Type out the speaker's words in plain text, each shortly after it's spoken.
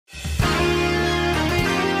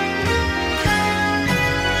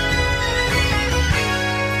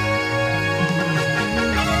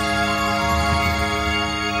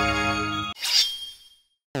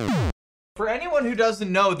anyone who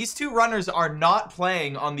doesn't know, these two runners are not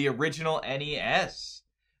playing on the original NES.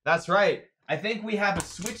 That's right. I think we have a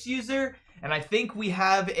Switch user, and I think we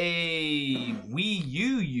have a Wii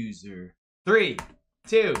U user. 3,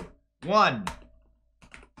 2, 1.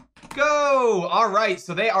 Go! All right,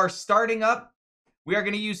 so they are starting up. We are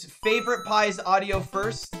going to use Favoritepie's audio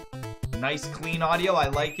first. Nice, clean audio. I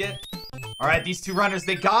like it. All right, these two runners,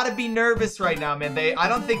 they got to be nervous right now, man. I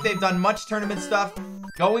don't think they've done much tournament stuff.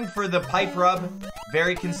 Going for the pipe rub.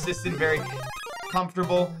 Very consistent, very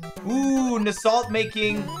comfortable. Ooh, Nissault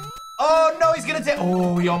making... Oh, no, he's going to take...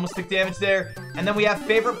 Oh, he almost took damage there. And then we have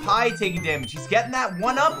Favoritepie taking damage. He's getting that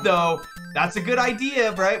 1-up, though. That's a good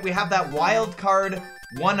idea, right? We have that wild card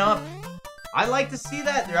 1-up. I like to see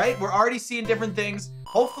that, right? We're already seeing different things.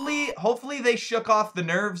 Hopefully they shook off the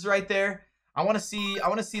nerves right there. I want to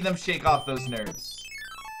see them shake off those nerves.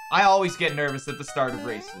 I always get nervous at the start of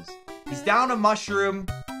races. He's down a mushroom.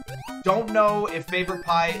 Don't know if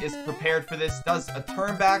Favoritepie is prepared for this. Does a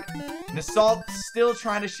turn back. Nissault still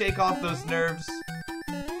trying to shake off those nerves.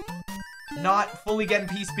 Not fully getting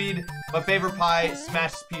P-Speed, but Favoritepie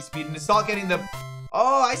smashes P-Speed. Nissault getting the...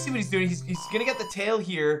 Oh, I see what he's doing. He's going to get the tail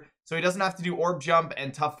here, so he doesn't have to do Orb Jump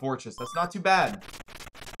and Tough Fortress. That's not too bad.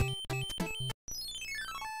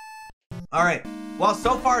 All right. Well,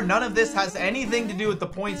 so far, none of this has anything to do with the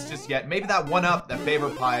points just yet. Maybe that 1-up that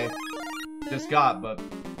Favoritepie just got, but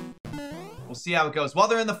we'll see how it goes. While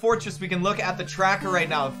they're in the fortress, we can look at the tracker right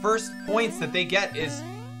now. The first points that they get is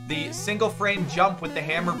the single frame jump with the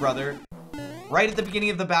Hammer Brother right at the beginning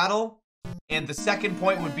of the battle. And the second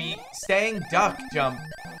point would be staying duck jump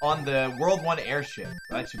on the World 1 airship.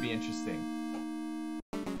 So that should be interesting.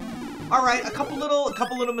 All right, a couple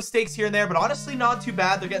little mistakes here and there, but honestly not too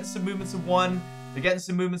bad. They're getting some movements of 1. They're getting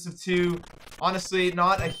some movements of 2. Honestly,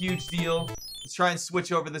 not a huge deal. Let's try and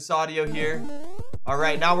switch over this audio here. All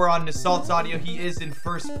right, now we're on Nissault's audio. He is in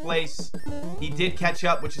first place. He did catch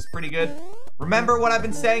up, which is pretty good. Remember what I've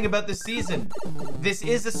been saying about this season. This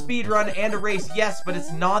is a speed run and a race, yes, but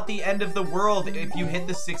it's not the end of the world if you hit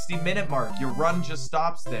the 60-minute mark. Your run just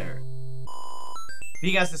stops there.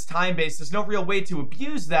 Being as this time base, there's no real way to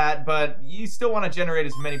abuse that, but you still want to generate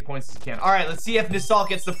as many points as you can. All right, let's see if Nissault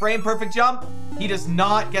gets the frame perfect jump. He does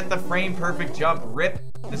not get the frame perfect jump. Rip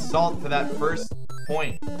Nissault for that first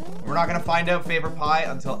point. We're not going to find out Favoritepie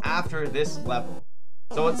until after this level.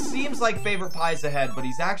 So it seems like Favoritepie's ahead, but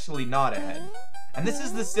he's actually not ahead. And this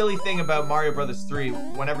is the silly thing about Mario Bros. 3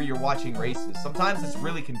 whenever you're watching races. Sometimes it's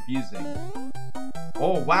really confusing.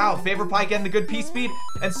 Oh, wow. Favoritepie getting the good P-Speed.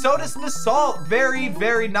 And so does Nissault. Very,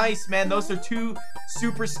 very nice, man. Those are 2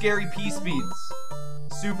 super scary P-Speeds.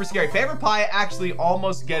 Super scary. Favoritepie actually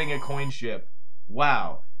almost getting a coin ship.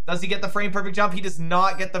 Wow. Does he get the frame perfect jump? He does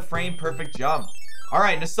not get the frame perfect jump. All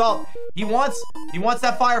right, Nissault. He wants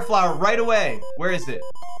that fire flower right away. Where is it?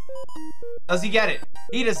 Does he get it?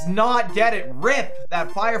 He does not get it. Rip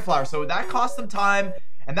that fire flower. So that cost him time.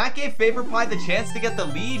 And that gave Favoritepie the chance to get the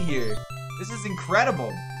lead here. This is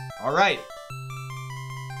incredible. All right.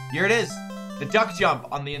 Here it is. The duck jump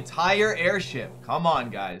on the entire airship. Come on,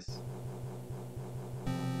 guys.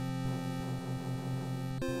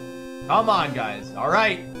 Come on, guys. All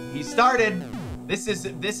right. He started. This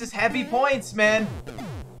is heavy points, man.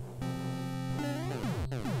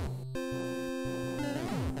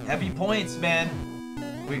 Heavy points, man.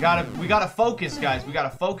 We gotta focus, guys. We gotta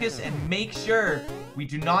focus and make sure we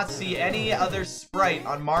do not see any other sprite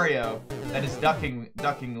on Mario that is ducking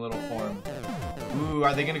little form. Ooh,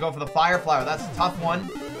 are they gonna go for the fire flower? That's a tough one.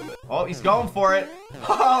 Oh, he's going for it.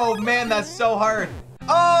 Oh man, that's so hard.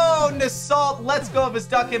 Oh, Nissault lets go of his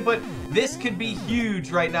duck input. This could be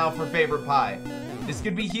huge right now for Favoritepie. This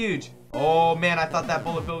could be huge. Oh man, I thought that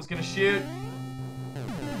bullet bill was gonna shoot.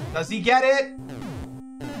 Does he get it?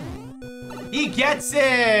 He gets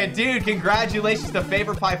it! Dude, congratulations to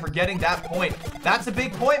Favoritepie for getting that point. That's a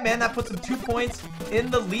big point, man. That puts him 2 points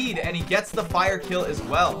in the lead, and he gets the fire kill as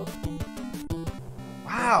well.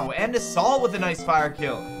 Wow, and Nissault with a nice fire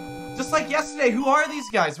kill. Just like yesterday, who are these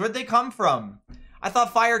guys? Where'd they come from? I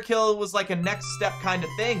thought fire kill was like a next step kind of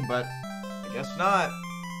thing, but I guess not.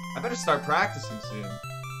 I better start practicing soon.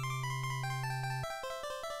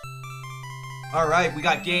 All right, we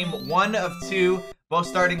got game 1 of 2. Both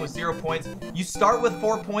starting with 0 points. You start with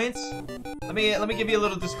 4 points. Let me give you a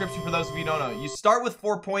little description for those of you who don't know. You start with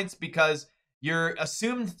 4 points because you're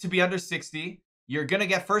assumed to be under 60. You're gonna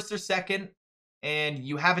get first or second, and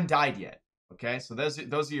you haven't died yet. Okay, so those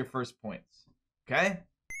are your first points. Okay.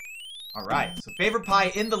 All right. So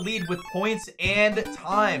Favoritepie in the lead with points and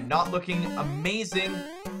time. Not looking amazing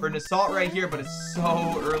for Nissault right here, but it's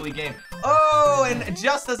so early game. Oh, and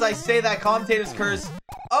just as I say that, commentator's curse.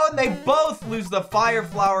 Oh, and they both lose the Fire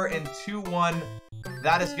Flower in 2-1.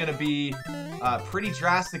 That is going to be pretty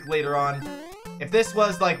drastic later on. If this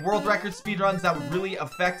was like world record speedruns, that would really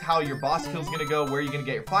affect how your boss kill is going to go, where you're going to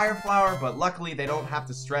get your Fire Flower. But luckily, they don't have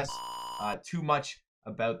to stress too much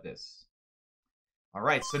about this. All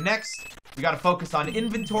right, so next, we got to focus on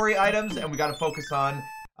inventory items, and we got to focus on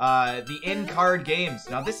the in-card games.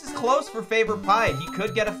 Now, this is close for Favoritepie. He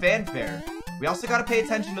could get a fanfare. We also got to pay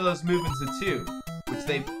attention to those movements of 2,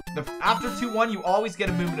 which after 2-1, you always get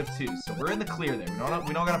a movement of 2. So we're in the clear there.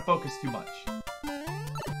 We don't got to focus too much.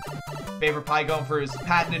 Favoritepie going for his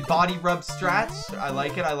patented body rub strats. I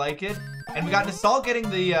like it, I like it. And we got Nissault getting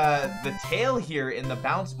the tail here in the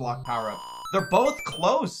bounce block power-up. They're both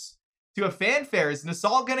close to a fanfare. Is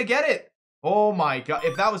Nissault gonna get it? Oh my god.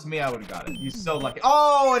 If that was me, I would have got it. He's so lucky.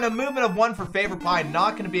 Oh, and a movement of 1 for Favoritepie.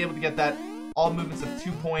 Not gonna be able to get that. All movements of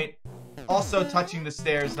 2 point. Also touching the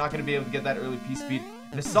stairs. Not gonna be able to get that early P-speed.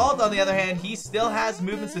 Nissault, on the other hand, he still has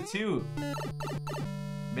movements of 2.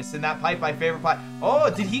 Missing that pipe by Favoritepie. Oh,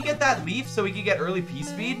 did he get that leaf so he could get early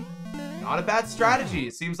P-speed? Not a bad strategy.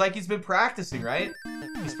 It seems like he's been practicing, right?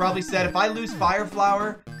 He's probably said, if I lose Fire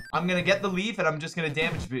Flower, I'm going to get the leaf and I'm just going to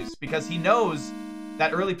damage boost. Because he knows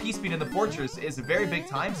that early P-speed in the fortress is a very big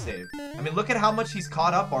time save. I mean, look at how much he's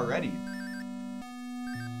caught up already.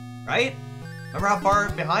 Right? Remember how far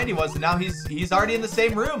behind he was, and now he's already in the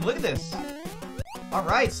same room. Look at this. All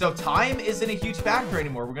right, so time isn't a huge factor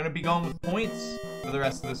anymore. We're going to be going with points for the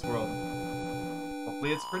rest of this world.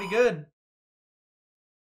 Hopefully it's pretty good.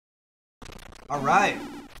 All right.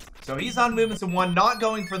 So he's on movements of 1, not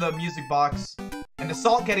going for the music box. And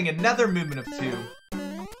Nissault getting another movement of 2.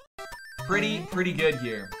 Pretty good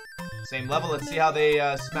here. Same level. Let's see how they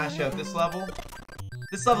smash out this level.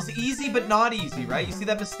 This level's easy, but not easy, right? You see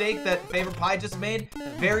that mistake that Favoritepie just made?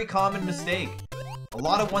 Very common mistake. A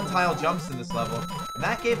lot of one-tile jumps in this level. And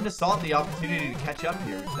that gave Nissault the opportunity to catch up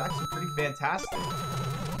here, which is actually pretty fantastic.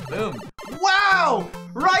 Boom. Wow!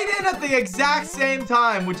 Right in at the exact same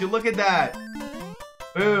time. Would you look at that?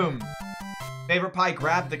 Boom. Favoritepie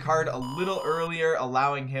grabbed the card a little earlier,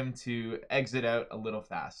 allowing him to exit out a little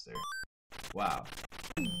faster. Wow.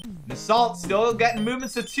 Nissault still getting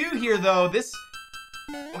movements of 2 here, though.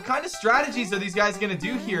 What kind of strategies are these guys going to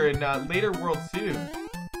do here in later World 2?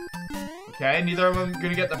 Okay, neither of them going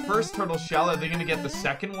to get the first turtle shell. Are they going to get the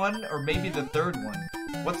second one? Or maybe the third one?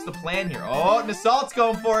 What's the plan here? Oh, Nissault's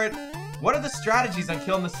going for it. What are the strategies on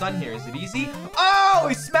killing the sun here? Is it easy? Oh,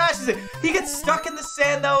 he smashes it. He gets stuck in the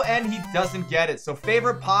sand, though, and he doesn't get it. So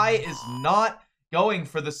Favoritepie is not going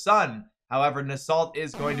for the sun. However, Nissault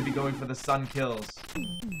is going to be going for the sun kills.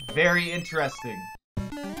 Very interesting.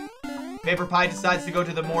 Favoritepie decides to go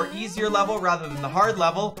to the more easier level rather than the hard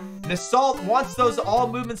level. Nissault wants those all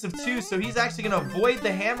movements of 2, so he's actually going to avoid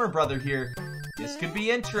the Hammer Brother here. This could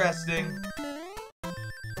be interesting.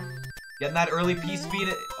 Getting that early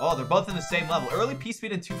P-speed. Oh, they're both in the same level. Early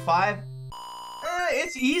P-speed in 2.5.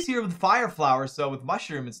 It's easier with Fire Flower, so with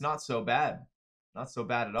Mushroom, it's not so bad. Not so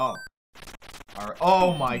bad at all. All right.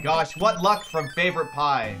 Oh my gosh, what luck from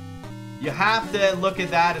Favoritepie. You have to look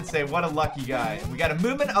at that and say, what a lucky guy. We got a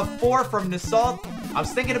movement of 4 from Nissault. I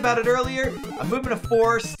was thinking about it earlier. A movement of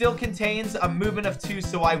 4 still contains a movement of 2,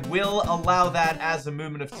 so I will allow that as a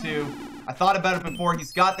movement of 2. I thought about it before.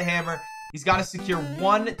 He's got the hammer. He's got to secure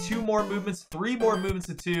 1, 2 more movements, 3 more movements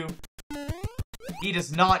of 2. He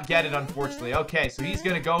does not get it, unfortunately. Okay, so he's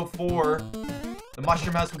going to go for the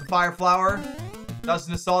Mushroom House with the Fire Flower. Does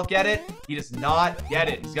Nissault get it? He does not get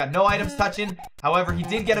it. He's got no items touching. However, he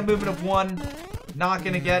did get a movement of 1. Not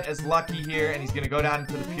going to get as lucky here. And he's going to go down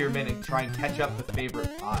into the pyramid and try and catch up the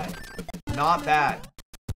Favoritepie. Not bad.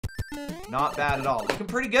 Not bad at all. Looking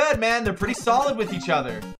pretty good, man. They're pretty solid with each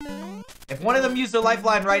other. If one of them used their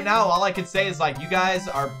lifeline right now, all I can say is, like, you guys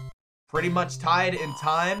are pretty much tied in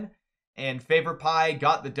time. And Favoritepie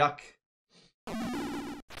got the duck.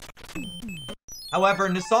 However,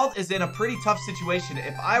 Nissault is in a pretty tough situation.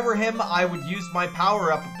 If I were him, I would use my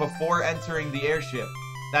power-up before entering the airship.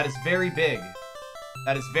 That is very big.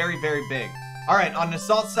 That is very, very big. Alright, on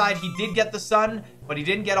Nissault's side, he did get the sun, but he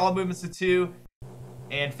didn't get all movements of 2.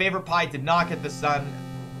 And Favoritepie did not get the sun.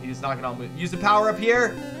 He does not get all movements. Use the power-up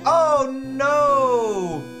here. Oh,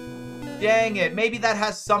 no! Dang it. Maybe that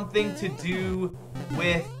has something to do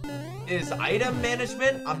with his item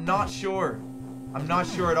management? I'm not sure. I'm not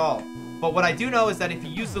sure at all. But what I do know is that if he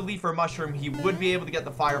used the leaf or mushroom, he would be able to get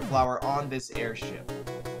the Fire Flower on this airship.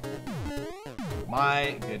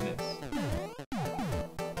 My goodness.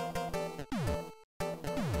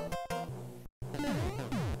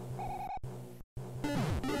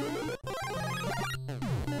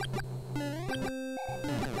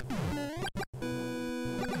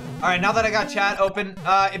 All right, now that I got chat open,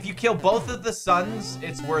 if you kill both of the suns,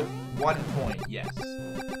 it's worth 1 point. Yes,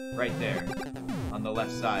 right there on the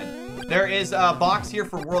left side. There is a box here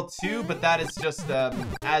for World 2, but that is just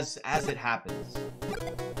as it happens.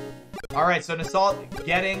 All right, so Nissault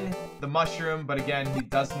getting the mushroom, but again, he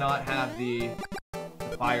does not have the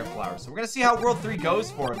fire flower. So we're gonna see how World 3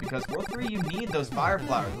 goes for him, because World 3 you need those fire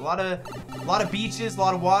flowers. A lot of beaches, a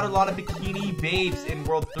lot of water, a lot of bikini babes in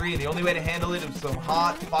World 3, and the only way to handle it is some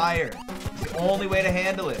hot fire. It's the only way to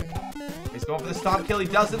handle it. He's going for the stomp kill. He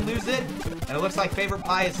doesn't lose it, and it looks like Favorite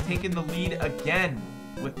Pie has taken the lead again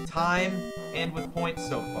with time and with points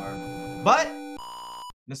so far. But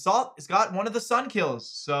Nissault has got one of the sun kills,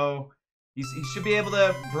 so he should be able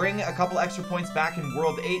to bring a couple extra points back in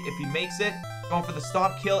World 8 if he makes it. Going for the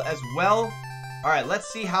stomp kill as well. All right, let's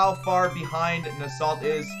see how far behind Nissault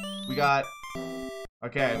is. We got,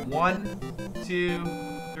 okay, 1, 2,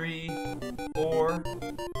 3, 4,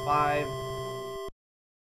 5.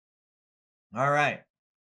 All right.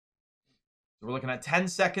 So we're looking at 10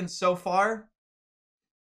 seconds so far.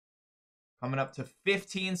 Coming up to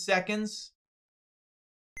 15 seconds.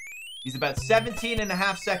 He's about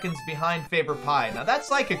 17.5 seconds behind Favorite Pie. Now, that's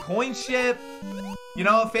like a coin ship. You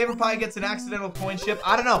know, if Favorite Pie gets an accidental coin ship,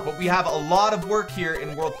 I don't know. But we have a lot of work here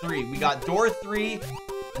in World 3. We got door 3,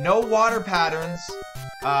 no water patterns.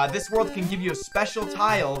 This world can give you a special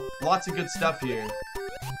tile. Lots of good stuff here.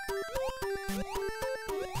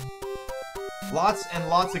 Lots and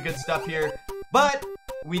lots of good stuff here. But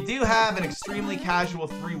we do have an extremely casual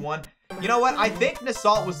 3-1. You know what? I think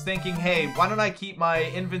Nissault was thinking, hey, why don't I keep my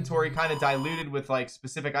inventory kind of diluted with, like,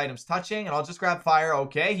 specific items touching, and I'll just grab fire.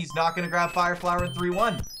 Okay, he's not going to grab fire flower in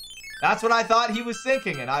 3-1. That's what I thought he was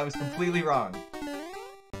thinking, and I was completely wrong.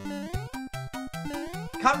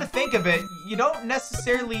 Come to think of it, you don't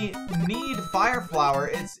necessarily need fire flower.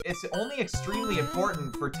 It's only extremely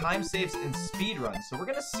important for time saves and speed runs. So we're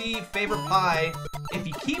going to see Favorite Pie, if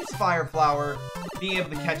he keeps fire flower, being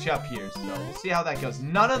able to catch up here. So we'll see how that goes.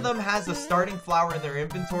 None of them has a starting flower in their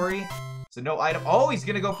inventory, so no item. Oh, he's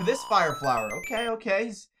gonna go for this fire flower.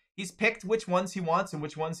 Okay. He's picked which ones he wants and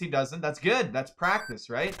which ones he doesn't. That's good. That's practice,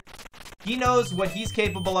 right? He knows what he's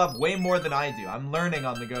capable of way more than I do. I'm learning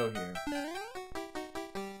on the go here.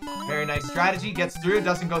 Very nice strategy. Gets through.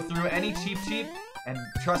 Doesn't go through any cheap. And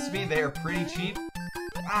trust me, they are pretty cheap.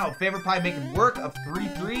 Wow, Favorite Pie making work of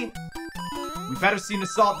 3-3. We better see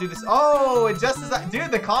Nissault do this. Oh, and just as dude,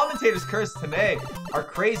 the commentators cursed today are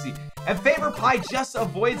crazy. And Favorite Pie just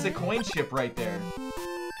avoids a coin ship right there.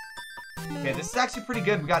 Okay, this is actually pretty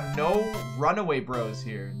good. We got no runaway bros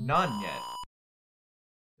here. None yet.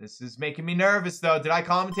 This is making me nervous, though. Did I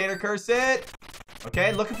commentator curse it?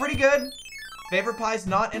 Okay, looking pretty good. Favorite Pie's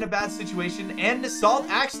not in a bad situation. And Nissault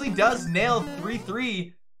actually does nail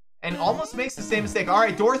 3-3 and almost makes the same mistake. All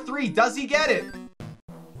right, door 3. Does he get it?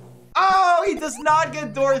 Oh, he does not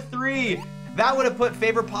get door 3. That would have put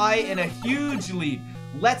Favorite Pie in a huge lead.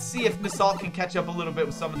 Let's see if Nissault can catch up a little bit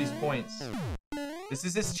with some of these points. This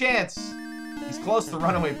is his chance. He's close to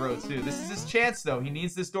Runaway Bro, too. This is his chance, though. He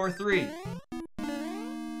needs this door 3.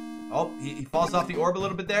 Oh, he falls off the orb a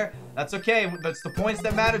little bit there. That's okay. That's the points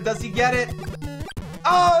that matter. Does he get it?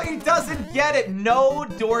 Oh, he doesn't get it. No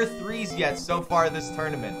door 3s yet so far this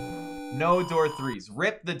tournament. No door 3s.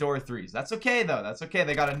 Rip the door 3s. That's okay, though. That's okay.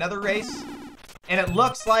 They got another race. And it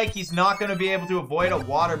looks like he's not going to be able to avoid a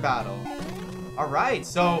water battle. All right.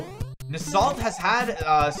 So Nissault has had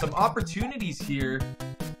some opportunities here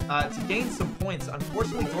to gain some points.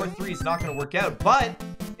 Unfortunately, door 3 is not going to work out. But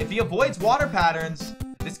if he avoids water patterns,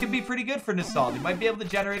 this could be pretty good for Nissault. He might be able to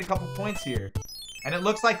generate a couple points here. And it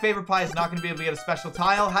looks like Favorite Pie is not going to be able to get a special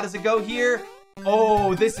tile. How does it go here?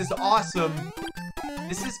 Oh, this is awesome.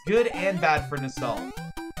 This is good and bad for Nissault.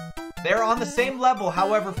 They're on the same level.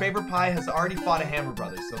 However, Favorite Pie has already fought a Hammer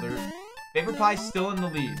Brothers. So Favorite Pie's still in the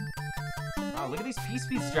lead. Wow, look at these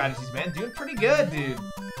P-Speed strategies, man. Doing pretty good, dude.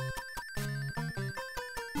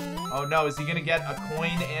 Oh, no. Is he going to get a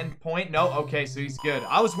coin and point? No. Okay, so he's good.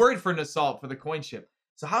 I was worried for Nissault for the coin ship.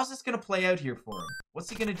 So how's this going to play out here for him? What's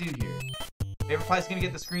he going to do here? Favorite Pie's going to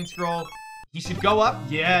get the screen scroll. He should go up.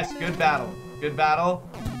 Yes, good battle. Good battle.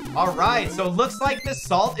 All right, so it looks like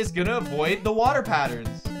Nissault is going to avoid the water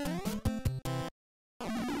patterns.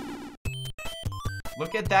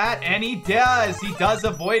 Look at that, and he does. He does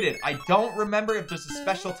avoid it. I don't remember if there's a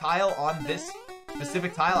special tile on this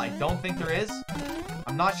specific tile. I don't think there is.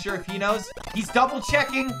 I'm not sure if he knows. He's double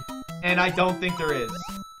checking, and I don't think there is.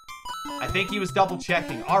 I think he was double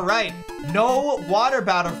checking. All right, no water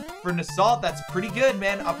battle for Nissault. That's pretty good,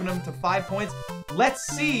 man. Upping him to 5 points. Let's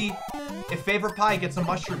see if Favorite Pie gets a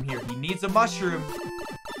mushroom here. He needs a mushroom.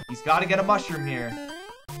 He's got to get a mushroom here.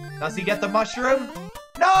 Does he get the mushroom?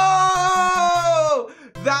 No!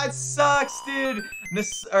 That sucks, dude.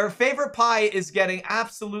 Our favorite pie is getting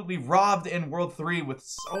absolutely robbed in World 3 with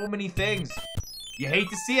so many things. You hate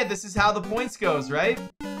to see it. This is how the points goes, right?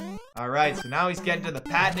 All right, so now he's getting to the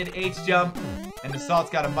patented H jump, and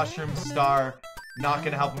Nissault's got a mushroom star. Not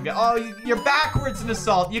gonna help him get. Oh, you're backwards,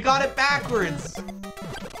 Nissault. You got it backwards.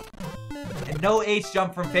 And no H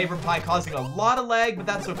jump from Favorite Pie, causing a lot of lag, but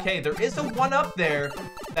that's okay. There is a 1-up there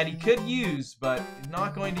that he could use, but he's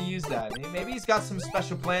not going to use that. Maybe he's got some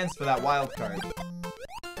special plans for that wild card.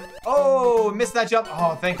 Oh, missed that jump.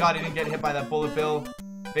 Oh, thank God he didn't get hit by that bullet bill.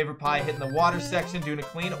 Favorite Pie hitting the water section, doing a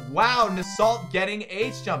clean. Wow, Nissault getting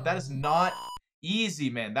H jump. That is not easy,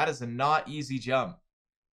 man. That is a not easy jump.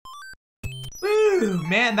 Woo,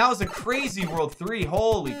 man, that was a crazy World 3.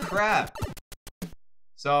 Holy crap.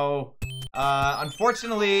 So,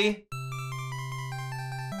 unfortunately,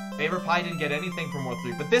 Favorite Pie didn't get anything from World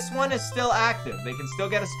 3, but this one is still active. They can still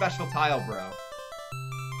get a special tile, bro.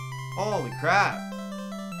 Holy crap.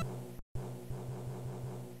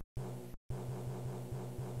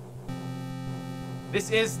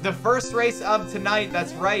 This is the first race of tonight.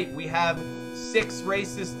 That's right. We have 6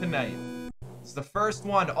 races tonight. It's the first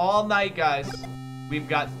one all night, guys. We've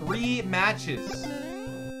got 3 matches.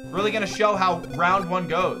 Really gonna show how round 1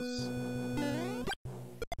 goes.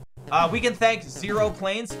 We can thank Zero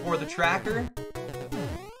Planes for the tracker.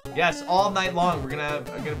 Yes, all night long. We're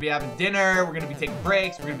gonna be having dinner. We're gonna be taking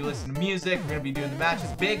breaks. We're gonna be listening to music. We're gonna be doing the matches.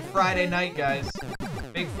 Big Friday night, guys.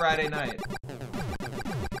 Big Friday night.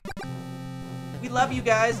 We love you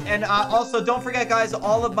guys. And also, don't forget, guys,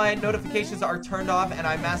 all of my notifications are turned off, and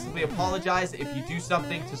I massively apologize if you do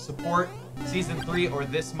something to support Season 3 or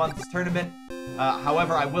this month's tournament.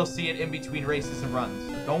 However, I will see it in between races and runs.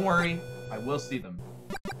 So don't worry, I will see them.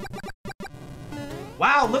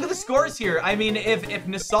 Wow, look at the scores here. I mean, if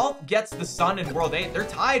Nissault gets the Sun in World 8, they're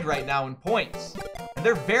tied right now in points. And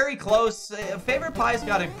they're very close. Favorite Pie's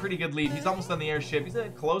got a pretty good lead. He's almost on the airship. He's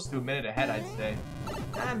close to a minute ahead, I'd say.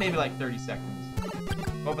 Maybe like 30 seconds.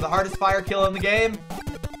 Go for the hardest fire kill in the game.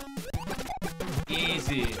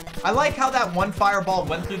 Easy. I like how that one fireball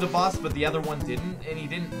went through the boss, but the other one didn't, and he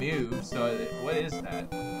didn't move. So what is that?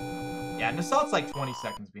 Yeah, Nissault's like 20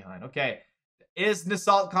 seconds behind. Okay. Is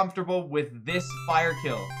Nissault comfortable with this fire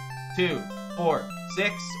kill? 2, 4,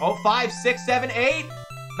 6, 5, 6, 7, 8,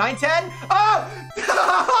 9, 10. Oh!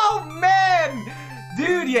 Oh, man!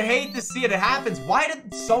 Dude, you hate to see it. It happens. Why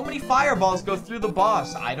did so many fireballs go through the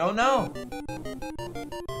boss? I don't know.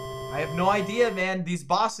 I have no idea, man. These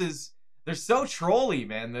bosses, they're so trolly,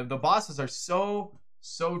 man. The bosses are so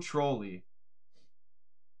trolly.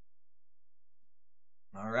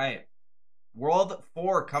 All right. World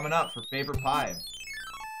 4 coming up for Favorite Pie.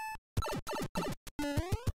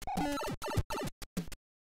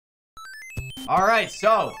 All right,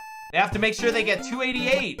 so they have to make sure they get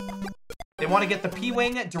 288. They want to get the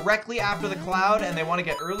P-Wing directly after the cloud, and they want to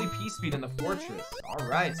get early P-Speed in the fortress. All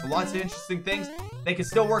right, so lots of interesting things. They can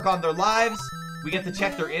still work on their lives. We get to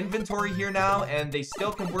check their inventory here now, and they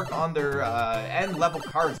still can work on their end level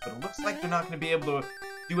cards, but it looks like they're not going to be able to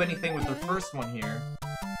do anything with their first one here.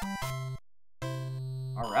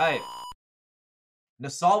 All right.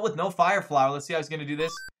 Nissault with no Fire Flower. Let's see how he's going to do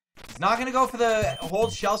this. He's not going to go for the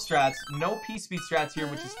hold shell strats. No P-Speed strats here,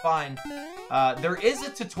 which is fine. There is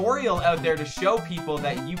a tutorial out there to show people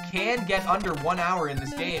that you can get under 1 hour in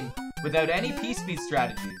this game without any P-Speed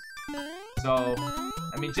strategies. So,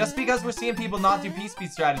 I mean, just because we're seeing people not do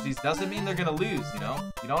P-Speed strategies doesn't mean they're going to lose, you know?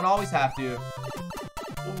 You don't always have to.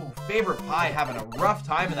 Ooh, Favorite Pie having a rough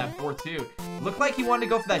time in that 4-2. Looked like he wanted to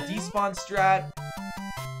go for that despawn strat.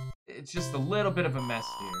 It's just a little bit of a mess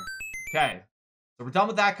here. Okay. So we're done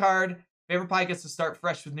with that card. Favorite Pie gets to start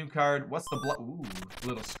fresh with new card. What's the ooh,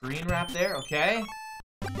 little screen wrap there. Okay.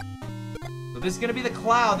 So this is going to be the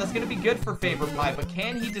cloud. That's going to be good for Favorite Pie. But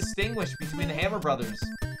can he distinguish between the Hammer Brothers?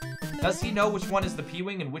 Does he know which one is the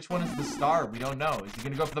P-Wing and which one is the star? We don't know. Is he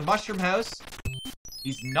going to go for the Mushroom House?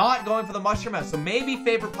 He's not going for the Mushroom House. So maybe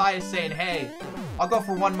Favorite Pie is saying, hey, I'll go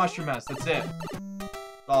for 1 Mushroom House. That's it.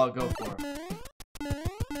 That's all I'll go for.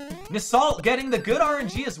 Nissault getting the good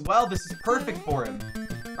RNG as well. This is perfect for him.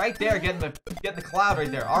 Right there, getting the cloud right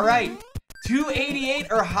there. All right, 288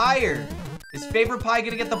 or higher. Is Favorite Pie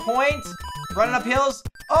gonna get the point? Running up hills.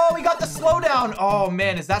 Oh, he got the slowdown. Oh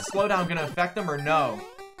man, is that slowdown gonna affect him or no?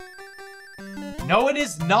 No, it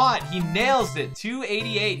is not. He nails it.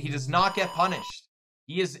 288. He does not get punished.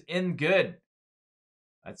 He is in good.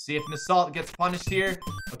 Let's see if Nissault gets punished here.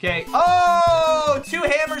 Okay. Oh, 2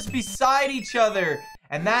 hammers beside each other.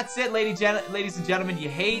 And that's it, ladies and gentlemen. You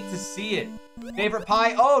hate to see it. Favorite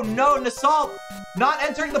pie. Oh, no. Nissault not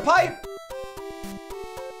entering the pipe.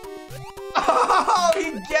 Oh,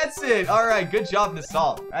 he gets it. All right. Good job,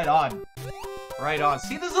 Nissault. Right on. Right on.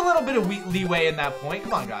 See, there's a little bit of leeway in that point.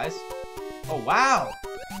 Come on, guys. Oh, wow.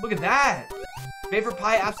 Look at that. Favorite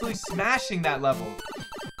pie absolutely smashing that level.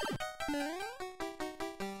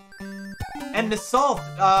 And Nissault,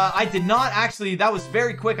 I did not actually, that was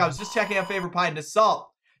very quick. I was just checking out Favorite Pie. Nissault,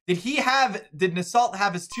 did Nissault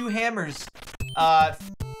have his two hammers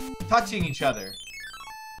touching each other?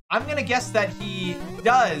 I'm gonna guess that he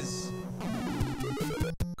does.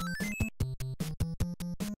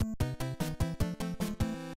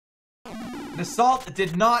 Nissault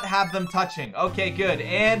did not have them touching. Okay, good.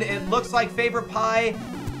 And it looks like Favorite Pie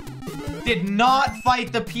did not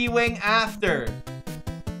fight the P-Wing after.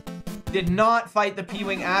 Did not fight the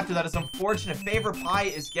P-Wing after. That is unfortunate. Favorite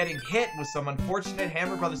Pie is getting hit with some unfortunate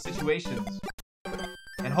Hammer Brothers situations.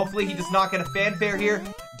 And hopefully he does not get a fanfare here.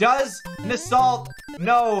 Does Nissault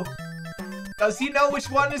know? Does he know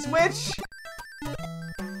which one is which?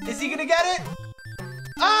 Is he gonna get it?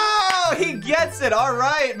 Oh, he gets it. All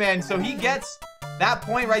right, man. So he gets that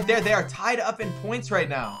point right there. They are tied up in points right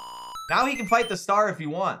now. Now he can fight the star if he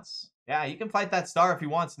wants. Yeah, he can fight that star if he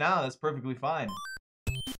wants now. That's perfectly fine.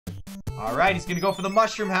 All right, he's going to go for the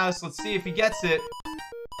mushroom house. Let's see if he gets it.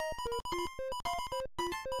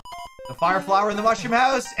 The fire flower in the mushroom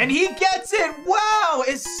house. And he gets it. Wow.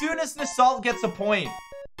 As soon as Nissault gets a point,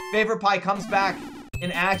 Favorite Pie comes back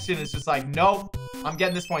in action. It's just like, nope, I'm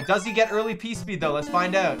getting this point. Does he get early P-Speed, though? Let's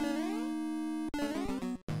find out.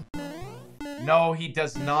 No, he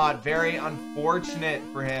does not. Very unfortunate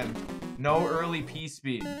for him. No early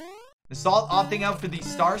P-Speed. Nissault opting out for the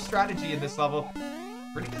star strategy in this level.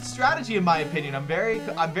 Pretty good strategy, in my opinion. I'm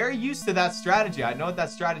very used to that strategy. I know what that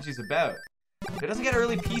strategy is about. If it doesn't get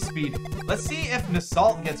early P-Speed, let's see if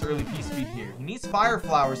Nissault gets early P-Speed here. He needs Fire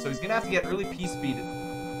Flower, so he's going to have to get early P-Speed.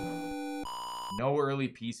 No early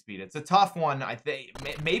P-Speed. It's a tough one. I think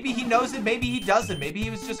maybe he knows it, maybe he doesn't. Maybe he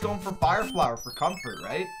was just going for Fire Flower for comfort,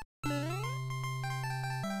 right?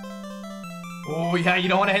 Oh, yeah, you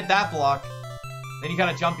don't want to hit that block. Then you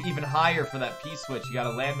got to jump even higher for that P-switch. You got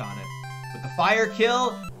to land on it. With the fire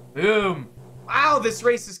kill, boom. Wow, this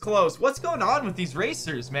race is close. What's going on with these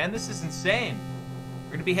racers, man? This is insane.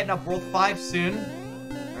 We're gonna be hitting up World 5 soon.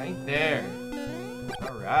 Right there.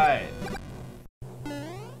 All right.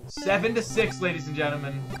 7-6, ladies and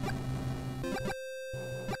gentlemen.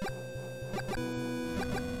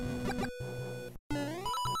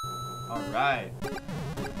 All right.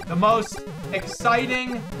 The most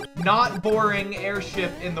exciting, not boring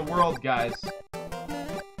airship in the world, guys.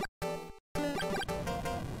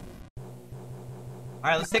 All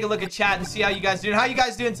right, let's take a look at chat and see how you guys doing. How you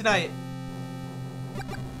guys doing tonight?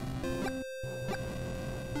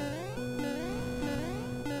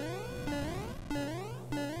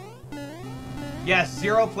 Yes,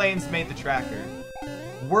 0 planes made the tracker.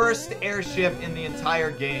 Worst airship in the entire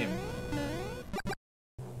game.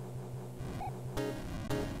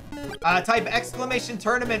 Type exclamation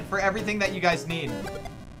tournament for everything that you guys need.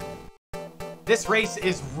 This race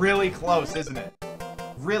is really close, isn't it?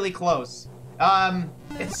 Really close.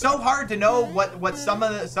 It's so hard to know what some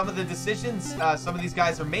of the decisions some of these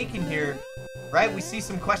guys are making here, right? We see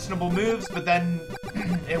some questionable moves, but then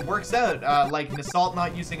it works out. Like Nissault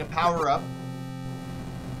not using a power-up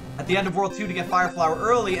at the end of World 2 to get Fire Flower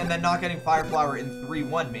early, and then not getting Fire Flower in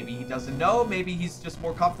 3-1. Maybe he doesn't know. Maybe he's just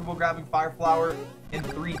more comfortable grabbing Fire Flower in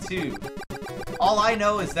 3-2. All I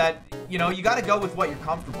know is that, you know, you got to go with what you're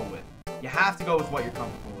comfortable with. You have to go with what you're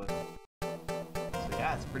comfortable with. So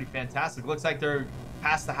yeah, it's pretty fantastic. Looks like they're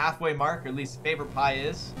past the halfway mark, or at least Favorite Pie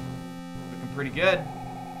is. Looking pretty good.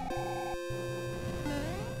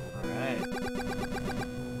 Alright.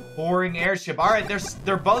 Boring airship. Alright,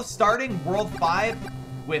 they're both starting World 5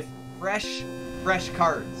 with fresh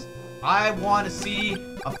cards. I want to see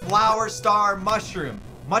a Flower Star Mushroom.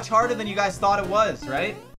 Much harder than you guys thought it was,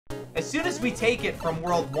 right? As soon as we take it from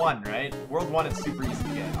World 1, right? World 1 is super easy to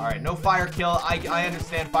get. Alright, no fire kill. I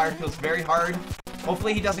understand fire kill is very hard.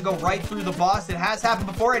 Hopefully he doesn't go right through the boss. It has happened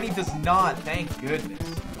before, and he does not. Thank goodness.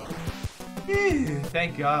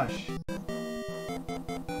 Thank gosh.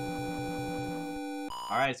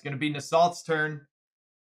 Alright, it's going to be Nissault's turn.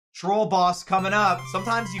 Troll boss coming up.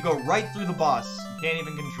 Sometimes you go right through the boss. You can't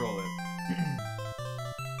even control it.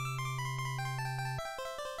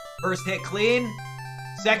 First hit clean.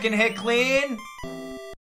 Second hit clean.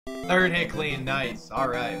 Third hit clean. Nice.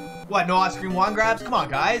 Alright. What, no off-screen wand grabs? Come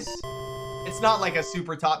on, guys. It's not like a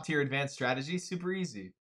super top tier advanced strategy. Super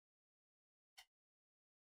easy.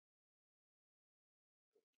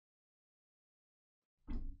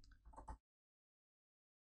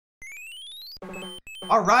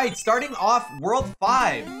 All right, starting off World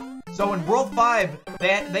 5. So in World 5,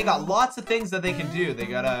 they got lots of things that they can do. They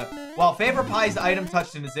got a... Well, Favoritepie's item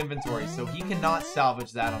touched in his inventory, so he cannot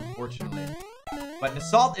salvage that, unfortunately. But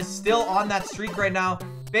Nissault is still on that streak right now.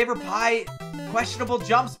 Favoritepie, questionable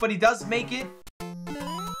jumps, but he does make it.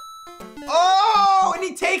 Oh, and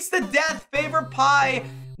he takes the death. Favoritepie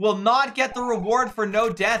will not get the reward for no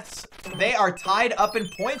deaths. They are tied up in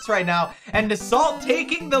points right now. And Nissault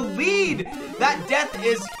taking the lead. That death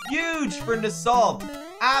is huge for Nissault.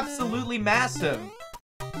 Absolutely massive.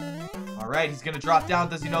 All right, he's going to drop down.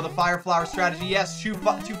 Does he know the fire flower strategy? Yes, shoot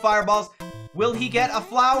 2 fireballs. Will he get a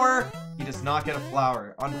flower? He does not get a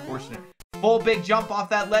flower. Unfortunate. Full big jump off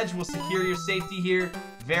that ledge will secure your safety here.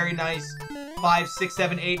 Very nice. 5, 6,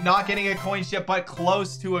 7, 8. Not getting a coin ship, but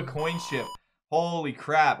close to a coin ship. Holy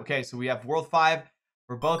crap. Okay, so we have World 5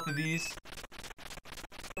 for both of these.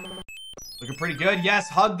 Looking pretty good. Yes,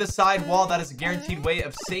 hug the side wall. That is a guaranteed way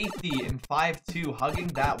of safety in 5-2. Hugging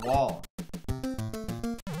that wall.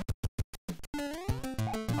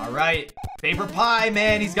 All right. Favoritepie,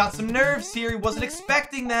 man. He's got some nerves here. He wasn't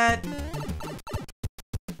expecting that.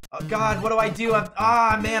 Oh, God. What do I do?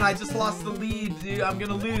 Man, I just lost the lead, dude. I'm going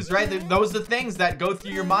to lose, right? Those are the things that go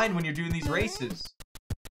through your mind when you're doing these races.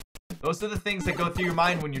 Those are the things that go through your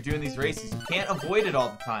mind when you're doing these races. You can't avoid it all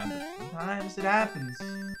the time, but sometimes it happens.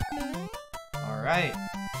 All right.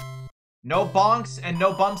 No bonks and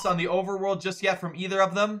no bumps on the overworld just yet from either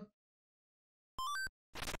of them.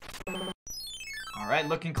 All right,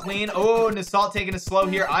 looking clean. Oh, Nissault taking it slow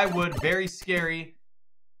here. I would. Very scary.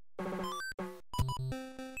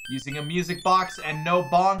 Using a music box and no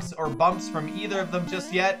bonks or bumps from either of them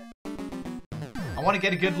just yet. I want to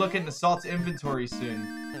get a good look at Nissault's inventory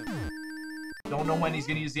soon. Don't know when he's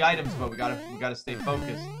going to use the items, but we gotta stay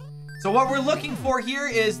focused. So what we're looking for here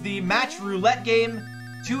is the match roulette game.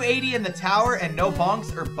 280 in the tower and no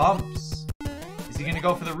bonks or bumps. Is he going to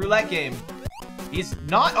go for the roulette game? He's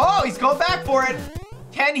not. Oh, he's going back for it.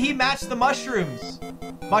 Can he match the mushrooms?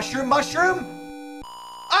 Mushroom.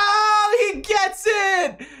 Oh, he gets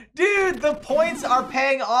it. Dude, the points are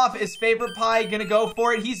paying off. Is Favoritepie going to go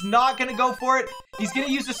for it? He's not going to go for it. He's going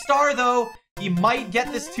to use a star, though. He might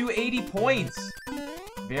get this 280 points.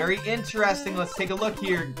 Very interesting. Let's take a look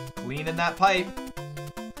here. Clean in that pipe.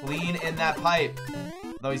 Clean in that pipe.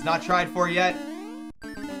 Though he's not tried for yet.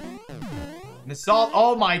 Nissault.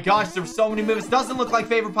 Oh my gosh, there's so many moves. Doesn't look like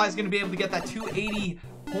Favoritepie is going to be able to get that 280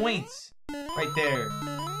 points right there.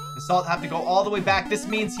 Nissault have to go all the way back. This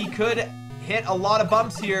means he could hit a lot of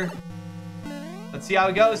bumps here. Let's see how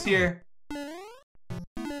it goes here.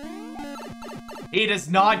 He does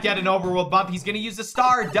not get an overworld bump. He's going to use a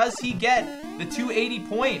star. Does he get the 280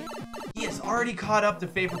 point? He is already caught up to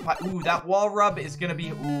Favoritepie. Ooh, that wall rub is going to be...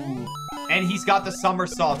 Ooh. And he's got the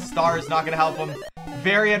somersault. Star is not going to help him.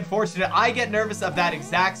 Very unfortunate. I get nervous of that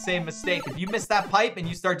exact same mistake. If you miss that pipe and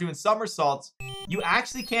you start doing somersaults, you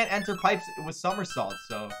actually can't enter pipes with somersaults.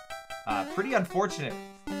 So, pretty unfortunate.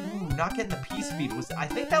 Ooh, not getting the P-speed. I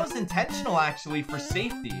think that was intentional, actually, for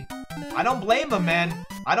safety. I don't blame him, man.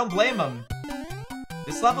 I don't blame him.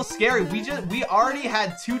 This level's scary. We already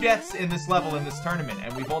had 2 deaths in this level in this tournament,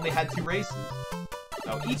 and we've only had 2 races.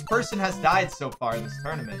 So each person has died so far in this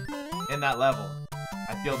tournament in that level.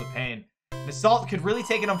 I feel the pain. Nissault could really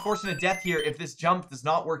take an unfortunate death here if this jump does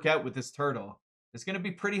not work out with this turtle. It's going to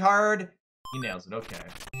be pretty hard. He nails it. Okay.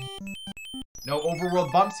 No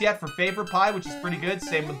overworld bumps yet for Favoritepie, which is pretty good.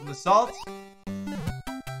 Same with Nissault.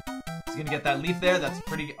 He's gonna get that leaf there. That's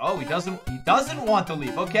pretty. Oh, he doesn't want the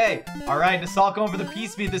leaf. Okay. All right, Nissault going for the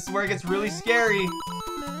P-speed. This is where it gets really scary.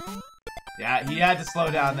 Yeah, he had to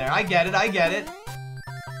slow down there. I get it.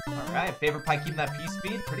 All right, Favoritepie keeping that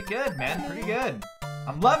P-speed. Pretty good, man. Pretty good.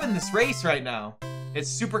 I'm loving this race right now. It's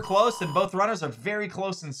super close, and both runners are very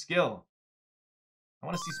close in skill. I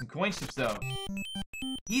want to see some coin ships, though.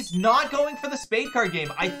 He's not going for the spade card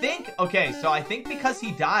game. I think, okay, so I think because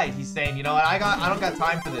he died, he's saying, you know what, I don't got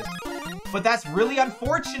time for this. But that's really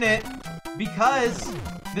unfortunate because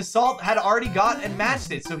Nissault had already got and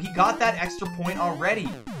matched it. So he got that extra point already.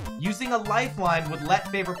 Using a lifeline would let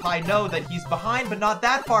Favoritepie know that he's behind, but not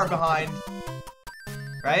that far behind.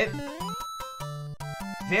 Right?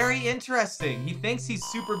 Very interesting. He thinks he's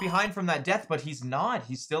super behind from that death, but he's not.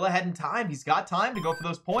 He's still ahead in time. He's got time to go for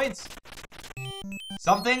those points.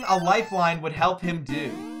 Something a lifeline would help him do.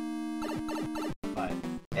 But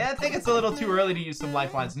yeah, I think it's a little too early to use some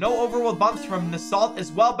lifelines. No overworld bumps from Nissault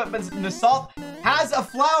as well, but Nissault has a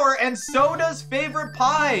flower, and so does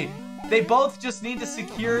Favoritepie. They both just need to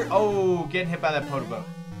secure... Oh, getting hit by that Podobo.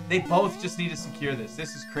 They both just need to secure this.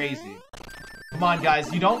 This is crazy. Come on,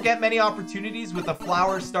 guys. You don't get many opportunities with a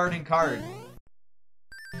flower starting card.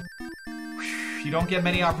 You don't get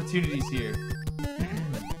many opportunities here.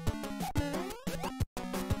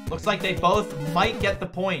 Looks like they both might get the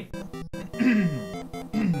point.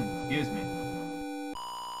 Excuse me.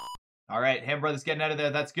 All right, Ham Brothers getting out of there.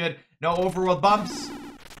 That's good. No overworld bumps.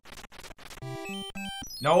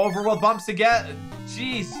 No overworld bumps again.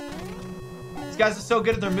 Jeez. These guys are so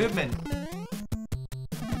good at their movement.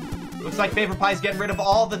 Looks like Favoritepie's getting rid of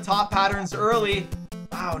all the top patterns early.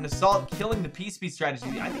 Wow, Nissault killing the P-speed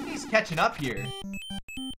strategy. I think he's catching up here.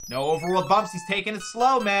 No overworld bumps. He's taking it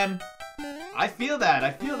slow, man. I feel that.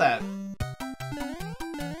 I feel that.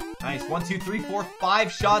 Nice. 1, 2, 3, 4,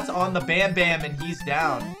 5 shots on the Bam Bam, and he's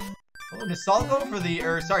down. Oh, Nissault going for the,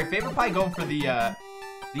 or sorry, Favoritepie going for the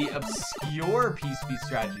obscure P-speed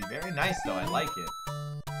strategy. Very nice, though. I like it.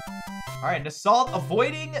 All right, Nissault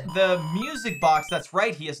avoiding the music box. That's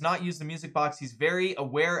right. He has not used the music box. He's very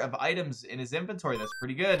aware of items in his inventory. That's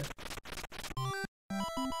pretty good.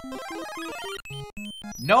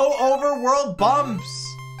 No overworld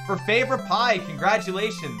bumps for Favoritepie.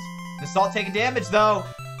 Congratulations. Nissault taking damage, though.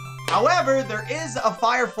 However, there is a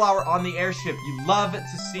fire flower on the airship. You love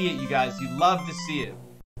to see it, you guys. You love to see it.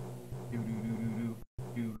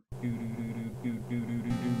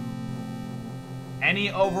 Any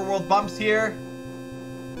overworld bumps here?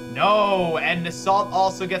 No, and Nissault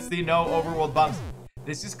also gets the no overworld bumps.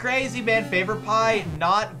 This is crazy, man. Favoritepie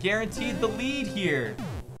not guaranteed the lead here.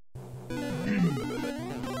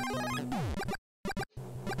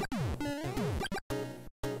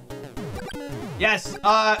 Yes,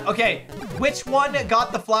 okay. Which one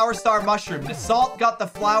got the Flower Star Mushroom? Nissault got the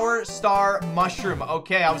Flower Star Mushroom.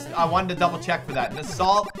 Okay, I wanted to double check for that.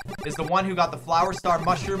 Nissault is the one who got the Flower Star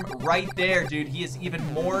Mushroom right there, dude. He is even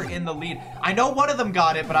more in the lead. I know one of them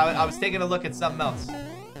got it, but I was taking a look at something else.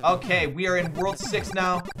 Okay, we are in World 6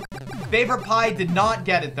 now. Favoritepie did not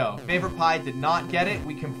get it, though. Favoritepie did not get it.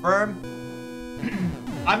 We confirm.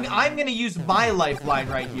 I'm gonna use my lifeline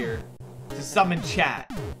right here to summon chat.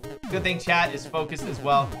 Good thing chat is focused as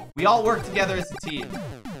well. We all work together as a team.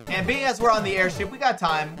 And being as we're on the airship, we got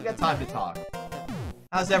time. We got time to talk.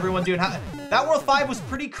 How's everyone doing? That World 5 was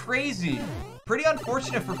pretty crazy. Pretty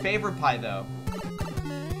unfortunate for Favoritepie, though.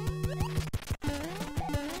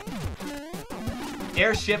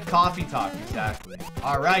 Airship coffee talk, exactly.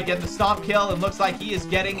 All right, getting the stomp kill, and looks like he is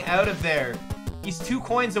getting out of there. He's 2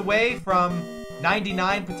 coins away from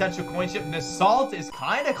 99 potential coin ship. Nissault is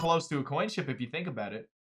kind of close to a coin ship if you think about it.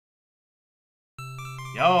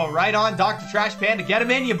 Yo, right on, Dr. Trash Panda. Get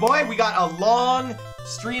him in, you boy. We got a long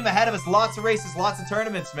stream ahead of us. Lots of races, lots of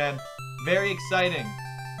tournaments, man. Very exciting.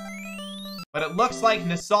 But it looks like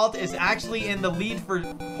Nissault is actually in the lead for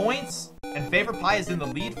points, and Favoritepie is in the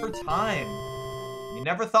lead for time. You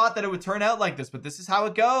never thought that it would turn out like this, but this is how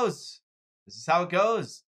it goes. This is how it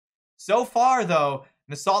goes. So far, though,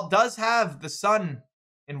 Nissault does have the sun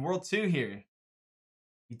in World 2 here.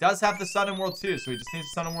 He does have the sun in World 2, so he just needs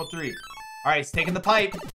the sun in World 3. All right, he's taking the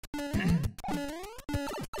pipe.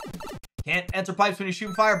 Can't enter pipes when you're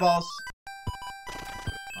shooting fireballs.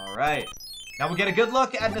 All right. Now we'll get a good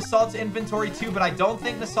look at Nissault's inventory too, but I don't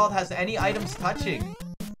think Nissault has any items touching.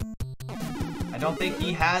 I don't think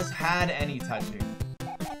he has had any touching.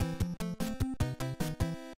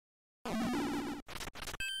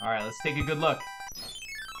 All right, let's take a good look.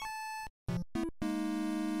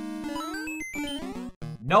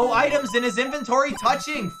 No items in his inventory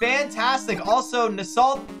touching. Fantastic. Also,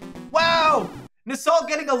 Nissault. Wow! Nissault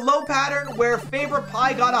getting a low pattern where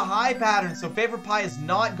Favoritepie got a high pattern. So Favoritepie is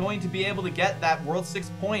not going to be able to get that World 6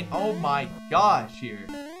 point. Oh my gosh here.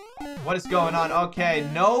 What is going on? Okay,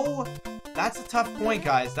 no. That's a tough point,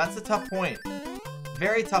 guys. That's a tough point.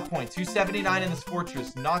 Very tough point. 279 in this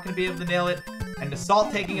fortress. Not going to be able to nail it. And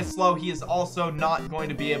Nissault taking it slow, he is also not going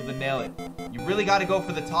to be able to nail it. You really got to go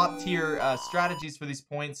for the top tier strategies for these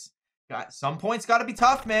points. Some points got to be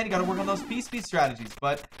tough, man. You got to work on those P-speed strategies,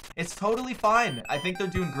 but it's totally fine. I think they're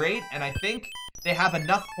doing great, and I think they have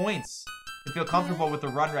enough points to feel comfortable with the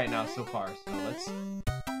run right now so far. So let's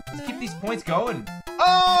keep these points going.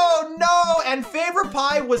 Oh, no! And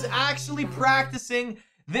Favoritepie was actually practicing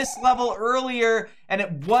this level earlier, and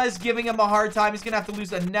it was giving him a hard time. He's going to have to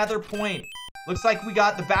lose another point. Looks like we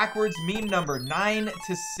got the backwards meme number, 9-6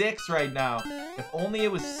 right now. If only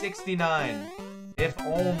it was 69. If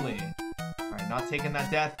only. All right, not taking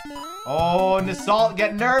that death. Oh, Nissault,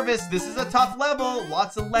 get nervous. This is a tough level.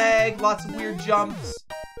 Lots of lag, lots of weird jumps.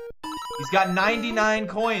 He's got 99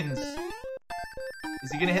 coins.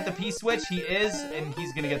 Is he going to hit the P-switch? He is, and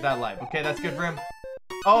he's going to get that life. Okay, that's good for him.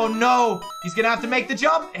 Oh, no. He's going to have to make the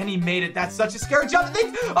jump, and he made it. That's such a scary jump.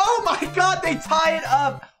 Oh, my God, they tie it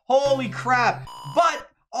up. Holy crap. But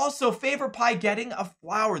Also, Favoritepie getting a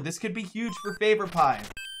flower. This could be huge for Favoritepie.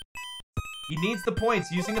 He needs the points.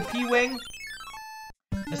 Using a P-Wing.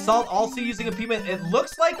 Nissault also using a P-Wing. It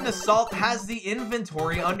looks like Nissault has the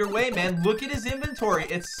inventory underway, man. Look at his inventory.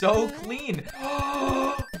 It's so clean.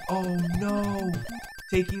 Oh, no.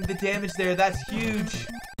 Taking the damage there. That's huge.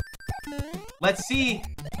 Let's see.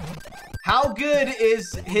 How good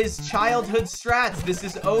is his childhood strats? This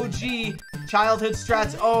is OG childhood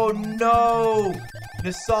strats. Oh, no.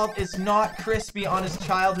 Nissault is not crispy on his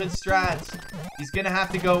childhood strats. He's going to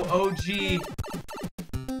have to go OG.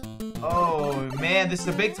 Oh, man. This is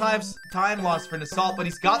a big time loss for Nissault, but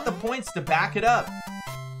he's got the points to back it up.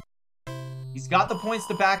 He's got the points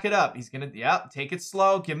to back it up. He's going to, yep, take it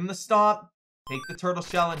slow. Give him the stomp. Take the turtle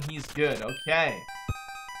shell, and he's good. Okay.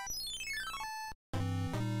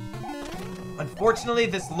 Unfortunately,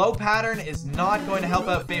 this low pattern is not going to help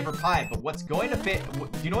out Favoritepie, but what's going to do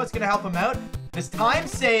you know what's going to help him out? This time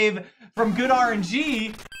save from good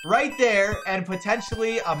RNG right there, and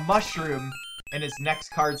potentially a mushroom in his next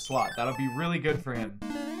card slot. That'll be really good for him.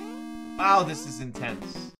 Wow, this is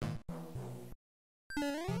intense.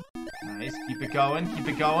 Nice, keep it going, keep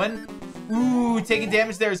it going. Ooh, taking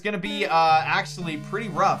damage there is going to be actually pretty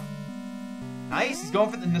rough. Nice, he's going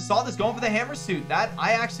for the Nissault is going for the hammer suit. That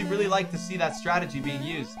I actually really like to see that strategy being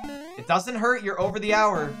used. It doesn't hurt, you're over the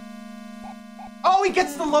hour. Oh, he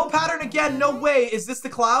gets the low pattern again. No way. Is this the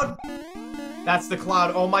cloud? That's the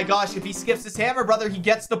cloud. Oh my gosh, if he skips his hammer, brother, he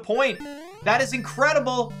gets the point. That is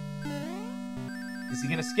incredible. Is he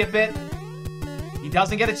gonna skip it? He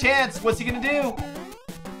doesn't get a chance. What's he gonna do?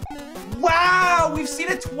 Wow, we've seen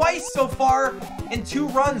it twice so far in 2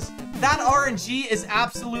 runs. That RNG is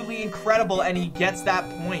absolutely incredible, and he gets that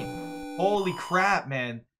point. Holy crap,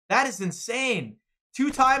 man. That is insane. 2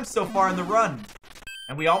 times so far in the run.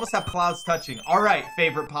 And we almost have clouds touching. All right,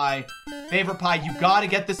 Favoritepie. Favoritepie, you gotta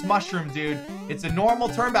get this mushroom, dude. It's a normal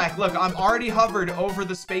turn back. Look, I'm already hovered over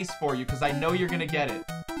the space for you because I know you're gonna get it.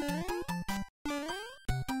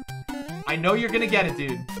 I know you're gonna get it,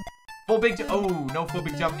 dude. Full big jump. Oh, no full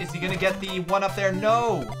big jump. Is he gonna get the one up there?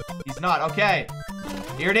 No, he's not. Okay.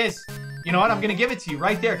 Here it is. You know what? I'm going to give it to you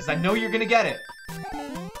right there because I know you're going to get it.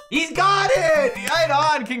 He's got it! Right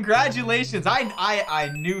on. Congratulations.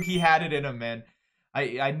 I knew he had it in him, man.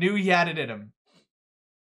 I knew he had it in him.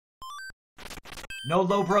 No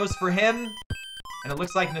low bros for him. And it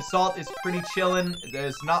looks like Nissault is pretty chilling.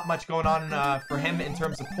 There's not much going on for him in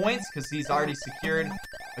terms of points because he's already secured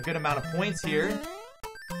a good amount of points here.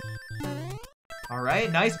 All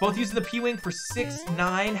right, nice. Both using the P-Wing for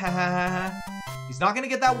 6-9. He's not going to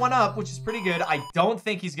get that one up, which is pretty good. I don't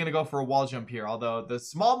think he's going to go for a wall jump here, although the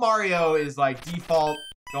small Mario is like default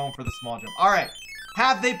going for the small jump. All right,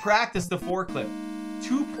 have they practiced the forklift?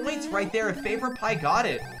 2 points right there if Favoritepie got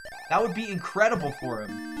it. That would be incredible for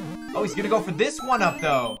him. Oh, he's going to go for this one up,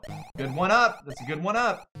 though. Good one up. That's a good one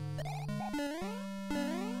up.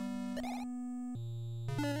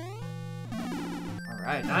 All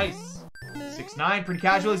right, nice. 6-9, pretty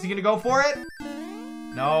casual. Is he going to go for it?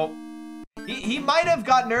 No. He might have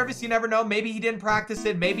got nervous. You never know. Maybe he didn't practice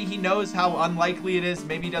it. Maybe he knows how unlikely it is.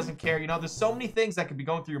 Maybe he doesn't care. You know, there's so many things that could be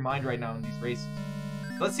going through your mind right now in these races.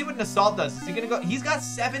 Let's see what Nissault does. Is he going to go? He's got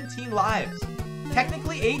 17 lives.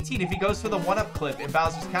 Technically 18 if he goes for the one-up clip in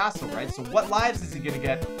Bowser's Castle, right? So what lives is he going to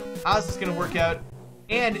get? How's this going to work out?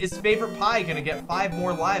 And is Favoritepie going to get 5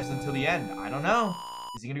 more lives until the end? I don't know.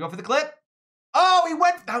 Is he going to go for the clip? Oh, he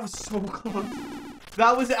went. That was so close.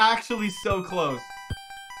 That was actually so close.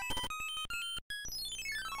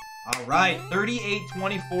 All right,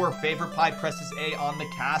 38-24. Favoritepie presses A on the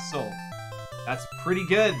castle. That's pretty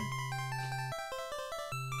good.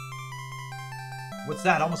 What's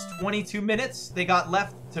that? Almost 22 minutes they got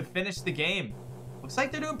left to finish the game. Looks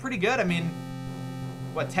like they're doing pretty good. I mean,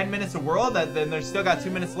 what, 10 minutes a world? Then they've still got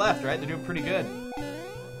 2 minutes left, right? They're doing pretty good.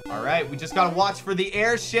 All right, we just got to watch for the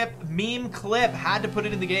airship meme clip. Had to put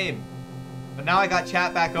it in the game. But now I got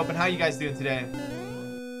chat back open. How are you guys doing today?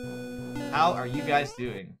 How are you guys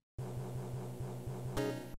doing?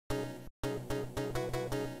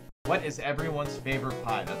 What is everyone's favorite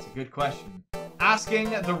pie? That's a good question. Asking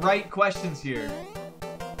the right questions here.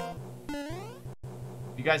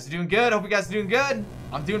 You guys are doing good. Hope you guys are doing good.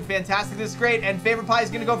 I'm doing fantastic. This is great. And Favoritepie is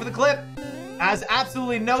going to go for the clip. Has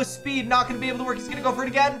absolutely no speed. Not going to be able to work. He's going to go for it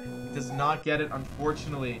again. He does not get it,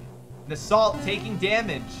 unfortunately. Nissault taking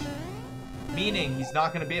damage. Meaning he's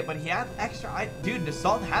not going to be it. But he had extra. Dude,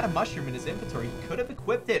 Nissault had a mushroom in his inventory. He could have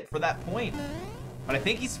equipped it for that point. But I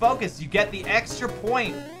think he's focused. You get the extra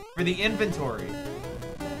point for the inventory.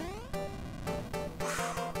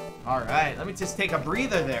 All right. Let me just take a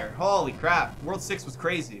breather there. Holy crap. World 6 was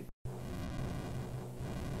crazy.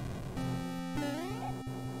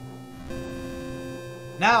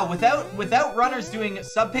 Now, without runners doing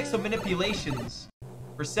sub-pixel manipulations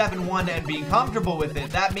for 7-1 and being comfortable with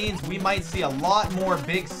it, that means we might see a lot more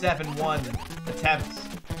big 7-1 attempts.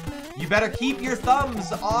 You better keep your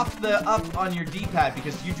thumbs off the up on your D-pad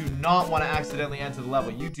because you do not want to accidentally enter the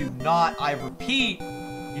level. You do not, I repeat,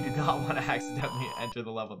 you do not want to accidentally enter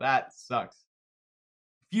the level. That sucks.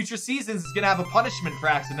 Future seasons is going to have a punishment for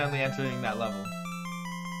accidentally entering that level.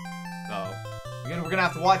 So, we're going to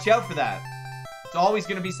have to watch out for that. It's always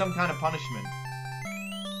going to be some kind of punishment.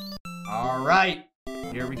 All right.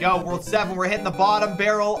 Here we go. World 7. We're hitting the bottom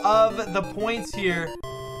barrel of the points here.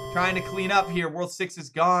 Trying to clean up here. World 6 is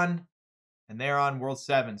gone. And they're on World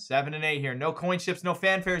 7. 7 and 8 here. No coin ships, no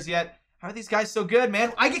fanfares yet. How are these guys so good,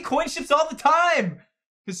 man? I get coin ships all the time.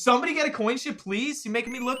 Could somebody get a coin ship, please? You're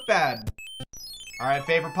making me look bad. All right,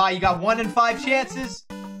 Favoritepie, you got 1 in 5 chances.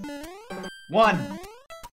 1,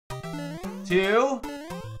 2,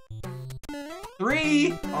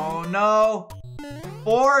 3. Oh, no.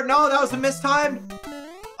 4. No, that was a mistime.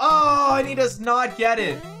 Oh, and he does not get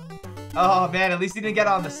it. Oh, man, at least he didn't get it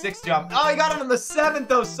on the 6th jump. Oh, he got it on the 7th,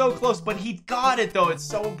 though. So close, but he got it, though. It's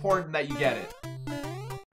so important that you get it.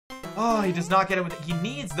 Oh, he does not get it with it. He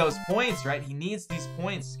needs those points, right? He needs these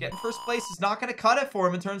points. Getting first place is not going to cut it for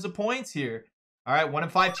him in terms of points here. All right, 1 in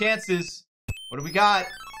 5 chances. What do we got?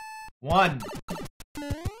 1,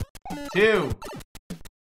 2,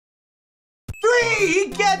 3. He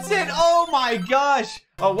gets it. Oh, my gosh.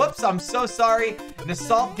 Oh, whoops. I'm so sorry.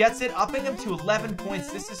 Nissault gets it, upping him to 11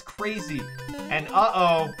 points. This is crazy. And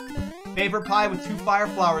uh-oh. Favoritepie with 2 fire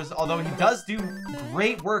flowers, although he does do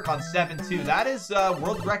great work on 7-2. That is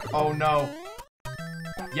world record. Oh, no.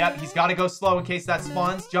 Yep, he's got to go slow in case that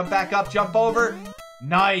spawns. Jump back up, jump over.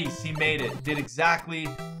 Nice, he made it. Did exactly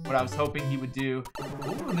what I was hoping he would do.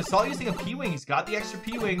 Ooh, Nissault using a P-Wing. He's got the extra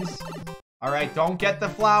P-Wings. All right, don't get the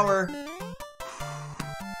flower.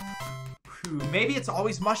 Maybe it's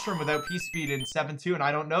always mushroom without P-Speed in 7-2, and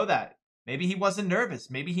I don't know that. Maybe he wasn't nervous.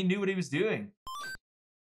 Maybe he knew what he was doing.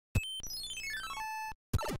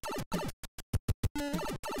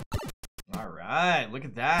 All right, look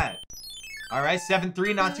at that. All right,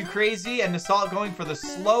 7-3, not too crazy. And Nissault going for the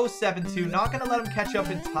slow 7-2. Not going to let him catch up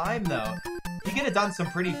in time, though. He could have done some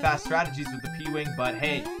pretty fast strategies with the P-Wing, but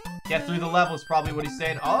hey, get through the level is probably what he's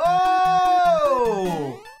saying.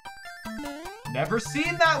 Oh! Never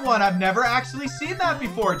seen that one. I've never actually seen that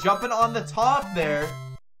before. Jumping on the top there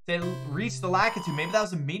to reach the Lakitu. Maybe that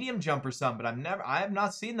was a medium jump or something, but I have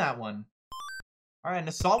not seen that one. All right,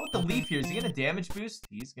 Nissault with the leaf here. Is he gonna damage boost?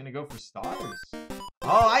 He's gonna go for stars.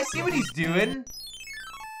 Oh, I see what he's doing.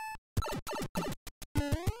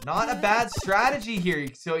 Not a bad strategy here.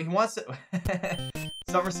 So he wants to...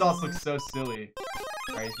 Somersaults look so silly.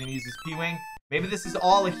 All right, he's gonna use his P-Wing. Maybe this is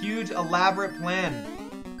all a huge, elaborate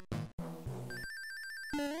plan.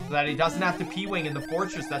 So that he doesn't have to P-Wing in the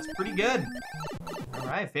fortress. That's pretty good. All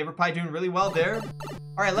right, Favoritepie doing really well there.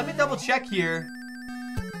 All right, let me double check here.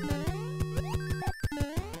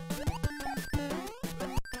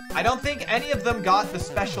 I don't think any of them got the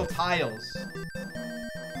special tiles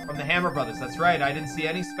from the Hammer Brothers. That's right. I didn't see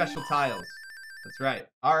any special tiles. That's right.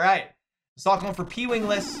 All right. Nissault going for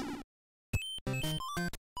P-Wingless.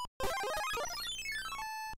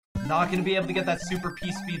 Not going to be able to get that super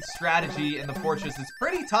P-Speed strategy in the fortress. It's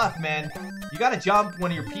pretty tough, man. You got to jump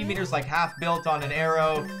when your P-meter's like half built on an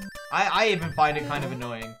arrow. I even find it kind of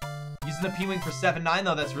annoying. Using the P-Wing for 7-9,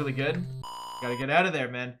 though, that's really good. Got to get out of there,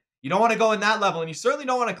 man. You don't want to go in that level, and you certainly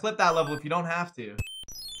don't want to clip that level if you don't have to.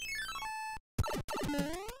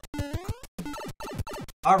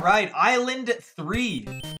 All right, Island 3.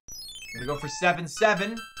 I'm gonna go for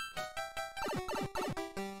 7-7.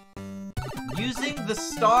 Using the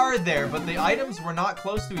star there, but the items were not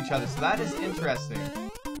close to each other, so that is interesting.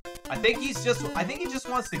 I think he just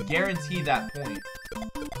wants to guarantee that point.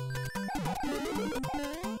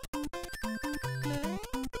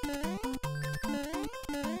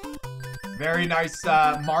 Very nice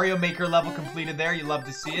Mario Maker level completed there. You love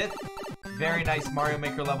to see it. Very nice Mario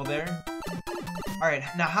Maker level there. All right,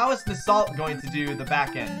 now how is Nissault going to do the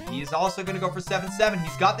back end? He is also going to go for 7-7.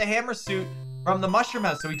 He's got the hammer suit from the Mushroom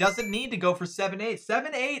House, so he doesn't need to go for 7-8.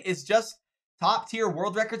 7-8 is just top tier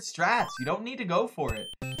world record strats. You don't need to go for it.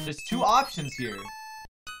 There's 2 options here.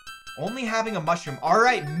 Only having a mushroom. All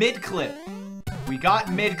right, mid clip. We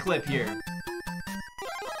got mid clip here.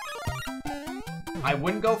 I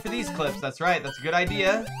wouldn't go for these clips. That's right. That's a good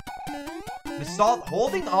idea. Nissault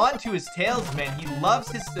holding on to his tails, man. He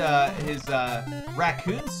loves his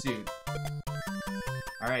raccoon suit.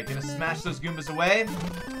 All right, gonna smash those Goombas away.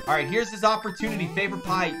 All right, here's his opportunity.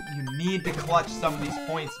 Favoritepie, you need to clutch some of these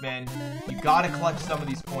points, man. You gotta clutch some of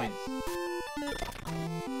these points.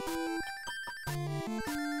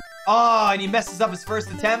 Oh, and he messes up his first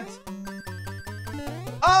attempt.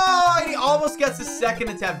 Oh, and he almost gets his second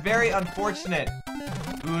attempt. Very unfortunate.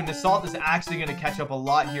 Ooh, Nissault is actually going to catch up a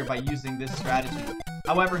lot here by using this strategy.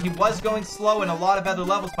 However, he was going slow in a lot of other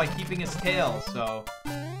levels by keeping his tail. So,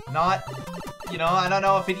 not, you know, I don't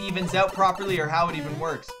know if it evens out properly or how it even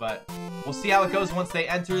works. But we'll see how it goes once they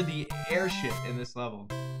enter the airship in this level.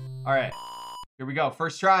 All right, here we go.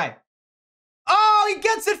 First try. Oh, he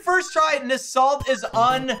gets it first try. Nissault is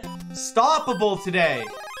unstoppable today.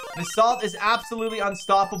 Nissault is absolutely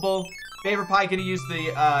unstoppable. Favoritepie gonna use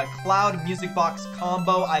the Cloud Music Box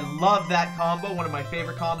combo. I love that combo. One of my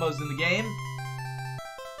favorite combos in the game.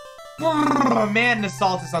 Man,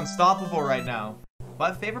 Nissault is unstoppable right now.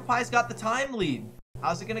 But Favoritepie's got the time lead.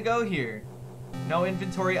 How's it gonna go here? No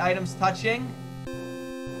inventory items touching.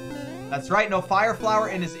 That's right, no Fire Flower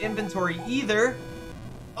in his inventory either.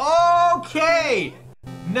 Okay!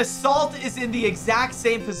 Nissault is in the exact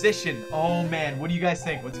same position. Oh man, what do you guys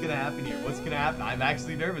think? What's gonna happen here? What's gonna happen? I'm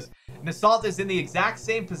actually nervous. Nissault is in the exact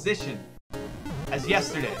same position as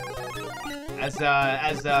yesterday. As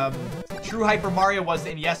True Hyper Mario was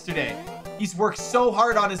in yesterday. He's worked so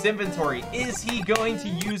hard on his inventory. Is he going to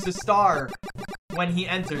use a star when he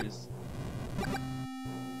enters?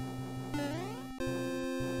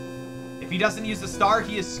 If he doesn't use a star,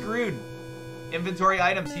 he is screwed. Inventory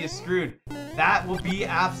items, he is screwed. That will be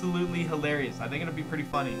absolutely hilarious. I think it'll be pretty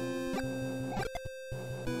funny.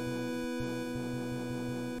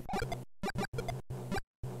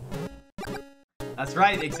 That's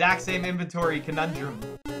right, exact same inventory conundrum.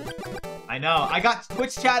 I know. I got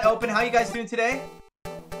Twitch chat open. How you guys doing today?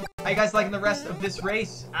 How you guys liking the rest of this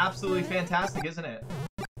race? Absolutely fantastic, isn't it?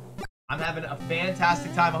 I'm having a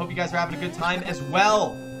fantastic time. I hope you guys are having a good time as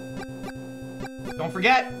well. Don't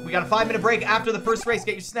forget, we got a 5-minute break after the first race.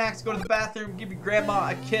 Get your snacks, go to the bathroom, give your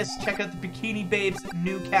grandma a kiss, check out the Bikini Babes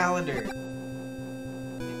new calendar.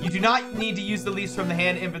 You do not need to use the leaves from the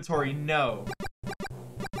hand inventory, no.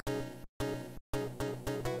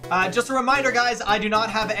 Just a reminder, guys, I do not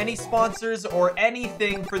have any sponsors or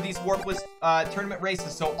anything for these Warpless tournament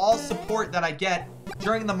races, so all support that I get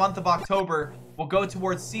during the month of October will go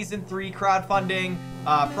towards Season 3 crowdfunding,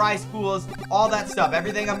 prize pools, all that stuff.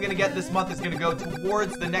 Everything I'm going to get this month is going to go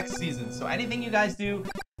towards the next season. So anything you guys do,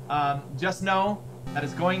 just know that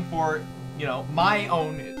is going for, you know, my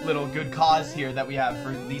own little good cause here that we have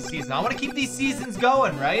for these seasons. I want to keep these seasons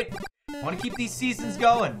going, right? I want to keep these seasons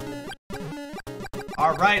going.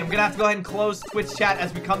 All right, I'm going to have to go ahead and close Twitch chat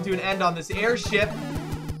as we come to an end on this airship.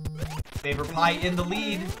 Favoritepie in the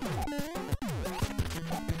lead.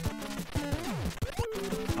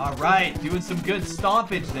 All right, doing some good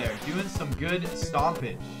stompage there. Doing some good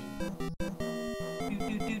stompage.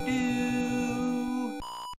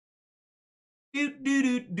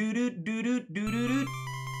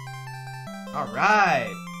 All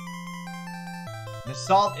right.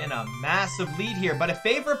 Nissault in a massive lead here, but if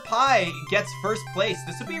Favoritepie gets first place,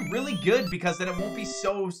 this would be really good because then it won't be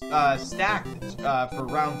so stacked for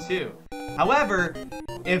round 2. However,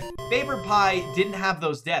 if Favoritepie didn't have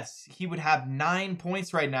those deaths, he would have 9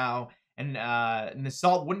 points right now, and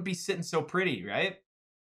Nissault wouldn't be sitting so pretty, right?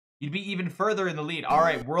 He'd be even further in the lead. All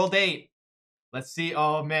right, World 8. Let's see.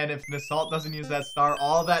 Oh, man, if Nissault doesn't use that star,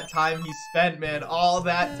 all that time he spent, man, all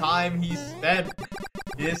that time he spent.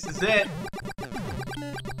 This is it.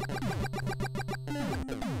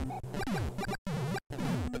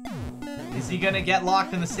 Is he gonna get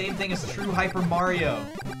locked in the same thing as True Hyper Mario?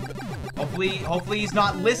 Hopefully he's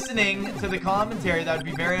not listening to the commentary. That would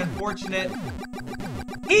be very unfortunate.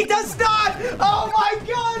 He does not! Oh my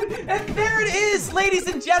god! And there it is, ladies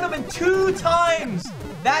and gentlemen, 2 times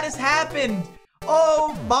that has happened.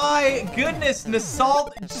 Oh my goodness,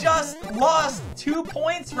 Nissault just lost 2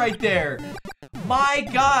 points right there. My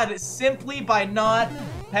god, simply by not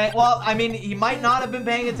paying, well, I mean, he might not have been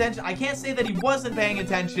paying attention. I can't say that he wasn't paying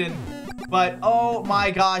attention, but oh my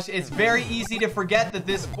gosh, it's very easy to forget that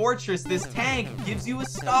this fortress, this tank, gives you a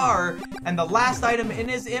star, and the last item in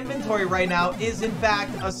his inventory right now is in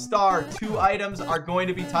fact a star. 2 items are going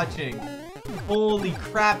to be touching. Holy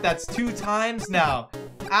crap, that's 2 times now.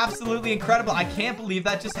 Absolutely incredible. I can't believe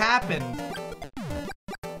that just happened.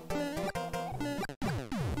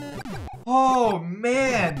 Oh,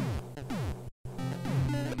 man.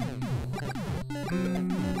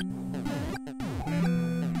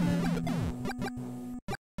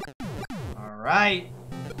 All right.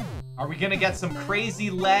 Are we going to get some crazy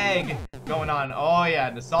lag going on? Oh, yeah.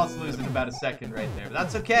 Nissault's losing about a second right there. But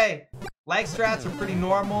that's okay. Lag strats are pretty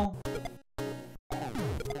normal.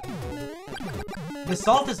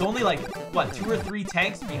 Nissault is only like, what, 2 or 3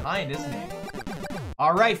 tanks behind, isn't he?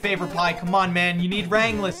 All right, Favoritepie, come on, man. You need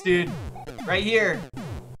Rangless, dude. Right here.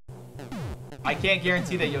 I can't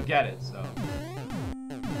guarantee that you'll get it, so.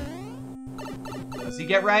 Does he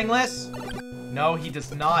get Rangless? No, he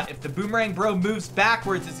does not. If the Boomerang Bro moves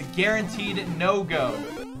backwards, it's a guaranteed no-go.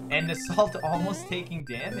 And Nissault almost taking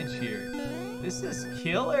damage here. This is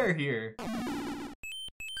killer here.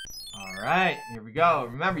 All right, here we go.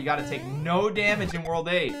 Remember, you got to take no damage in World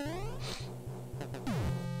 8.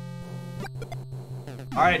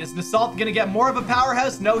 All right, is Nissault going to get more of a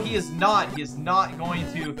powerhouse? No, he is not. He is not going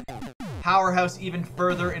to powerhouse even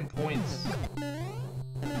further in points.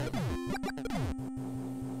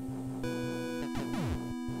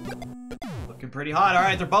 Looking pretty hot. All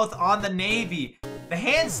right, they're both on the Navy. The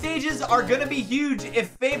hand stages are going to be huge.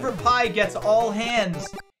 If Favoritepie gets all hands,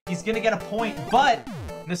 he's going to get a point. But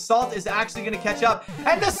Nissault is actually going to catch up.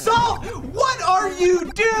 And Nissault, what are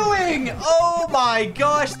you doing? Oh my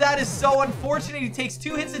gosh, that is so unfortunate. He takes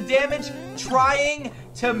 2 hits of damage trying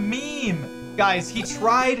to meme. Guys, he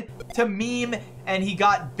tried to meme and he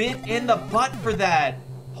got bit in the butt for that.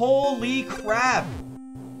 Holy crap.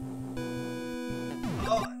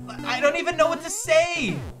 Oh, I don't even know what to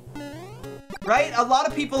say. Right? A lot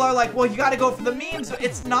of people are like, well, you got to go for the memes.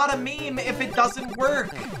 It's not a meme if it doesn't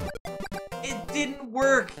work. It didn't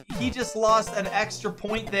work. He just lost an extra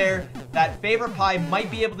point there that Favoritepie might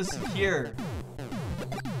be able to secure.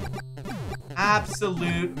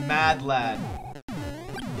 Absolute mad lad.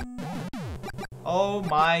 Oh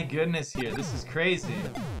my goodness here. This is crazy.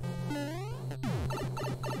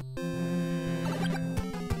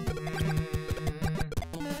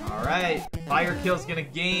 All right. Fire Kill's gonna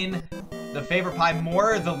gain the Favoritepie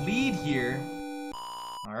more the lead here.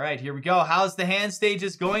 All right, here we go. How's the hand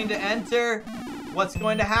stages going to enter? What's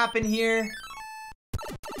going to happen here?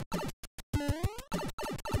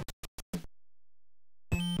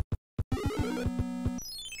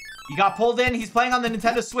 He got pulled in. He's playing on the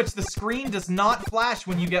Nintendo Switch. The screen does not flash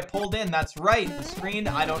when you get pulled in. That's right. The screen,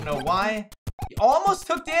 I don't know why. He almost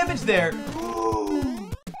took damage there.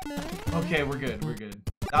 Okay, we're good. We're good.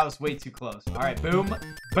 That was way too close. All right, boom,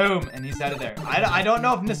 boom, and he's out of there. I don't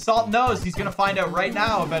know if Nissault knows. He's going to find out right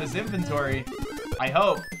now about his inventory. I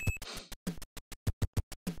hope.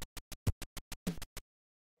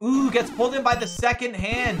 Ooh, gets pulled in by the second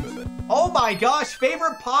hand. Oh my gosh,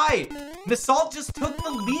 Favoritepie. Nissault just took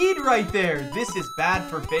the lead right there. This is bad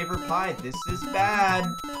for Favoritepie. This is bad.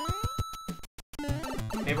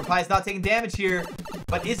 Favoritepie is not taking damage here,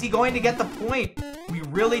 but is he going to get the point? We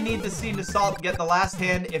really need to see Nissault get the last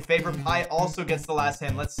hand if Favoritepie also gets the last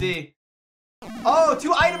hand. Let's see. Oh,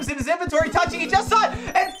 2 items in his inventory touching. He just saw it.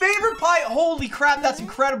 And Favoritepie, holy crap, that's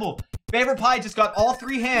incredible. Favoritepie just got all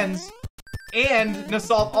 3 hands. And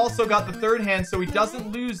Nissault also got the 3rd hand, so he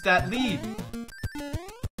doesn't lose that lead.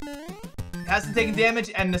 Hasn't taken damage,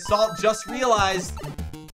 and Nissault just realized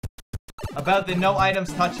about the no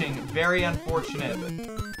items touching. Very unfortunate.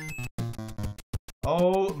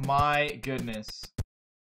 Oh my goodness.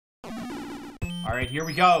 All right, here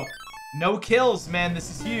we go. No kills, man. This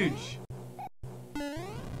is huge.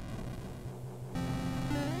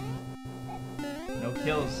 No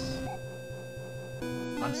kills.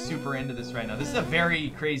 I'm super into this right now. This is a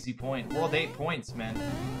very crazy point. World 8 points, man.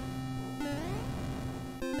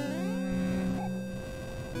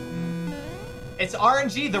 It's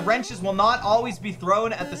RNG. The wrenches will not always be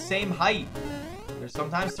thrown at the same height. They're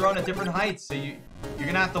sometimes thrown at different heights, so you're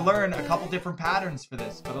gonna have to learn a couple different patterns for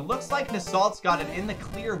this. But it looks like Nissault's got it in the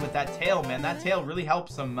clear with that tail, man. That tail really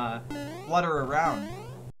helps him flutter around.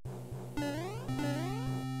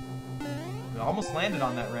 We almost landed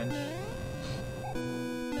on that wrench.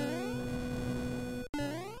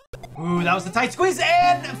 Ooh, that was a tight squeeze,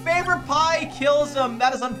 and Favoritepie kills him.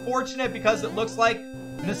 That is unfortunate because it looks like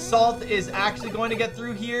Nissault is actually going to get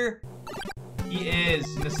through here. He is.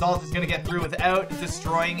 Nissault is going to get through without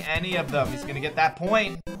destroying any of them. He's going to get that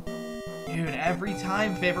point. Dude, every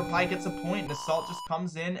time Favoritepie gets a point, Nissault just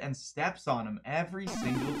comes in and steps on him every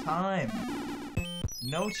single time.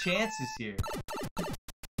 No chances here.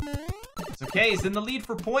 It's okay. He's in the lead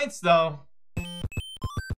for points, though.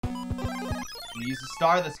 He uses a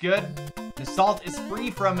star. That's good. Nissault is free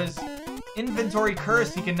from his inventory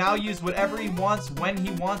curse. He can now use whatever he wants when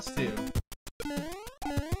he wants to.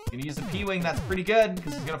 Gonna use a P-Wing. That's pretty good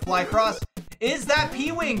because he's gonna fly across. Is that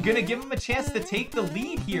P-Wing gonna give him a chance to take the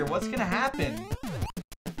lead here? What's gonna happen?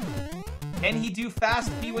 Can he do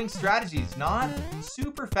fast P-Wing strategies? Not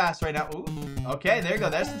super fast right now. Ooh. Okay, there you go.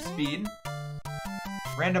 There's some speed.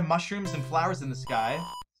 Random mushrooms and flowers in the sky.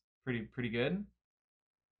 Pretty good.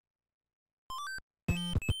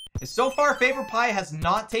 So far, Favoritepie has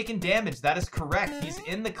not taken damage. That is correct. He's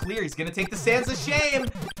in the clear. He's going to take the Sands of Shame.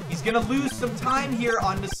 He's going to lose some time here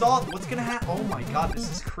on Nissault. What's going to happen? Oh my god, this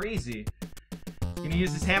is crazy. Going to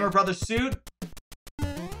use his Hammer Brother suit.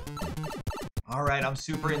 Alright, I'm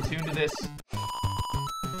super in tune to this.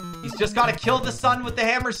 He's just got to kill the sun with the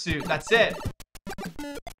Hammer suit. That's it.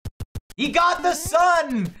 He got the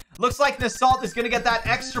sun! Looks like Nissault is going to get that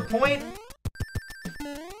extra point.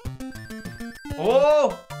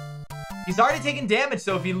 Oh! He's already taken damage,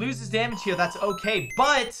 so if he loses damage here, that's okay.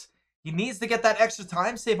 But he needs to get that extra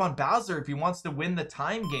time save on Bowser if he wants to win the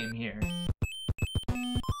time game here.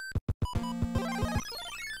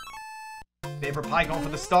 Favoritepie going for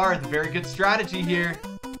the star. Very good strategy here.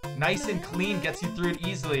 Nice and clean. Gets you through it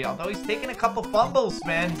easily. Although he's taking a couple fumbles,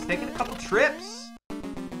 man. He's taking a couple trips.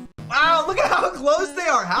 Wow, look at how close they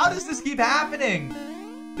are. How does this keep happening?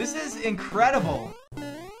 This is incredible.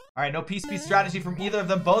 All right, no peace strategy from either of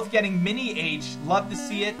them. Both getting mini H. Love to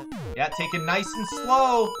see it. Yeah, take it nice and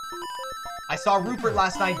slow. I saw Rupert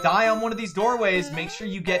last night die on one of these doorways. Make sure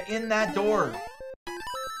you get in that door.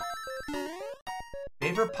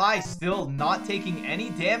 Favoritepie still not taking any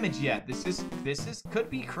damage yet. This could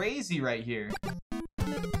be crazy right here.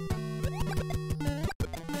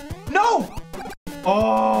 No!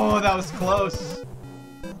 Oh, that was close.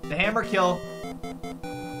 The hammer kill.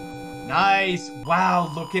 Nice.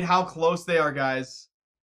 Wow, look at how close they are, guys.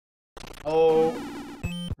 Oh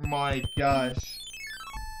my gosh.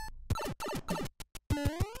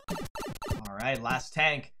 All right, last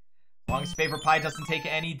tank. As long as Favoritepie doesn't take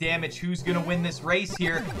any damage, who's gonna win this race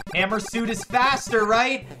here? Hammer suit is faster,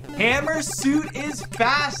 right? Hammer suit is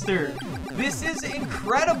faster. This is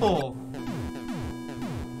incredible.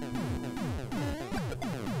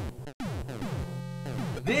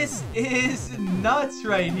 This is nuts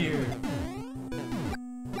right here.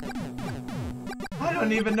 I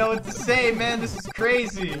don't even know what to say, man. This is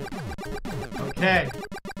crazy. Okay.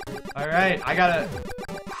 All right, I gotta...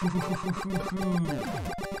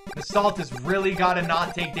 Nissault has really gotta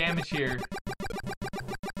not take damage here.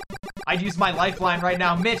 I'd use my lifeline right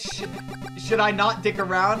now. Mitch, should I not dick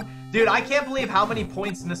around? Dude, I can't believe how many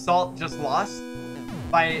points Nissault just lost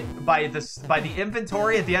by the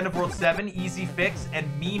inventory at the end of World 7, easy fix, and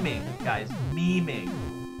memeing, guys. Memeing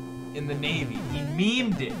in the Navy. He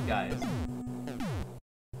memed it, guys.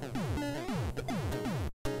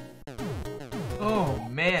 Oh,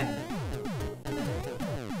 man.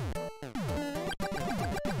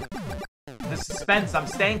 The suspense. I'm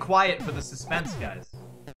staying quiet for the suspense, guys.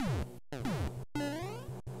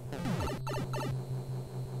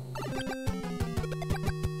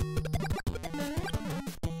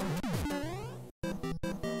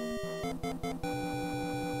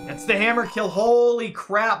 That's the hammer kill. Holy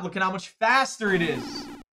crap. Look at how much faster it is.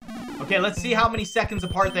 Okay, let's see how many seconds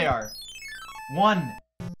apart they are. 1,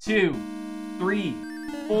 2, 3,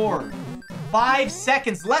 4, 5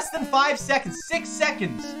 seconds. Less than 5 seconds. 6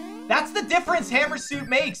 seconds. That's the difference Hammer Suit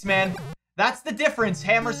makes, man. That's the difference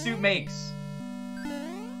Hammer Suit makes.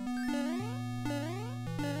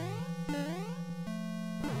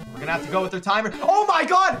 We're gonna have to go with their timer. Oh my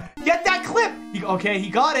god! Get that clip! Okay, he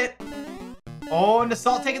got it. Oh,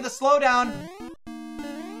 Nissault taking the slowdown.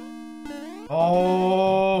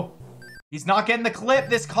 Oh. He's not getting the clip.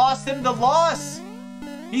 This cost him the loss.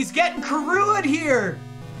 He's getting Karu'd here.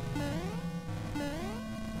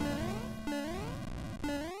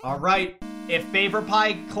 All right. If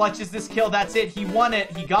Favoritepie clutches this kill, that's it. He won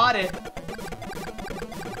it. He got it.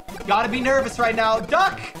 Gotta be nervous right now.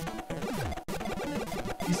 Duck!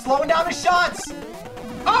 He's slowing down his shots.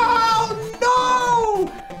 Oh,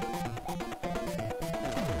 no!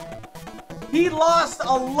 He lost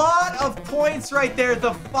a lot of points right there.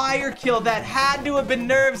 The fire kill. That had to have been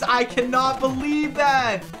nerves. I cannot believe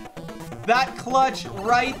that. That clutch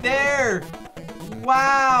right there.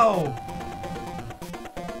 Wow.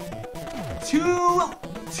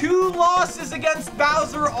 Two losses against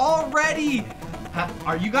Bowser already.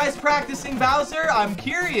 Are you guys practicing Bowser? I'm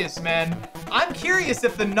curious, man. I'm curious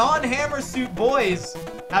if the non-Hammer Suit boys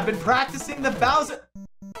have been practicing the Bowser.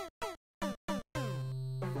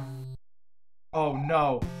 Oh,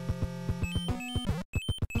 no.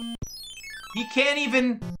 He can't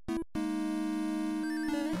even...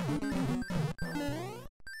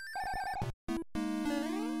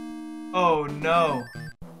 Oh, no.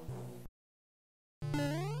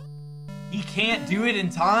 He can't do it in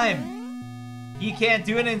time. He can't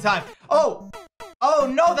do it in time. Oh! Oh,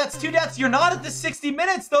 no, that's 2 deaths. You're not at the 60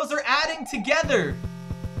 minutes. Those are adding together.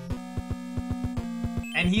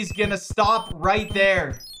 And he's gonna stop right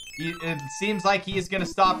there. It seems like he is going to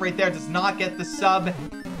stop right there. Does not get the sub.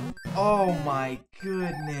 Oh my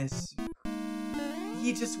goodness.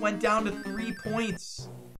 He just went down to 3 points.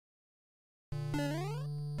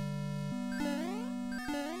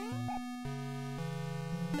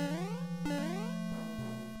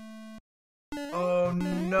 Oh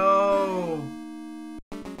no.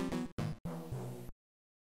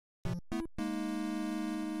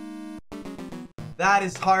 That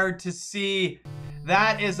is hard to see.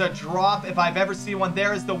 That is a drop if I've ever seen one.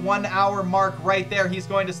 There is the 1 hour mark right there. He's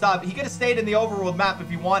going to stop. He could have stayed in the overworld map if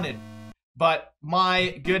he wanted. But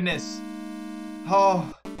my goodness.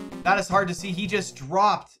 Oh, that is hard to see. He just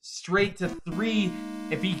dropped straight to 3.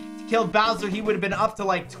 If he killed Bowser, he would have been up to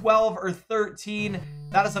like 12 or 13.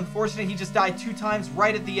 That is unfortunate. He just died 2 times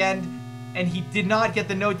right at the end. And he did not get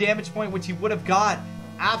the no damage point, which he would have got.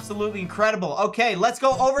 Absolutely incredible. Okay, let's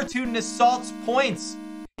go over to Nissault's points.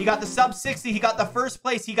 He got the sub 60. He got the first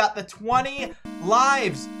place. He got the 20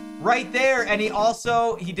 lives right there. And he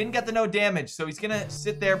didn't get the no damage. So he's going to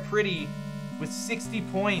sit there pretty with 60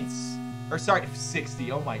 points. Or sorry,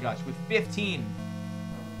 60. Oh my gosh, with 15.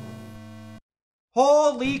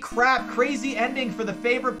 Holy crap. Crazy ending for the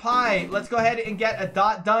favorite pie. Let's go ahead and get a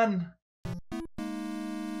dot done.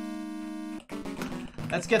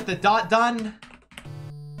 Let's get the dot done.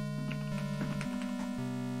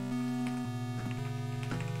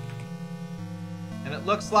 And it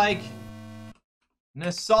looks like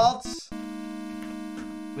Nissault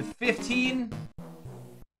with 15.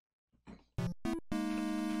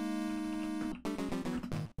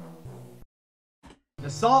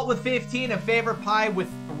 Nissault with 15 and Favorite Pie with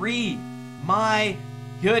 3. My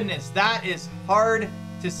goodness, that is hard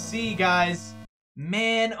to see, guys.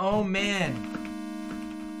 Man, oh man.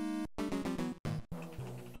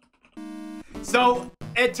 So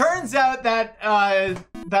it turns out that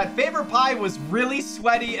that Favorite Pie was really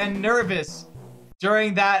sweaty and nervous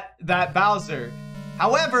during that Bowser.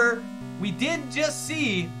 However, we did just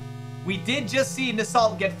see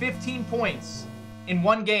Nissault get 15 points in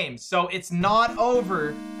 1 game. So it's not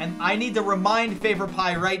over, and I need to remind Favorite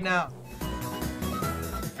Pie right now.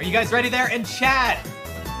 Are you guys ready there in chat?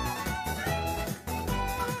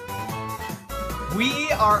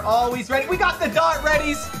 We are always ready. We got the dot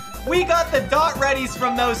readies. We got the dot readies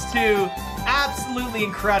from those 2. Absolutely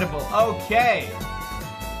incredible. Okay.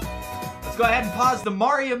 Let's go ahead and pause the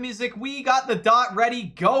Mario music. We got the dot ready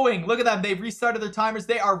going. Look at them. They've restarted their timers.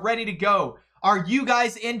 They are ready to go. Are you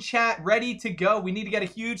guys in chat ready to go? We need to get a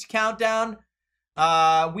huge countdown.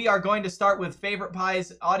 We are going to start with Favorite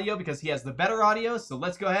Pie's audio because he has the better audio. So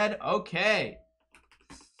let's go ahead. Okay.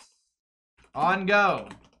 On go.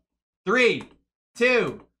 3,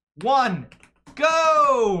 2, 1,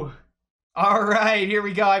 go! All right, here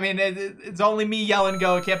we go. I mean, it's only me yelling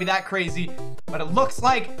go. It can't be that crazy. But it looks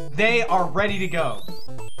like they are ready to go.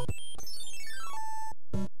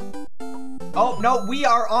 Oh, no, we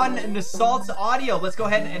are on Nissault's audio. Let's go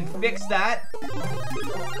ahead and fix that.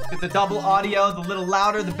 Get the double audio, the little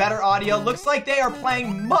louder, the better audio. Looks like they are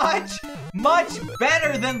playing much, much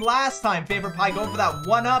better than last time. Favorite Pie going for that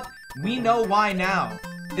 1-up. We know why now.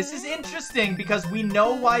 This is interesting because we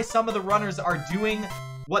know why some of the runners are doing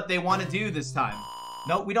what they want to do this time.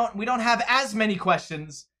 No, we don't have as many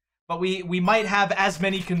questions, but we might have as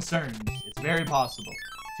many concerns. It's very possible.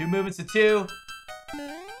 2 movements to 2.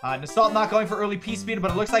 Nissault not going for early P-Speed,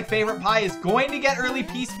 but it looks like Favorite Pie is going to get early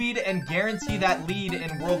P-Speed and guarantee that lead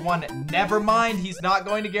in World 1. Never mind, he's not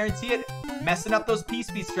going to guarantee it. Messing up those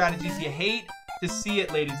P-Speed strategies. You hate to see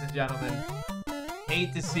it, ladies and gentlemen.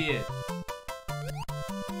 Hate to see it.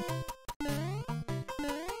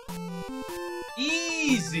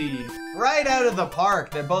 Easy. Right out of the park.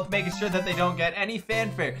 They're both making sure that they don't get any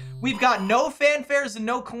fanfare. We've got no fanfares and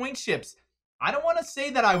no coin ships. I don't want to say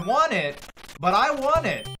that I want it, but I want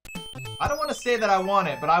it. I don't want to say that I want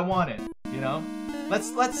it, but I want it, you know?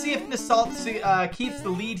 Let's see if Nissault keeps the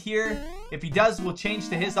lead here. If he does, we'll change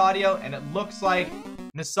to his audio, and it looks like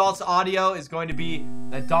Nissault's audio is going to be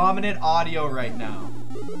the dominant audio right now.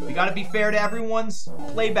 We got to be fair to everyone's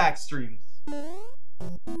playback streams.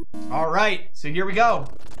 All right, so here we go.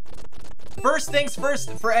 First things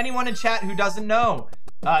first, for anyone in chat who doesn't know,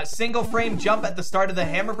 single frame jump at the start of the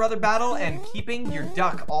Hammer Brother battle and keeping your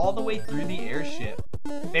duck all the way through the airship.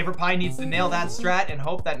 Favorite Pie needs to nail that strat and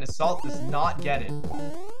hope that Nissault does not get it.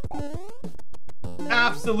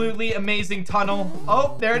 Absolutely amazing tunnel.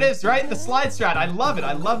 Oh, there it is, right? The slide strat. I love it.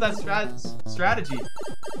 I love that strategy.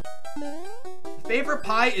 Favorite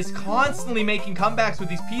Pie is constantly making comebacks with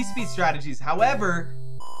these P-Speed strategies. However,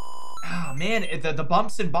 oh man, the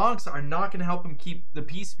bumps and bonks are not going to help him keep the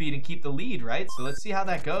P-Speed and keep the lead, right? So let's see how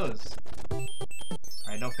that goes. All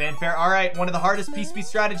right, no fanfare. All right, one of the hardest P-Speed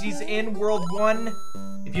strategies in World 1.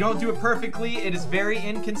 If you don't do it perfectly, it is very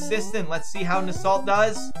inconsistent. Let's see how Nissault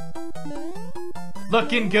does.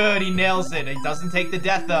 Looking good. He nails it. He doesn't take the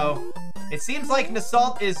death, though. It seems like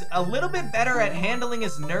Nissault is a little bit better at handling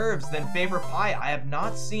his nerves than Favoritepie. I have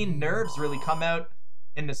not seen nerves really come out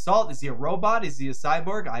in Nissault. Is he a robot? Is he a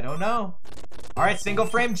cyborg? I don't know. All right, single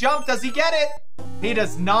frame jump. Does he get it? He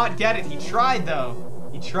does not get it. He tried, though.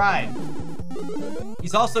 He tried.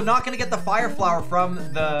 He's also not going to get the fire flower from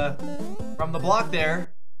the block there,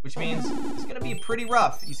 which means it's going to be pretty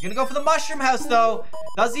rough. He's going to go for the mushroom house, though.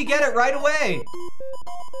 Does he get it right away?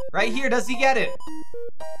 Right here, does he get it?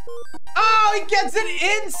 Oh, he gets it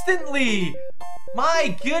instantly.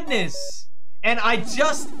 My goodness. And I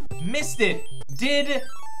just missed it. Did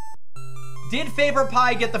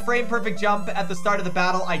Favoritepie get the frame perfect jump at the start of the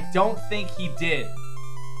battle? I don't think he did.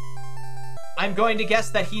 I'm going to guess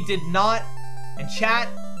that he did not. And chat,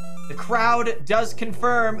 the crowd does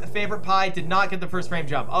confirm Favoritepie did not get the first frame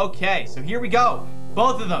jump. Okay, so here we go.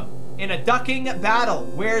 Both of them in a ducking battle.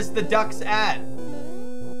 Where's the ducks at?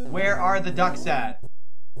 Where are the ducks at?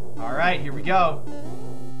 All right, here we go.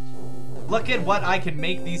 Look at what I can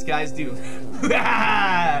make these guys do.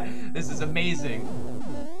 This is amazing.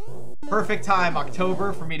 Perfect time,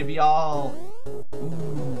 October, for me to be all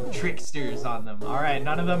tricksters on them. All right,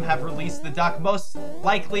 none of them have released the duck. Most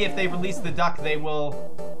likely, if they release the duck, they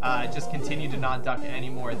will just continue to not duck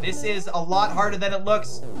anymore. This is a lot harder than it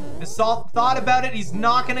looks. Nissault thought about it. He's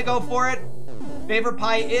not going to go for it.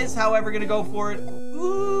 Favoritepie is, however, going to go for it.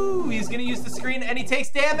 Ooh, he's going to use the screen, and he takes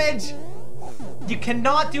damage. You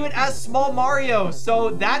cannot do it as Small Mario. So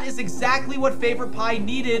that is exactly what Favoritepie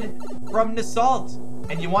needed from Nissault.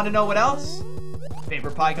 And you want to know what else?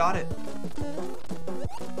 Favoritepie got it.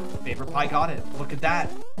 Favoritepie got it. Look at that.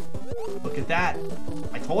 Look at that.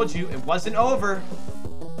 I told you, it wasn't over.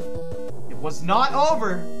 It was not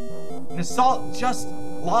over. Nissault just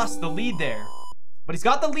lost the lead there. But he's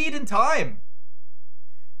got the lead in time.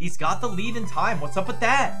 He's got the lead in time. What's up with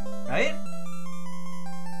that? Right?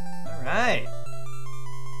 All right.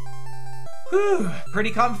 Whew, pretty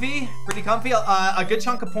comfy, pretty comfy. A good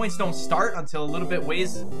chunk of points don't start until a little bit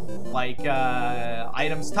ways, like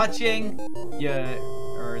items touching,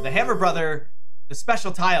 or the Hammer Brother, the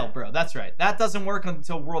special tile, bro. That's right. That doesn't work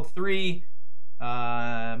until World 3.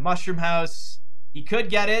 Mushroom House. He could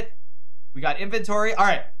get it. We got inventory. All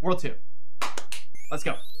right, World 2. Let's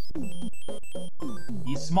go.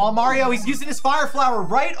 He's Small Mario. He's using his fire flower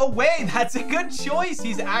right away. That's a good choice.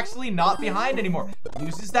 He's actually not behind anymore.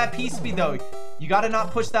 Loses that P speed though. You got to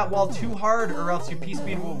not push that wall too hard or else your P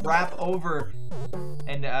speed will wrap over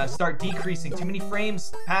and start decreasing. Too many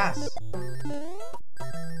frames pass.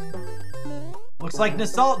 Looks like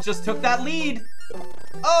Nissault just took that lead.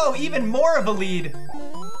 Oh, even more of a lead.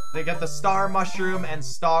 They got the star mushroom and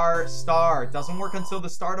star. It doesn't work until the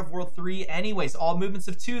start of World 3 anyways. All movements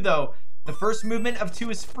of 2 though. The first movement of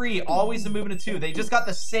 2 is free. Always a movement of 2. They just got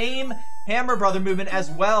the same Hammer Brother movement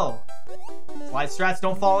as well. Slide strats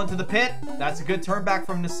don't fall into the pit. That's a good turn back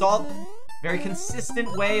from Nissault. Very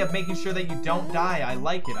consistent way of making sure that you don't die. I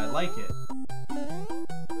like it. I like it.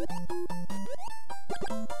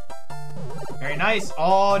 Very nice.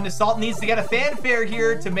 Oh, Nissault needs to get a fanfare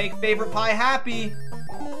here to make Favoritepie happy.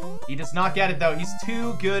 He does not get it, though. He's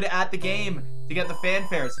too good at the game to get the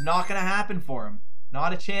fanfare. It's not going to happen for him.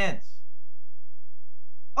 Not a chance.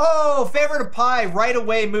 Oh, Favoritepie right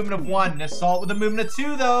away, movement of 1. Nissault with a movement of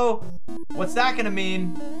 2, though. What's that going to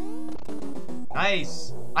mean?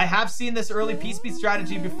 Nice. I have seen this early P-speed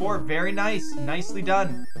strategy before. Very nice. Nicely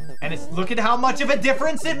done. And it's look at how much of a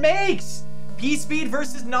difference it makes. P-speed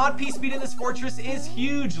versus non-P-speed in this fortress is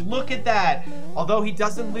huge. Look at that. Although he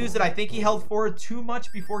doesn't lose it, I think he held forward too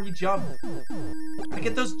much before he jumped. I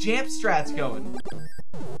get those jump strats going.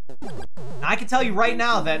 Now, I can tell you right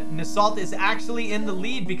now that Nissault is actually in the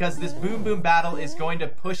lead because this boom boom battle is going to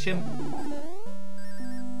push him.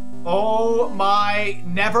 Oh my,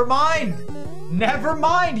 never mind. Never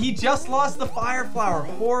mind. He just lost the fire flower.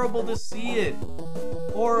 Horrible to see it.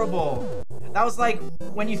 Horrible. That was like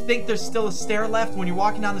when you think there's still a stair left. When you're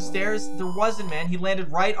walking down the stairs, there wasn't, man. He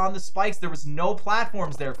landed right on the spikes. There was no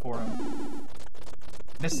platforms there for him.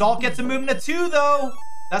 Nissault gets a movement of 2, though.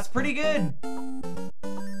 That's pretty good.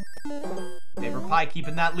 Favoritepie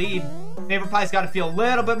keeping that lead. Favoritepie's got to feel a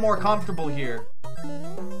little bit more comfortable here.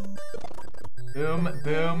 Boom,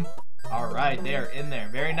 boom. All right, there, in there.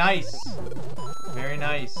 Very nice. Very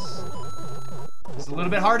nice. It's a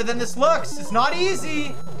little bit harder than this looks. It's not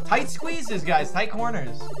easy. Tight squeezes, guys. Tight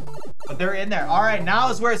corners. But they're in there. All right, now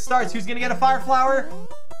is where it starts. Who's going to get a fire flower?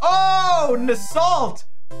 Oh, Nissault.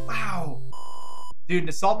 Wow. Dude,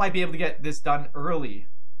 Nissault might be able to get this done early.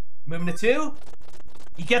 Movement of 2.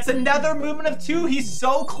 He gets another movement of 2. He's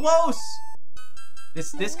so close.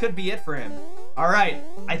 This could be it for him. All right.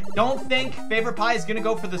 I don't think Favorite Pie is going to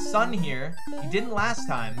go for the sun here. He didn't last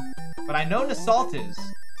time. But I know Nissault is.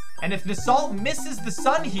 And if Nissault misses the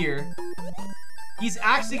sun here, he's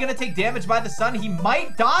actually going to take damage by the sun. He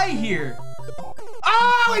might die here.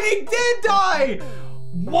 Oh, and he did die.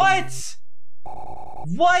 What?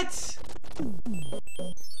 What?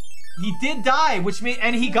 He did die, which means,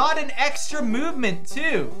 and he got an extra movement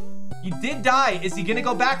too. He did die. Is he gonna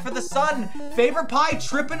go back for the sun? Favorite Pie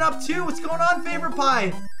tripping up too. What's going on, Favorite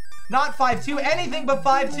Pie? Not 5-2, anything but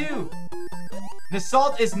 5-2.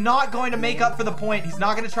 Nissault is not going to make up for the point. He's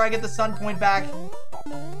not gonna try and get the sun point back.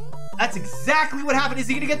 That's exactly what happened. Is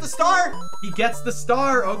he gonna get the star? He gets the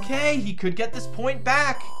star. Okay, he could get this point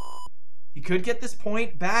back. He could get this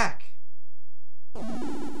point back.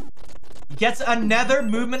 He gets another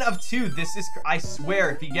movement of 2. This is, I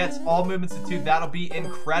swear, if he gets all movements of 2, that'll be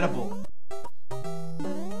incredible.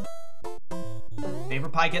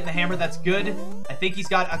 Favorite Pie getting the hammer. That's good. I think he's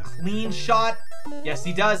got a clean shot. Yes,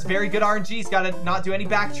 he does. Very good RNG. He's got to not do any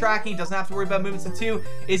backtracking. He doesn't have to worry about movements of 2.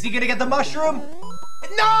 Is he going to get the mushroom?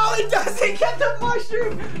 No, he doesn't get the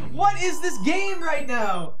mushroom. What is this game right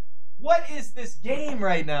now? What is this game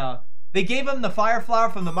right now? They gave him the fire flower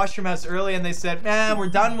from the mushroom house early and they said, man, we're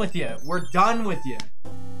done with you. We're done with you.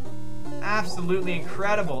 Absolutely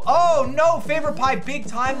incredible. Oh no, Favorite Pie, big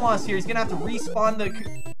time loss here. He's gonna have to respawn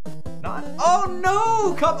the... Not... Oh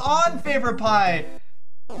no, come on, Favorite Pie.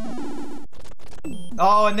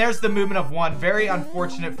 Oh, and there's the movement of 1. Very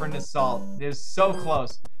unfortunate for Nissault. It was so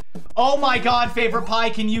close. Oh my God, Favorite Pie,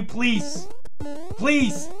 can you please?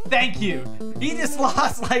 Please, thank you. He just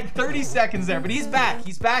lost like 30 seconds there, but he's back.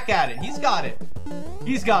 He's back at it. He's got it.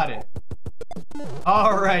 He's got it.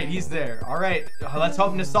 All right, he's there. All right, let's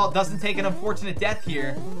hope Nissault doesn't take an unfortunate death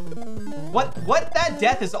here. What that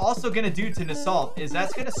death is also going to do to Nissault is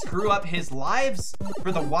that's going to screw up his lives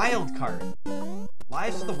for the wild card.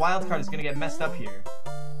 Lives for the wild card is going to get messed up here.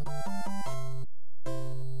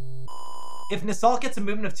 If Nissault gets a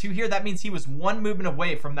movement of 2 here, that means he was 1 movement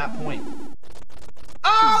away from that point.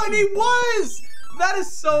 Oh, and he was! That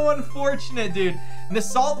is so unfortunate, dude.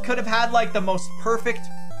 Nissault could have had like the most perfect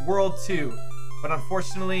World 2, but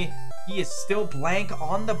unfortunately, he is still blank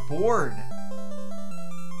on the board.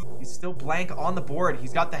 He's still blank on the board.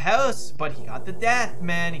 He's got the house, but he got the death,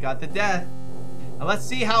 man. He got the death. Now let's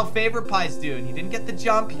see how Favorite Pie's doing. He didn't get the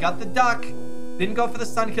jump. He got the duck. Didn't go for the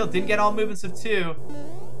sun kill. Didn't get all movements of 2.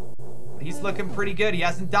 He's looking pretty good. He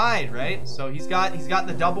hasn't died, right? So he's got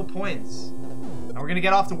the double points. And we're gonna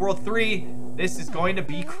get off to World 3. This is going to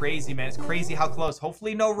be crazy, man. It's crazy how close.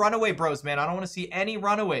 Hopefully no runaway bros, man. I don't want to see any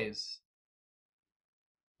runaways.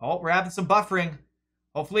 Oh, we're having some buffering.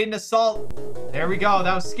 Hopefully Nissault. There we go.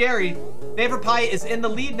 That was scary. Favorite Pie is in the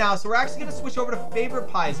lead now, so we're actually gonna switch over to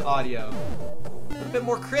Favorite Pie's audio. A little bit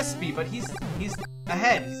more crispy, but he's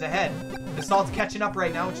ahead. He's ahead. Nissault's catching up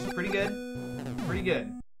right now, which is pretty good. Pretty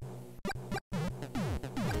good.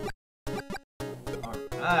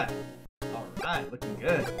 Alright, looking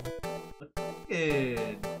good. Looking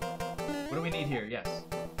good. What do we need here? Yes.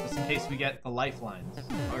 Just in case we get the lifelines.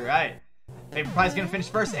 Alright. Favorite Pie's gonna finish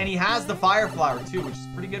first, and he has the fire flower too, which is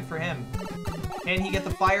pretty good for him. Can he get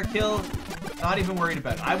the fire kill? Not even worried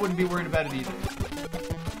about it. I wouldn't be worried about it either.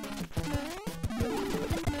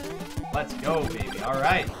 Let's go, baby.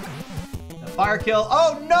 Alright. The fire kill.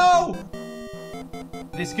 Oh no!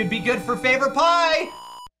 This could be good for Favorite Pie!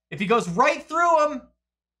 If he goes right through him.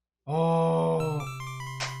 Oh.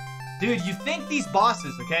 Dude, you think these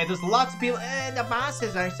bosses, okay? There's lots of people, the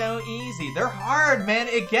bosses are so easy. They're hard, man.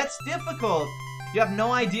 It gets difficult. You have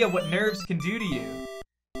no idea what nerves can do to you.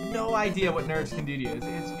 No idea what nerves can do to you.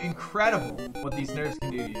 It's incredible what these nerves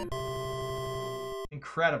can do to you.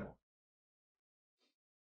 Incredible.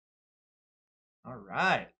 All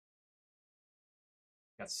right.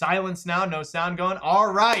 Got silence now. No sound going.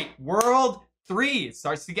 All right. World 3. It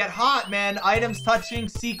starts to get hot, man. Items touching,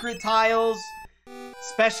 secret tiles,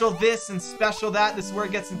 special this and special that. This is where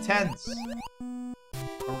it gets intense.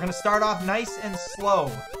 But we're gonna start off nice and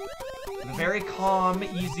slow. With a very calm,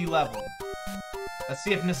 easy level. Let's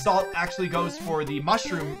see if Nissault actually goes for the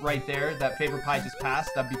mushroom right there that Favorite Pie just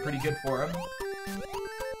passed. That'd be pretty good for him.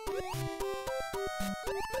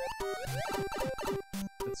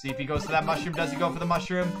 Let's see if he goes for that mushroom. Does he go for the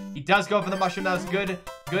mushroom? He does go for the mushroom. That was good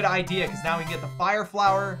idea, because now we can get the fire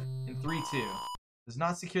flower in 3-2. Does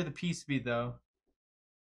not secure the P speed though.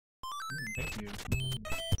 Thank you.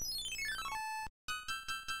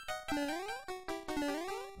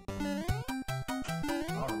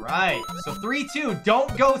 right, so 3-2.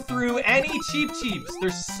 Don't go through any cheeps. They're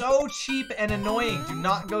so cheap and annoying. Do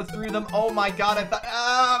not go through them. Oh my god, I thought,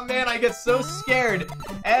 ah, man, I get so scared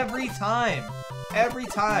every time. Every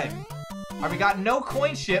time. All right, we got no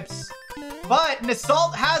coin ships, but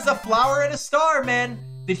Nissault has a flower and a star, man.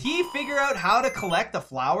 Did he figure out how to collect a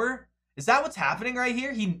flower? Is that what's happening right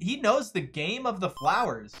here? He knows the game of the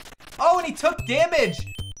flowers. Oh, and he took damage.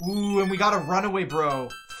 Ooh, and we got a runaway, bro.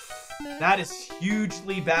 That is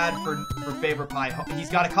hugely bad for Favoritepie. He's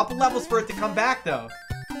got a couple levels for it to come back, though.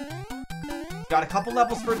 He's got a couple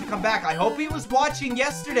levels for it to come back. I hope he was watching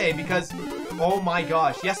yesterday because, oh my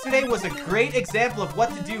gosh, yesterday was a great example of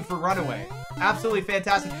what to do for runaway. Absolutely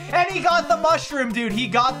fantastic. And he got the mushroom, dude. He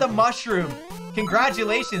got the mushroom.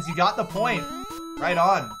 Congratulations, you got the point. Right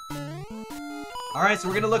on. All right, so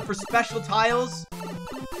we're going to look for special tiles.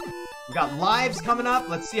 We got lives coming up.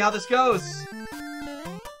 Let's see how this goes.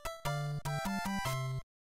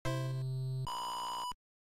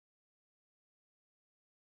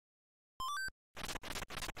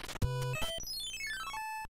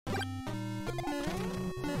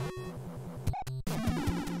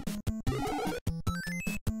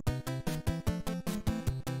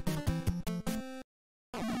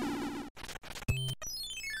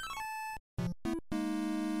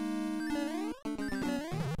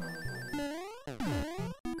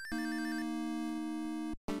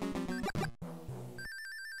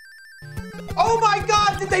 Oh my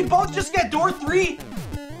god, did they both just get door 3?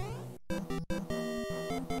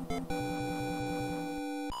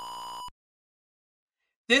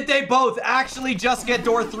 Did they both actually just get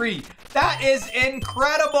door 3? That is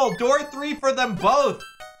incredible. Door 3 for them both.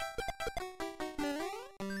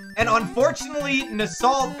 And unfortunately,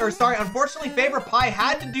 unfortunately, Favoritepie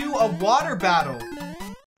had to do a water battle.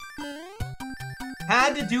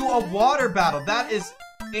 That is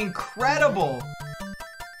incredible.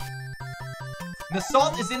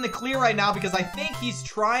 Nissault is in the clear right now because I think he's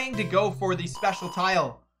trying to go for the special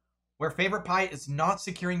tile where Favoritepie is not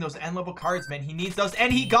securing those end level cards, man. He needs those,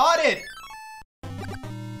 and he got it!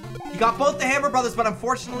 He got both the Hammer Brothers, but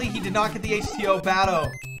unfortunately, he did not get the H2O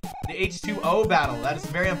battle. The H2O battle. That is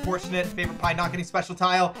very unfortunate. Favoritepie not getting special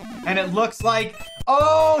tile, and it looks like,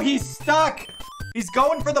 oh, he's stuck! He's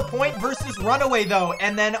going for the point versus runaway, though.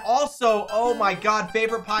 And then also, oh my god,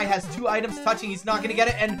 Favoritepie has 2 items touching. He's not going to get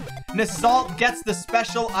it. And Nissault gets the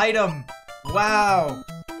special item. Wow.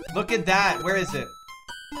 Look at that. Where is it?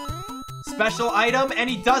 Special item. And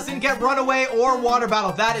he doesn't get runaway or water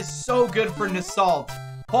battle. That is so good for Nissault.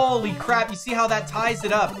 Holy crap. You see how that ties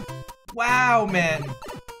it up? Wow, man.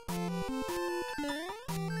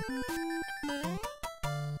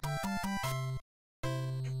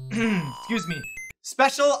 Excuse me.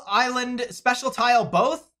 Special island, special tile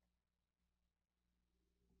both?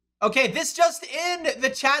 Okay, this just in. The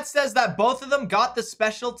chat says that both of them got the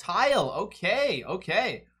special tile. Okay,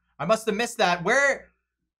 okay. I must have missed that. Where?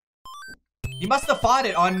 You must have fought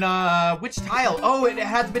it on, which tile? Oh, it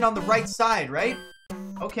had been on the right side, right?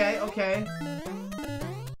 Okay, okay.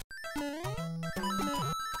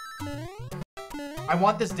 I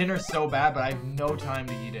want this dinner so bad, but I have no time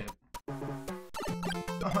to eat it.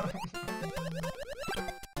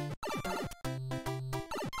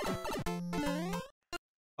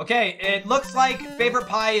 Okay, it looks like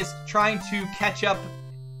Favoritepie is trying to catch up.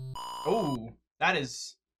 Oh, that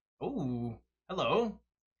is... Oh, hello.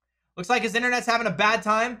 Looks like his internet's having a bad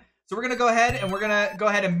time. So we're going to go ahead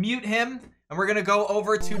and mute him. And we're going to go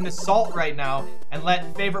over to Nissault right now and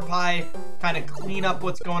let Favoritepie kind of clean up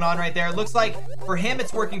what's going on right there. It looks like for him,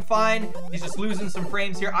 it's working fine. He's just losing some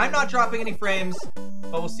frames here. I'm not dropping any frames,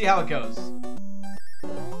 but we'll see how it goes.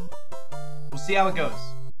 We'll see how it goes.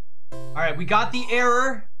 All right, we got the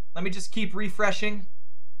error. Let me just keep refreshing.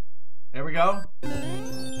 There we go.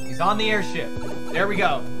 He's on the airship. There we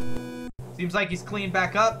go. Seems like he's cleaned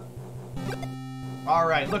back up. All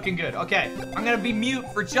right, looking good. Okay, I'm gonna be mute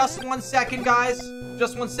for just 1 second, guys.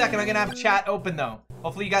 Just 1 second. I'm gonna have chat open, though.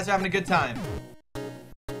 Hopefully you guys are having a good time.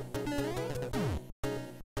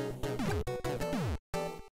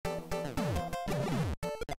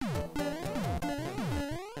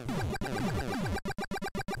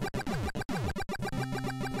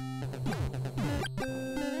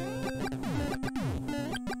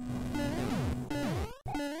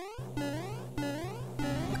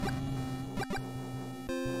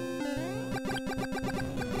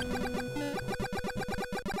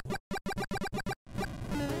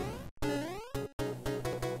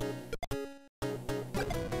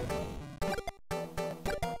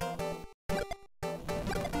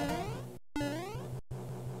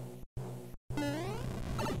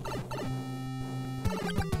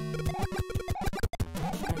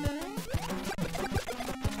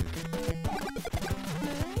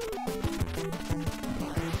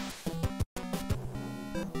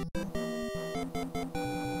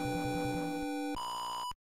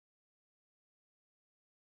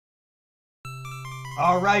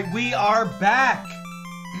 All right, we are back.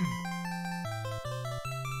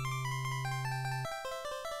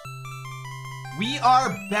 We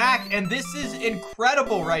are back, and this is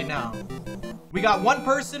incredible right now. We got one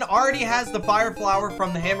person already has the fire flower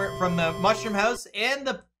from the mushroom house and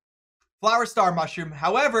the flower star mushroom.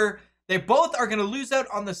 However, they both are going to lose out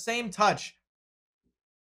on the same touch.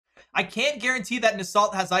 I can't guarantee that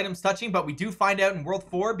Nissault has items touching, but we do find out in World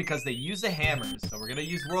 4 because they use a hammer. So we're going to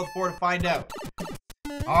use World 4 to find out.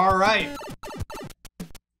 All right.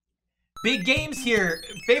 Big games here.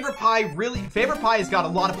 Favoritepie has got a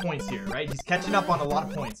lot of points here, right? He's catching up on a lot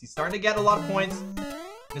of points. He's starting to get a lot of points.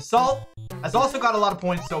 Nissault has also got a lot of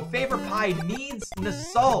points, so Favoritepie needs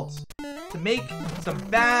Nissault to make some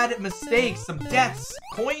bad mistakes, some deaths,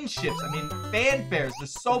 coin ships. I mean, fanfares.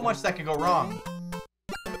 There's so much that could go wrong.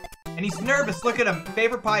 And he's nervous. Look at him.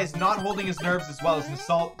 Favoritepie is not holding his nerves as well as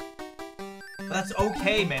Nissault. But that's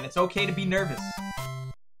okay, man. It's okay to be nervous.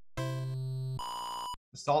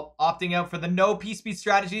 Nissault opting out for the no P-speed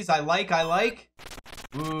strategies. I like.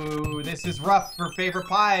 Ooh, this is rough for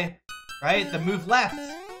Favoritepie. Right? The move left.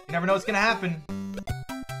 You never know what's gonna happen.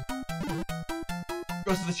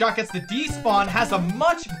 Goes to the shot, gets the despawn. Has a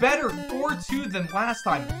much better 4-2 than last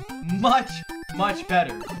time. Much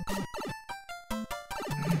better.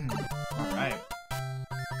 Alright.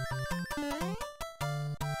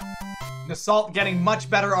 Nissault getting much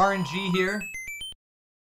better RNG here.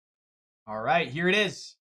 Alright, here it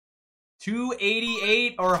is.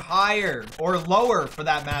 288 or higher. Or lower, for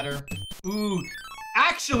that matter. Ooh.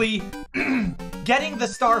 Actually, getting the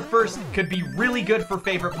star first could be really good for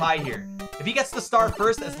Favoritepie here. If he gets the star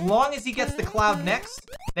first, as long as he gets the cloud next,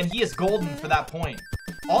 then he is golden for that point.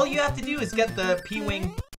 All you have to do is get the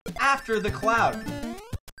P-wing after the cloud.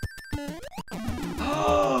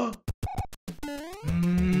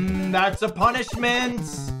 That's a punishment.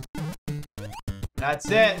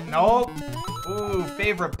 That's it. Nope. Ooh,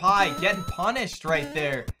 Favoritepie getting punished right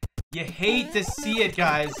there. You hate to see it,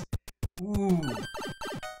 guys. Ooh.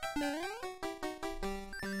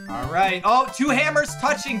 Alright. Oh, 2 hammers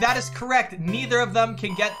touching. That is correct. Neither of them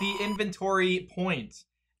can get the inventory point.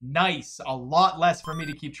 Nice. A lot less for me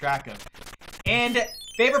to keep track of. And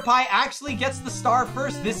Favoritepie actually gets the star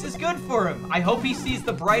first. This is good for him. I hope he sees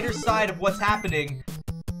the brighter side of what's happening,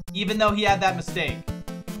 even though he had that mistake.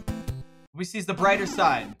 He sees the brighter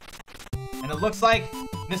side. And it looks like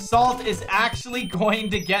Nissault is actually going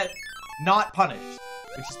to get not punished,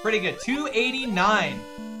 which is pretty good. 289.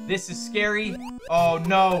 This is scary. Oh,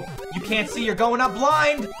 no. You can't see. You're going up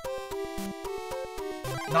blind.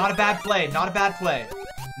 Not a bad play. Not a bad play.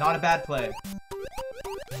 Not a bad play.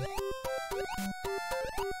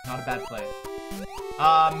 Not a bad play.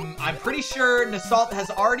 I'm pretty sure Nissault has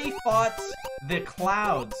already fought the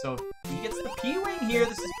cloud. So if he gets the P-wing here,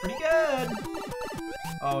 this is pretty good.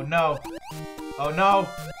 Oh, no. Oh, no.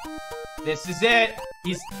 This is it.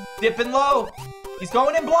 He's dipping low. He's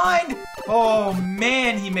going in blind. Oh,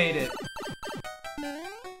 man, he made it.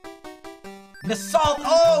 Nissault.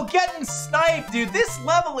 Oh, getting sniped, dude. This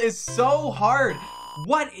level is so hard.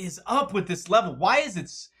 What is up with this level? Why is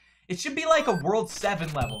it... It should be like a World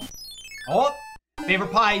 7 level. Oh,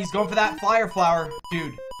 Favoritepie. He's going for that fire flower.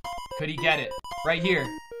 Dude, could he get it? Right here.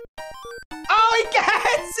 Oh, he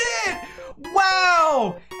gets it!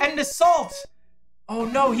 Wow! And Nissault. Oh,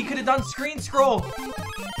 no. He could have done screen scroll.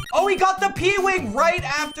 Oh, he got the P-wing right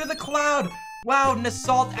after the cloud. Wow,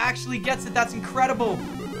 Nissault actually gets it. That's incredible.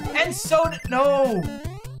 And so... No.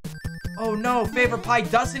 Oh, no. Favoritepie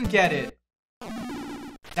doesn't get it.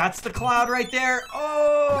 That's the cloud right there.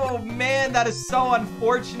 Oh, man. That is so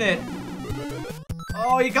unfortunate.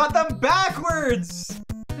 Oh, he got them backwards.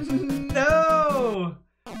 No.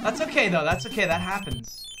 That's okay, though. That's okay. That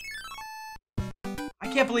happens. I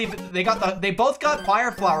can't believe it. They both got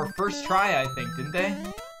fire flower first try, I think, didn't they?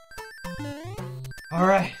 All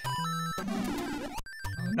right.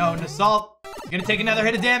 Oh, no, Nissault. He's gonna take another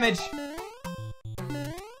hit of damage.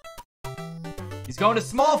 He's going to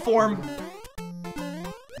small form.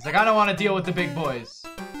 He's like, I don't want to deal with the big boys.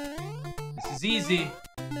 This is easy.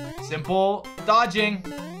 Simple dodging.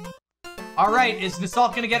 All right, is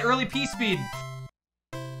Nissault gonna get early P-speed?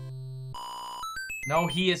 No,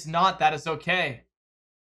 he is not. That is okay.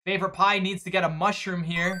 Favoritepie needs to get a mushroom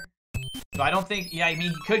here. So I don't think... Yeah, I mean,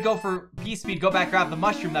 he could go for P-speed, go back, grab the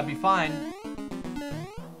mushroom. That'd be fine.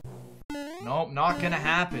 Nope, not gonna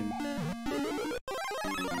happen.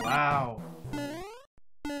 Wow.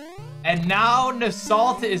 And now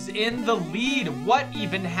Nissault is in the lead. What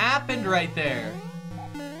even happened right there?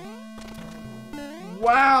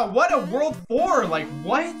 Wow, what a World 4. Like,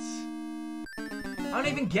 what? I don't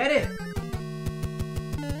even get it.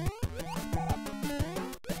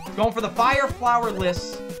 Going for the fire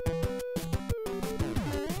flowerless.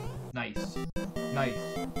 Nice. Nice.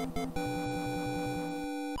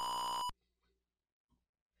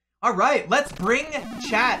 All right, let's bring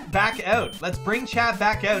chat back out. Let's bring chat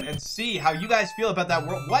back out and see how you guys feel about that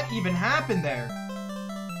world. What even happened there?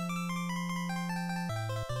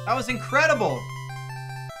 That was incredible.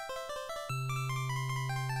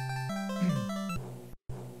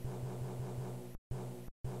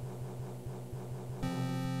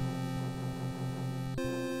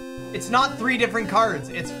 It's not 3 different cards.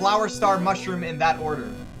 It's Flower Star Mushroom in that order.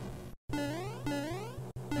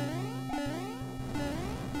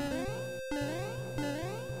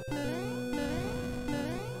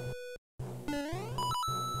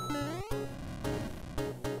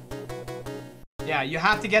 Yeah, you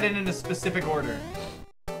have to get it in a specific order.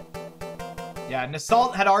 Yeah,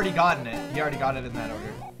 Nissault had already gotten it. He already got it in that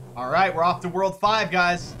order. All right, we're off to World 5,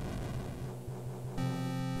 guys.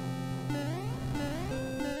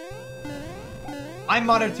 I'm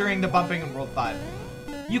monitoring the bumping in World 5.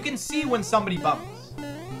 You can see when somebody bumps.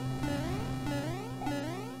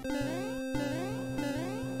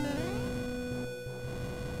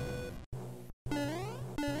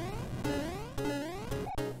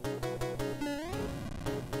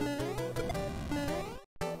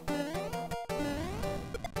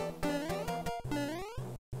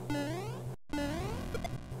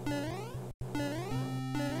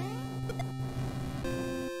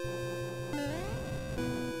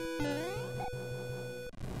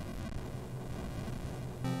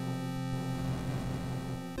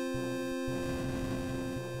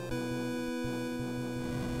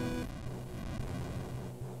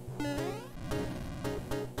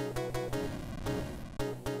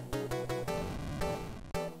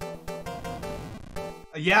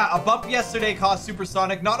 Yeah, a bump yesterday cost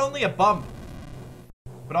Supersonic not only a bump,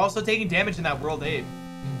 but also taking damage in that World 8.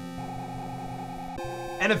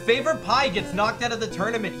 And if Favoritepie gets knocked out of the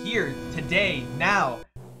tournament here, today, now,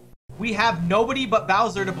 we have nobody but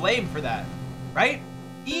Bowser to blame for that, right?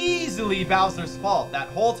 Easily Bowser's fault that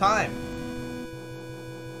whole time.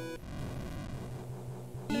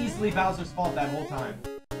 Easily Bowser's fault that whole time.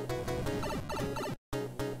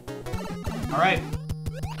 All right.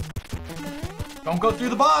 Don't go through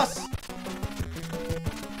the boss.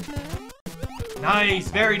 Nice,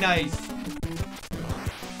 very nice.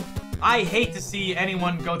 I hate to see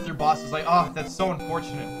anyone go through bosses like, oh, that's so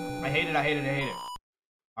unfortunate. I hate it, I hate it, I hate it.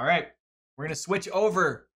 All right, we're gonna switch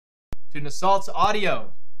over to Nissault's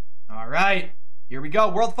audio. All right, here we go,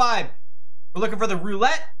 World 5. We're looking for the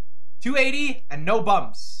roulette, 280, and no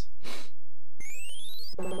bumps.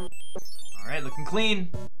 All right, looking clean.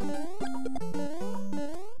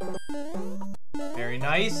 Very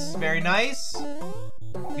nice, very nice.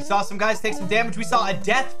 We saw some guys take some damage. We saw a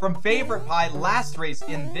death from Favoritepie last race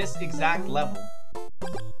in this exact level.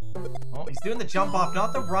 Oh, he's doing the jump off,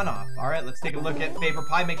 not the run off. All right, let's take a look at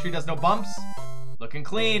Favoritepie. Make sure he does no bumps. Looking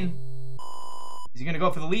clean. Is he gonna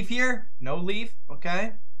go for the leaf here? No leaf,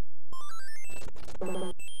 okay.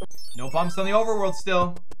 No bumps on the overworld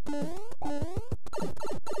still.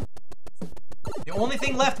 The only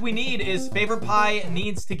thing left we need is Favoritepie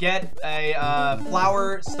needs to get a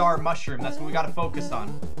Flower Star Mushroom. That's what we gotta focus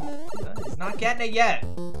on. He's not getting it yet.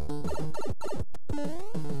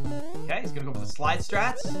 Okay, he's gonna go for the slide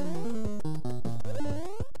strats.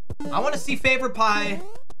 I wanna see Favoritepie.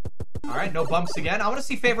 Alright, no bumps again. I wanna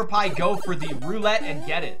see Favoritepie go for the roulette and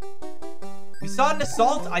get it. We saw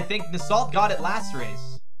Nissault. I think Nissault got it last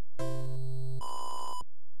race.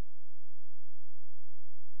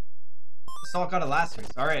 Nissault got it last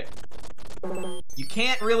race. All right. You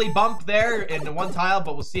can't really bump there into one tile,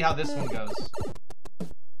 but we'll see how this one goes.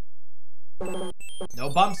 No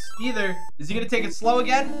bumps either. Is he going to take it slow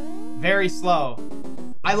again? Very slow.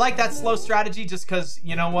 I like that slow strategy just because,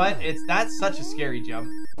 you know what? That's such a scary jump.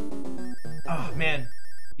 Oh, man.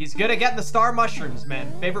 He's good at getting the star mushrooms,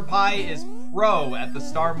 man. Favoritepie is pro at the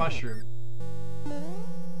star mushroom.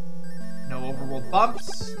 No overworld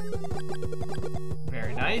bumps.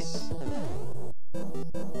 Very nice.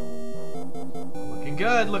 Looking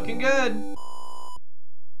good, looking good.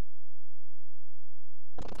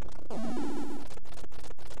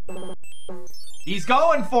 He's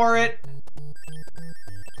going for it.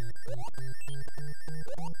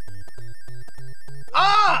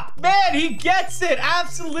 Ah, man, he gets it.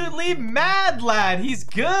 Absolutely mad, lad. He's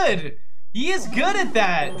good. He is good at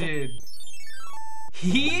that, dude.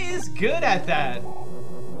 He is good at that.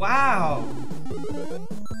 Wow.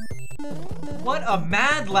 What a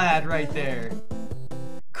mad lad right there.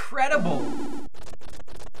 Incredible.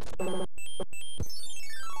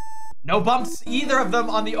 No bumps, either of them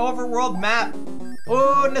on the overworld map.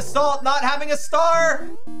 Oh, Nissault not having a star.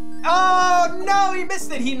 Oh, no, he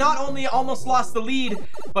missed it. He not only almost lost the lead,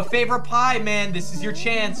 but Favoritepie, man, this is your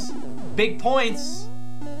chance. Big points.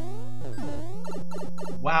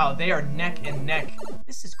 Wow, they are neck and neck.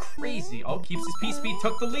 This is crazy. Oh, keeps his P-Speed,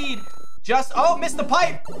 took the lead. Oh, missed the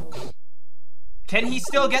pipe. Can he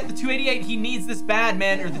still get the 288? He needs this bad,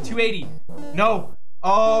 man, or the 280. No.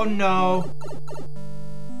 Oh, no.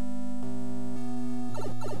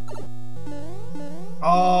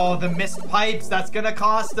 Oh, the missed pipes. That's gonna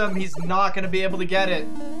cost him. He's not gonna be able to get it.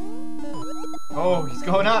 Oh, he's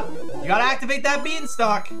going up. You gotta activate that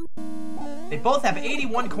beanstalk. They both have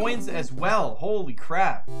 81 coins as well. Holy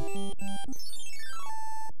crap.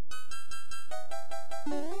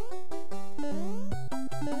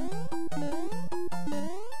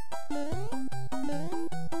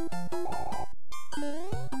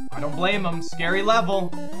 I don't blame him. Scary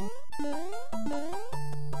level.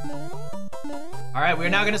 Alright, we're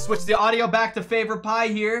now going to switch the audio back to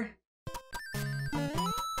Favoritepie here.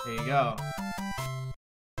 There you go.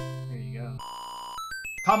 There you go.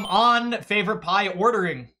 Come on, Favoritepie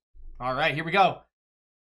ordering. Alright, here we go.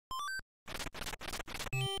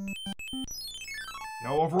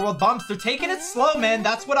 No overworld bumps. They're taking it slow, man.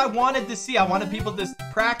 That's what I wanted to see. I wanted people to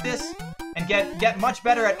practice and get much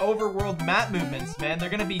better at overworld map movements, man. They're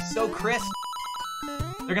going to be so crisp.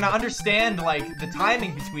 They're gonna understand, like, the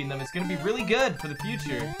timing between them. It's gonna be really good for the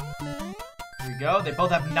future. Here we go. They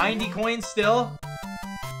both have 90 coins still.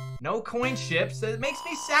 No coin ships. It makes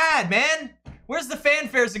me sad, man. Where's the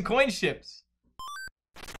fanfares and coin ships?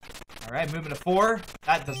 Alright, moving to 4.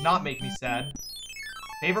 That does not make me sad.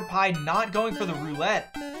 Favoritepie not going for the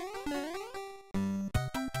roulette.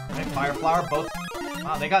 Alright, Fireflower, both.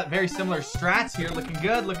 Wow, they got very similar strats here. Looking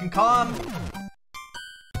good, looking calm.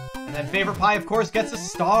 And then Favoritepie, of course, gets a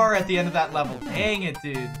star at the end of that level. Dang it,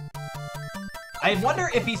 dude. I wonder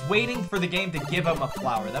if he's waiting for the game to give him a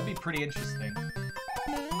flower. That'd be pretty interesting.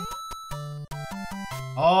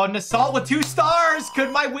 Oh, Nissault with 2 stars!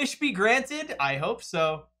 Could my wish be granted? I hope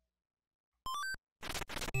so.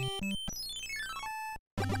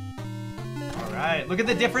 Alright, look at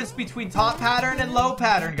the difference between top pattern and low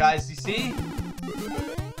pattern, guys. You see?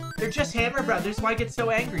 They're just Hammer Brothers. Why get so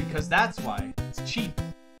angry? Because that's why. It's cheap.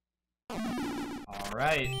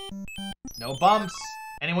 Alright. No bumps.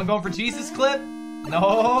 Anyone going for Jesus clip?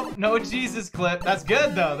 No, no Jesus clip. That's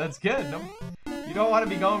good, though. That's good. No, you don't want to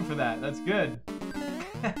be going for that. That's good.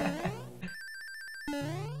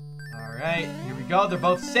 Alright, here we go. They're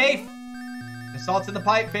both safe. Nissault's in the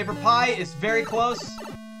pipe. Favoritepie is very close.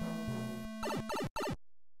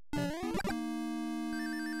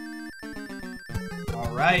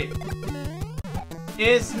 Alright.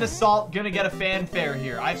 Is Nissault gonna get a fanfare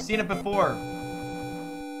here? I've seen it before.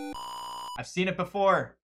 I've seen it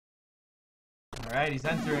before. Alright, he's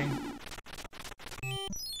entering.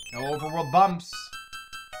 No overworld bumps.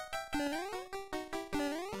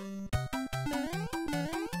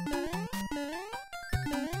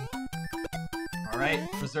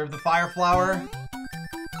 Alright, preserve the Fireflower.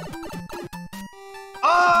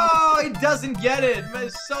 Oh, he doesn't get it.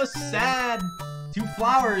 It's so sad. 2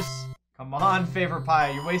 flowers. Come on,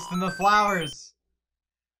 Favoritepie. You're wasting the flowers.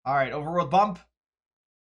 Alright, overworld bump.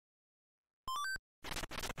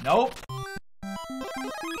 Nope.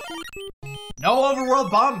 No overworld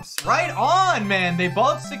bumps. Right on, man. They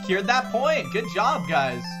both secured that point. Good job,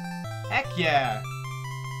 guys. Heck yeah.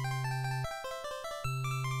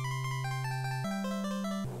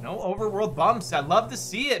 No overworld bumps. I'd love to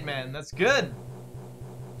see it, man. That's good.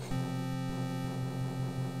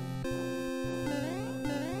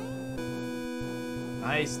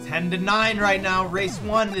 Nice. 10-9 right now. Race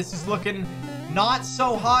 1. This is looking not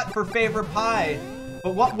so hot for Favoritepie.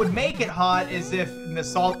 But what would make it hot is if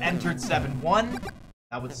Nissault entered 7-1.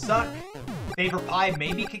 That would suck. Favoritepie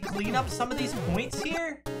maybe could clean up some of these points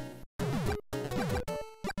here.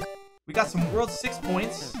 We got some World 6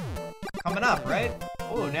 points coming up, right?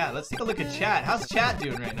 Oh, yeah. Let's take a look at chat. How's chat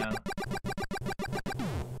doing right now?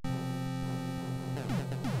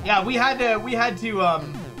 Yeah, we had to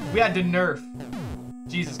nerf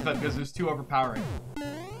Jesus clip because it was too overpowering.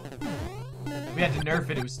 We had to nerf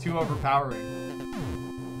it. It was too overpowering.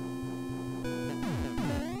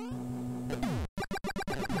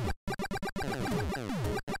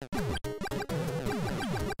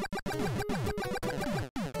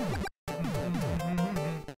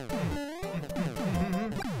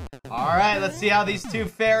 Alright, let's see how these two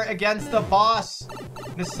fare against the boss.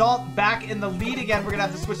 Nissault back in the lead again. We're gonna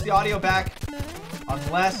have to switch the audio back.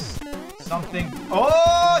 Unless something...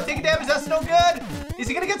 Oh, taking damage. That's no good. Is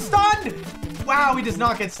he gonna get stunned? Wow, he does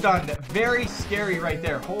not get stunned. Very scary right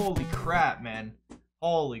there. Holy crap, man.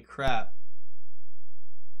 Holy crap.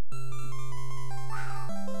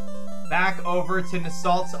 Back over to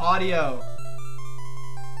Nissault's audio.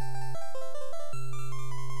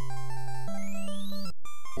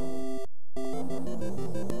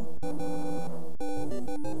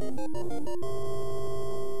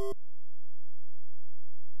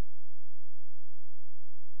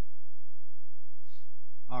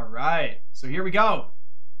 All right, so here we go.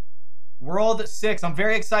 World 6. I'm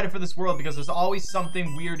very excited for this world because there's always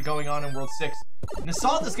something weird going on in World 6.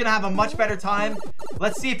 Nissault is going to have a much better time.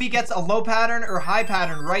 Let's see if he gets a low pattern or high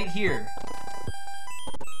pattern right here.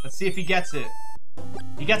 Let's see if he gets it.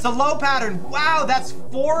 He gets a low pattern. Wow, that's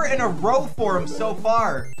 4 in a row for him so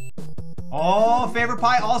far. Oh,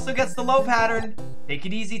 Favoritepie also gets the low pattern. Take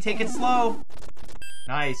it easy, take it slow.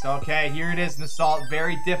 Nice, okay, here it is, Nissault.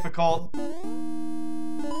 Very difficult.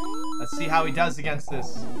 Let's see how he does against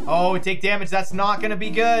this. Oh, take damage. That's not going to be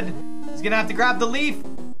good. He's going to have to grab the leaf.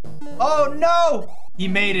 Oh, no. He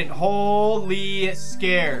made it. Holy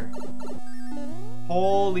scare.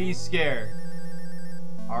 Holy scare.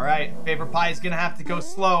 All right. Favoritepie is going to have to go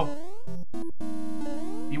slow.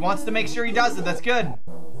 He wants to make sure he does it. That's good.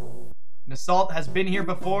 Nissault has been here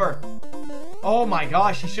before. Oh, my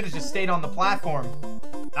gosh. He should have just stayed on the platform.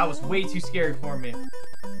 That was way too scary for me.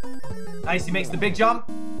 Nice. He makes the big jump.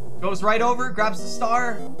 Goes right over, grabs the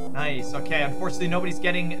star. Nice. Okay, unfortunately, nobody's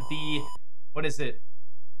getting the, what is it?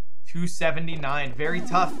 279. Very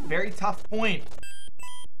tough point.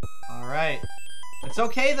 All right. It's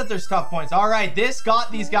okay that there's tough points. All right, this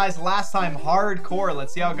got these guys last time hardcore.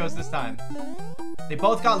 Let's see how it goes this time. They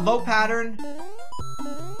both got low pattern.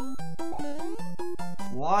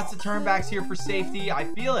 Lots of turnbacks here for safety. I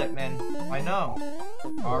feel it, man. I know.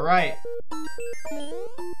 All right.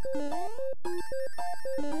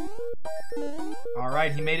 All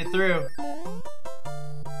right, he made it through.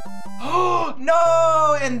 Oh,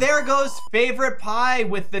 no! And there goes Favoritepie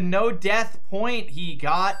with the no death point. He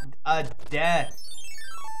got a death.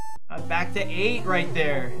 Back to 8 right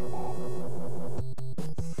there.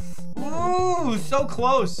 Ooh, so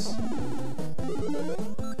close.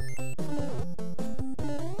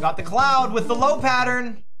 Got the cloud with the low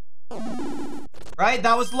pattern. Right,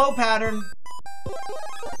 that was low pattern.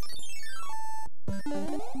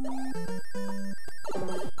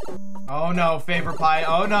 Oh no, Favoritepie.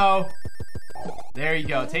 Oh no. There you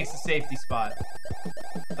go. Takes the safety spot.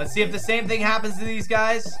 Let's see if the same thing happens to these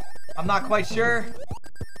guys. I'm not quite sure.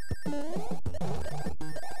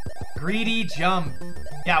 Greedy jump.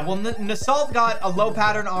 Yeah, well, Nissault got a low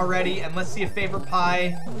pattern already, and let's see if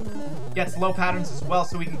Favoritepie gets low patterns as well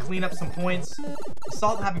so we can clean up some points.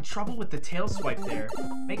 Nissault having trouble with the tail swipe there.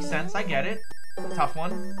 Makes sense. I get it. Tough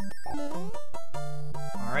one.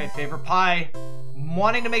 All right, Favoritepie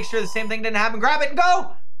wanting to make sure the same thing didn't happen. Grab it and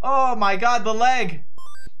go! Oh my god, the leg.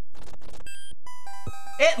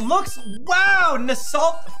 It looks... Wow!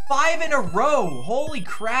 Nissault 5 in a row. Holy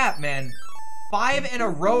crap, man. 5 in a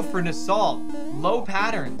row for Nissault. Low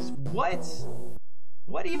patterns. What?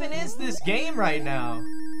 What even is this game right now?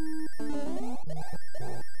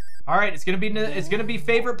 Alright, it's gonna be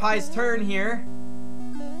Favoritepie's turn here.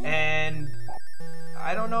 And...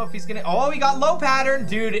 I don't know if he's gonna... Oh, he got low pattern.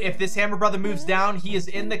 Dude, if this Hammer Brother moves down, he is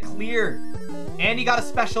in the clear. And he got a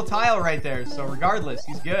special tile right there. So regardless,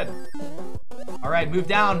 he's good. All right, move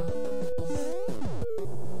down.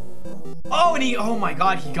 Oh, and he... Oh my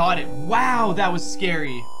god, he got it. Wow, that was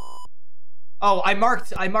scary. Oh, I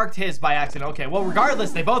marked his by accident. Okay, well,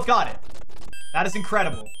 regardless, they both got it. That is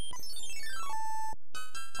incredible.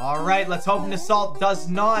 All right, let's hope Nissault does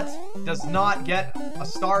not get a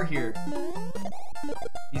star here.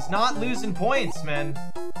 He's not losing points, man.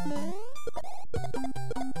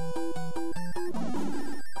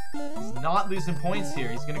 He's not losing points here.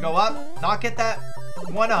 He's gonna go up, not get that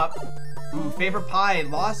one up. Ooh, Favoritepie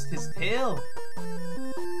lost his tail.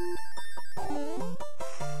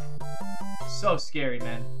 So scary,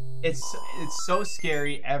 man. It's so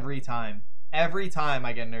scary every time. Every time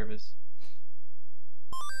I get nervous.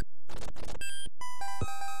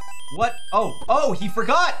 What? Oh, he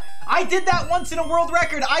forgot. I did that once in a world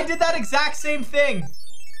record. I did that exact same thing.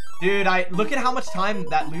 Dude, look at how much time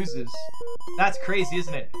that loses. That's crazy,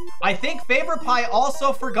 isn't it? I think Favoritepie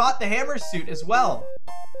also forgot the hammer suit as well.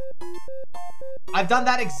 I've done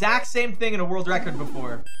that exact same thing in a world record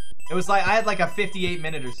before. It was like, I had like a 58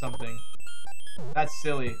 minute or something. That's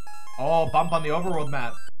silly. Oh, bump on the overworld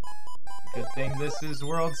map. Good thing this is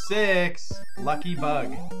World 6. Lucky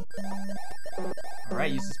bug.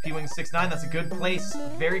 Alright, use this P-Wing 6-9. That's a good place. A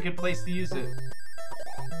very good place to use it.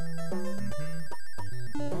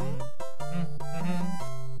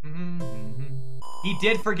 He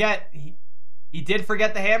did forget. He did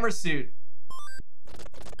forget the hammer suit.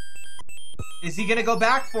 Is he gonna go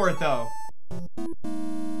back for it, though?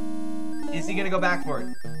 Is he gonna go back for it?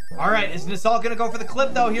 All right, is Nissault gonna go for the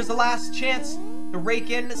clip, though? Here's the last chance to rake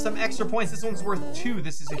in some extra points. This one's worth 2.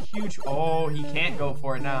 This is a huge... Oh, he can't go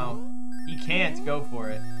for it now. He can't go for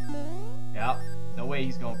it. Yep, no way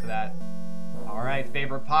he's going for that. All right,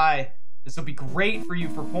 Favorite Pie. This will be great for you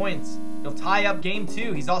for points. He'll tie up game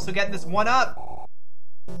 2. He's also getting this 1-up.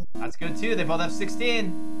 That's good, too. They both have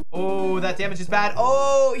 16. Oh, that damage is bad.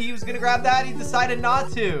 Oh, he was gonna grab that. He decided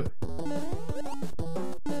not to.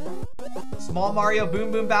 Small Mario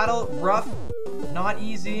Boom Boom battle. Rough. Not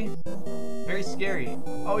easy. Very scary.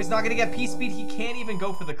 Oh, he's not gonna get P-Speed. He can't even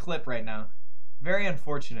go for the clip right now. Very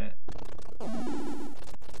unfortunate.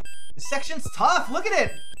 This section's tough. Look at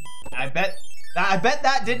it. I bet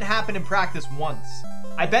that didn't happen in practice once.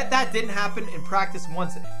 I bet that didn't happen in practice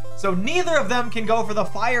once. So neither of them can go for the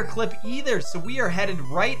fire clip either. So we are headed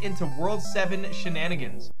right into World 7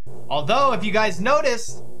 shenanigans. Although, if you guys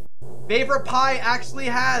noticed, Favorite Pie actually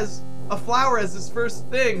has a flower as his first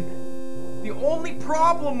thing. The only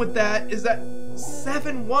problem with that is that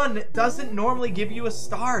 7-1 doesn't normally give you a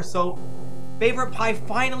star. So Favorite Pie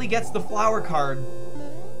finally gets the flower card.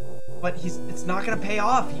 But it's not gonna pay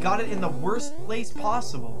off. He got it in the worst place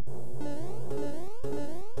possible.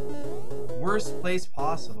 Worst place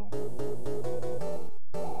possible.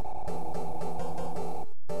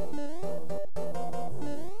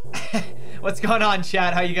 What's going on,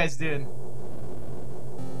 chat? How you guys doing?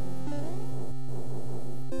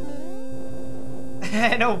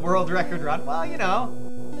 No world record run. Well, you know.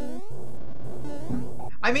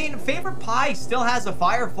 I mean, Favorite Pie still has a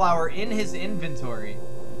fire flower in his inventory.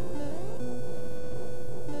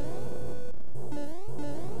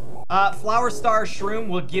 Flower Star Shroom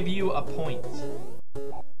will give you a point.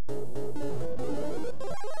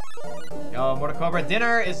 Yo, Mortal Cobra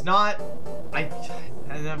dinner is not... I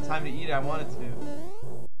didn't have time to eat it. I wanted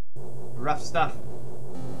to. Rough stuff.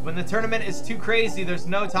 When the tournament is too crazy, there's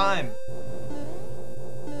no time.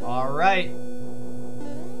 All right.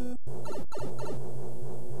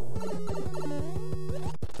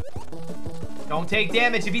 Don't take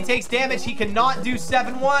damage. If he takes damage, he cannot do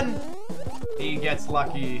 7-1. He gets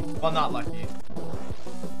lucky. Well, not lucky.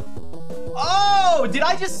 Oh, did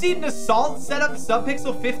I just see Nissault set up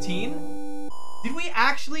Subpixel 15? Did we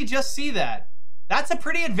actually just see that? That's a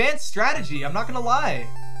pretty advanced strategy. I'm not gonna lie.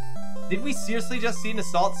 Did we seriously just see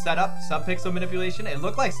Nissault set up Subpixel manipulation? It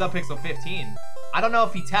looked like Subpixel 15. I don't know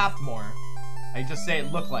if he tapped more. I just say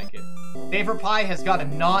it looked like it. Favorite Pie has got to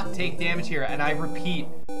not take damage here. And I repeat,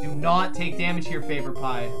 do not take damage here, Favorite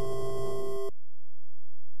Pie.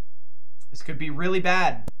 This could be really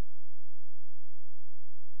bad.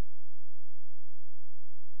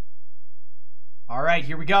 All right,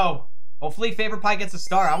 here we go. Hopefully Favorite Pie gets a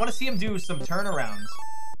star. I want to see him do some turnarounds.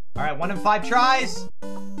 All right, 1 in 5 tries.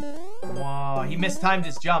 Whoa, he mistimed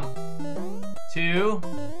his jump. 2,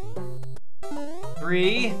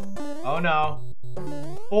 3. Oh no.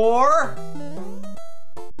 4,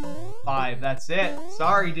 5. That's it.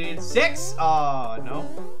 Sorry, dude. 6. Oh no.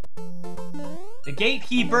 The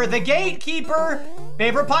gatekeeper. The gatekeeper.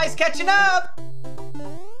 Favorite Pie's catching up.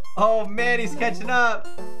 Oh man, he's catching up.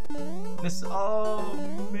 This. Oh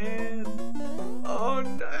man. Oh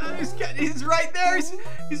no. He's right there.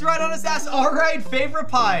 He's right on his ass. All right, Favorite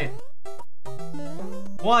Pie.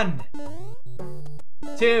 1,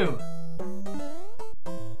 2,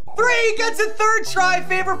 3. Gets a 3rd try.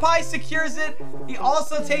 Favorite Pie secures it. He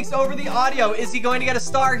also takes over the audio. Is he going to get a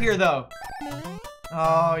star here though?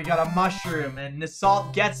 Oh, he got a mushroom, and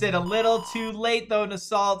Nissault gets it. A little too late, though,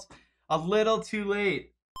 Nissault. A little too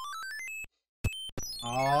late.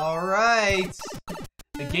 All right.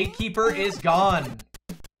 The gatekeeper is gone.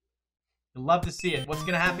 You'll love to see it. What's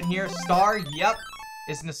going to happen here? Star? Yep.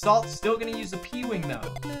 Is Nissault still going to use a P-Wing,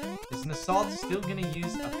 though? Is Nissault still going to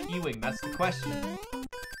use a P-Wing? That's the question.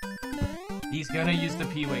 He's going to use the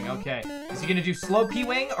P-Wing. Okay. Is he going to do slow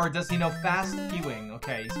P-Wing, or does he know fast P-Wing?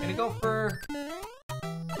 Okay, he's going to go for...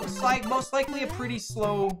 Looks like most likely a pretty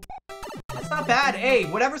slow... That's not bad. Hey,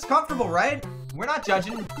 whatever's comfortable, right? We're not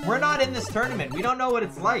judging. We're not in this tournament. We don't know what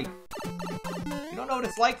it's like. We don't know what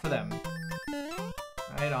it's like for them.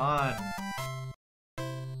 Right on.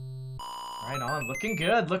 Right on. Looking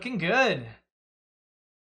good. Looking good.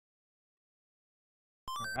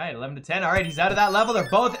 Alright, 11 to 10. Alright, he's out of that level. They're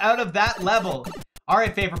both out of that level.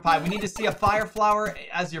 Alright, Favorite Pie. We need to see a Fire Flower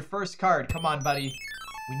as your first card. Come on, buddy.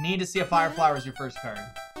 We need to see a Fire Flower as your first card.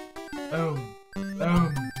 Boom.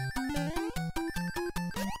 Boom.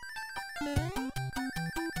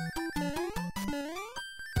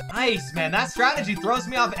 Nice, man. That strategy throws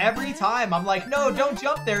me off every time. I'm like, no, don't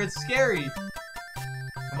jump there. It's scary.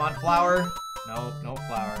 Come on, Flower. No, no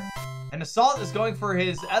Flower. And Nissault is going for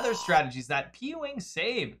his other strategies. That P-Wing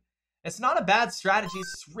save. It's not a bad strategy.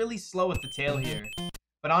 It's really slow with the tail here.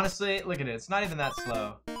 But honestly, look at it. It's not even that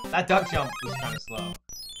slow. That duck jump was kind of slow.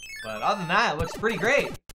 But other than that, it looks pretty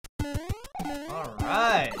great. All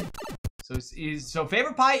right. So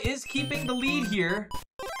Favorite Pie is keeping the lead here.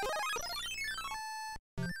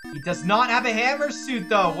 He does not have a hammer suit,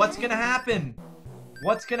 though. What's going to happen?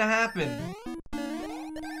 What's going to happen?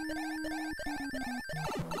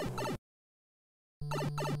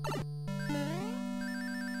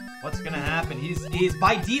 What's going to happen? He's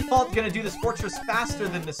by default going to do this fortress faster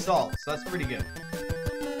than Nissault, so that's pretty good.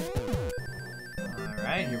 All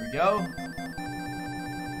right, here we go.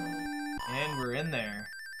 And we're in there.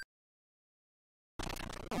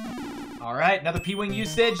 All right, another P-Wing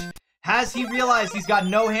usage. Has he realized he's got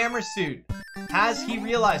no hammer suit? Has he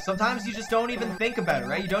realized? Sometimes you just don't even think about it,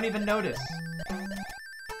 right? You don't even notice.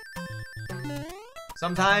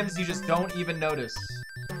 Sometimes you just don't even notice.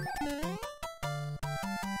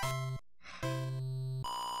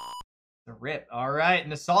 The rip. All right,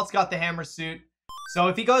 Nissault's got the hammer suit. So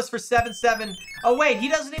if he goes for 7-7... Oh, wait, he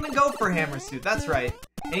doesn't even go for hammer suit. That's right.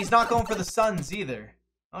 And he's not going for the suns either.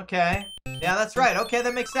 Okay. Yeah, that's right. Okay,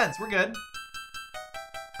 that makes sense. We're good.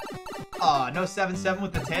 Aw, no 7-7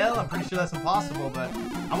 with the tail? I'm pretty sure that's impossible, but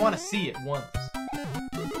I want to see it once.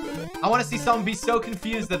 I want to see someone be so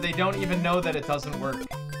confused that they don't even know that it doesn't work.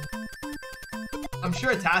 I'm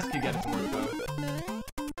sure a task could get it to work, though.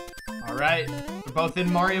 Alright. We're both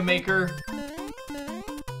in Mario Maker.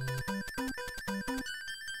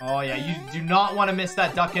 Oh, yeah. You do not want to miss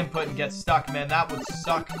that duck input and get stuck, man. That would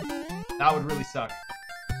suck. That would really suck.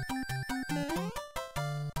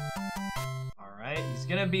 He's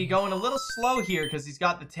gonna be going a little slow here because he's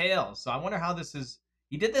got the tail. So I wonder how this is.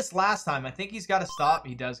 He did this last time. I think he's got to stop.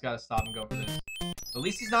 He does got to stop and go for this. At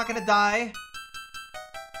least he's not gonna die.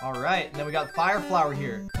 All right, and then we got Fire Flower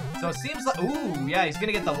here. So it seems like, ooh, yeah, he's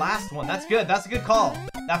gonna get the last one. That's good. That's a good call.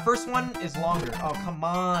 That first one is longer. Oh, come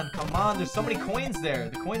on, come on. There's so many coins there.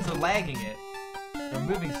 The coins are lagging it. They're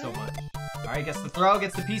moving so much. All right, gets the throw,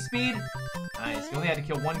 gets the P-speed. Nice. He only had to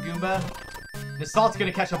kill one Goomba. Nissault's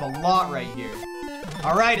gonna catch up a lot right here.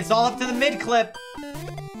 All right, it's all up to the mid clip.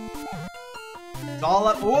 It's all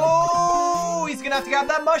up. Oh, he's gonna have to grab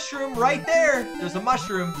that mushroom right there. There's a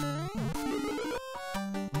mushroom.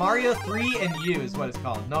 Mario 3 and U is what it's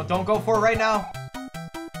called. No, don't go for it right now.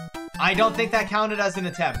 I don't think that counted as an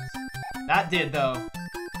attempt. That did, though.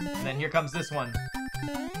 And then here comes this one.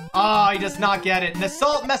 Oh, he does not get it.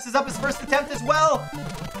 Nissault messes up his first attempt as well.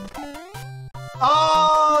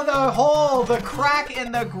 Oh, the hole, the crack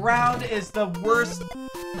in the ground is the worst.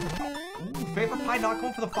 Ooh, Favorite Pie not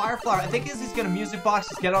going for the Fire Flower. I think he's gonna music box,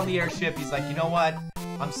 just get on the airship. He's like, you know what?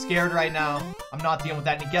 I'm scared right now. I'm not dealing with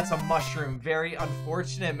that. And he gets a mushroom. Very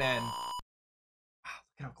unfortunate, man. Wow,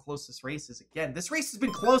 look at how close this race is again. This race has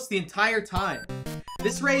been close the entire time.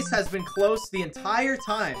 This race has been close the entire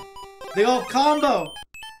time. The old combo.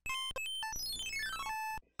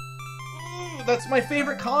 Ooh, that's my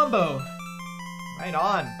favorite combo. Right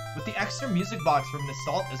on. With the extra music box from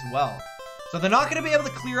Nissault as well. So they're not going to be able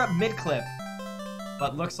to clear up mid-clip.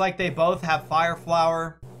 But looks like they both have Fire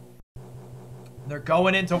Flower. They're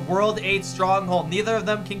going into World 8 Stronghold. Neither of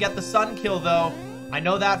them can get the sun kill, though. I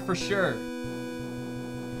know that for sure.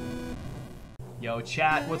 Yo,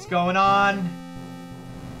 chat, what's going on?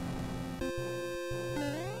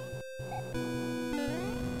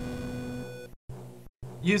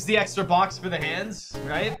 Use the extra box for the hands,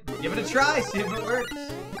 right? Give it a try, see if it works.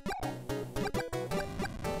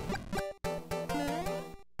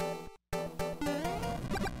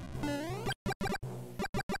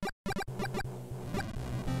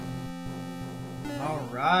 All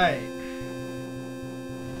right.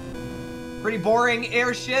 Pretty boring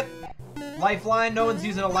airship. Lifeline, no one's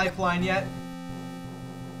using a lifeline yet.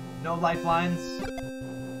 No lifelines.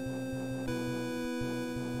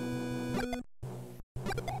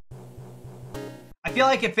 I feel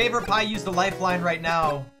like if Favorite Pie used a lifeline right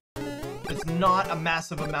now, it's not a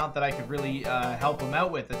massive amount that I could really help him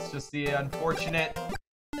out with. It's just the unfortunate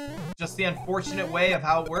way of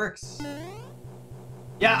how it works.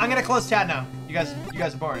 Yeah, I'm gonna close chat now. You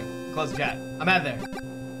guys are boring. Close the chat. I'm out of there.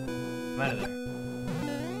 I'm out of there.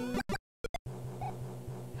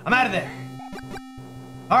 I'm out of there.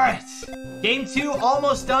 All right, game 2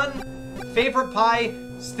 almost done. Favorite Pie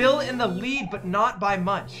still in the lead, but not by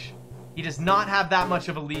much. He does not have that much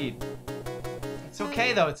of a lead. It's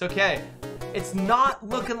okay, though. It's okay. It's not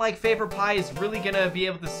looking like Favorite Pie is really going to be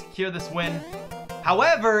able to secure this win.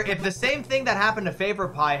 However, if the same thing that happened to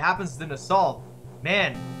Favoritepie happens to Nissault,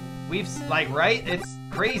 man, we've, like, right? It's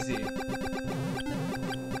crazy.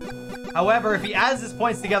 However, if he adds his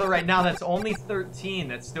points together right now, that's only 13.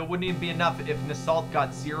 That still wouldn't even be enough if Nissault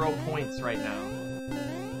got 0 points right now.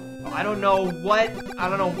 I don't know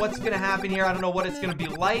what's gonna happen here. I don't know what it's gonna be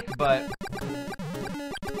like, but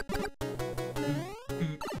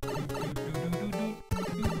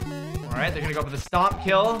alright, they're gonna go for the stomp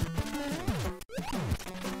kill.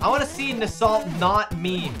 I wanna see Nissault not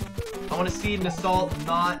meme. I wanna see Nissault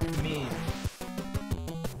not meme.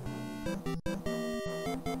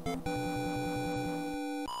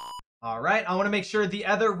 Alright, I wanna make sure the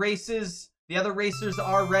other racers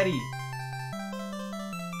are ready.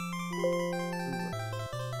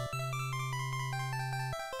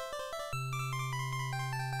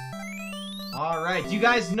 Alright, do you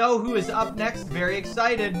guys know who is up next? Very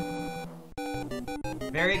excited.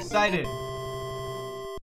 Very excited.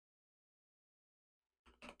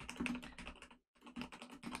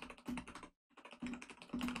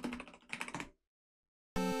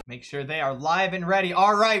 Make sure they are live and ready.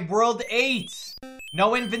 Alright, World 8.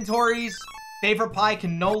 No inventories. Favoritepie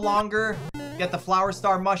can no longer get the Flower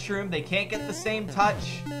Star Mushroom. They can't get the same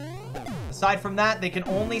touch. Aside from that, they can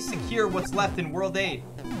only secure what's left in World 8.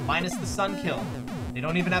 Minus the sun kill. They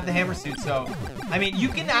don't even have the hammer suit, so... I mean, you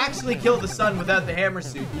can actually kill the sun without the hammer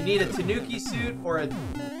suit. You need a Tanuki suit or a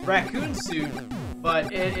raccoon suit,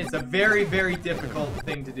 but it's a very, very difficult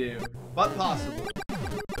thing to do. But possible.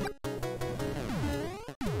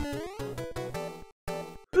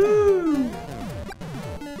 Woo!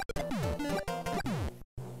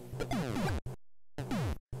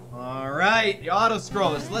 Alright, the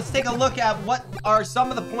auto-scrollers. Let's take a look at what are some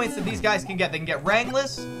of the points that these guys can get. They can get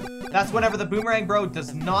Rangless. That's whenever the Boomerang Bro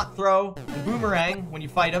does not throw the boomerang when you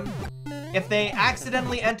fight him. If they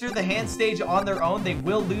accidentally enter the hand stage on their own, they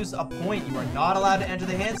will lose a point. You are not allowed to enter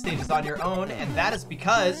the hand stages on your own, and that is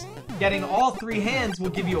because getting all 3 hands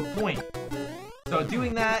will give you a point. So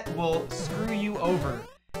doing that will screw you over.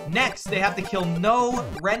 Next, they have to kill no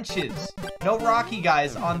wrenches, no Rocky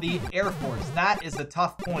guys on the Air Force. That is a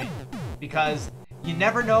tough point because you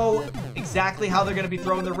never know exactly how they're going to be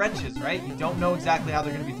throwing the wrenches, right? You don't know exactly how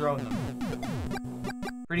they're going to be throwing them.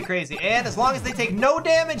 Pretty crazy. And as long as they take no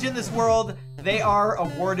damage in this world, they are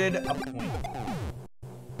awarded a point.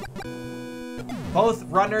 Both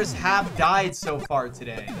runners have died so far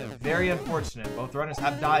today. Very unfortunate. Both runners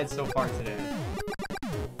have died so far today.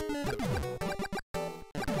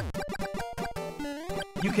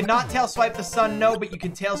 You cannot tail swipe the sun, no, but you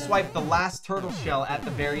can tail swipe the last turtle shell at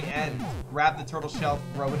the very end. Grab the turtle shell,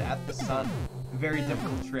 throw it at the sun. Very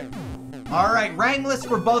difficult trick. Alright, Rangless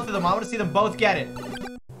for both of them. I want to see them both get it.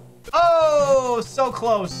 Oh, so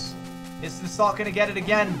close. Is Nissault gonna get it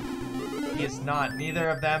again? He is not. Neither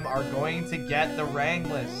of them are going to get the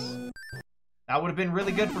Rangless. That would have been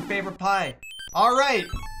really good for Favoritepie. Alright,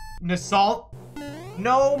 Nissault.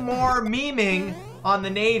 No more memeing on the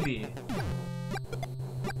Navy.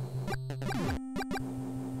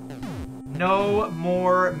 No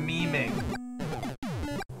more memeing.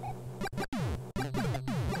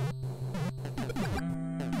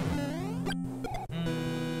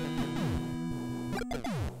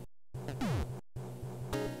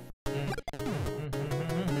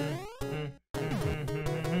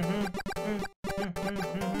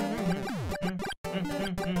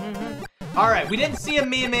 Alright, we didn't see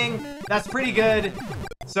him memeing. That's pretty good.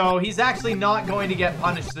 So he's actually not going to get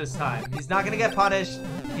punished this time. He's not going to get punished.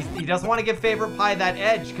 He doesn't want to give Favoritepie that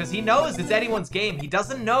edge because he knows it's anyone's game. He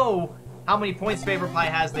doesn't know how many points Favoritepie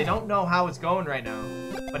has. They don't know how it's going right now.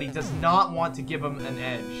 But he does not want to give him an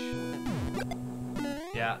edge.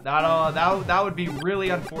 Yeah, that would be really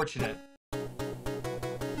unfortunate.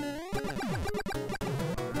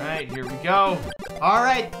 Alright, here we go.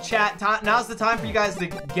 Alright, chat. Now's the time for you guys to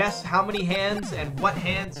guess how many hands and what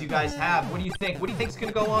hands you guys have. What do you think? What do you think's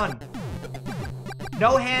gonna go on?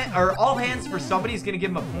 No hand, or all hands for somebody's gonna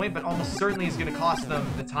give them a point, but almost certainly is gonna cost them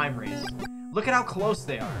the time race. Look at how close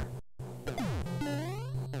they are.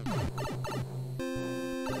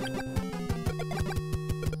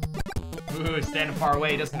 Ooh, standing far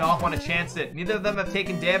away. He does not want to chance it. Neither of them have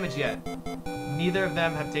taken damage yet. Neither of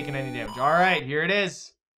them have taken any damage. Alright, here it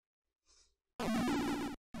is.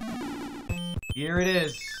 Here it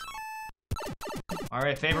is.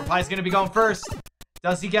 Alright, Favoritepie's gonna be going first.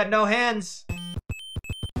 Does he get no hands?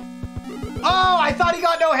 Oh, I thought he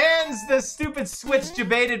got no hands! The stupid switch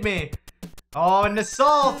debated me. Oh, and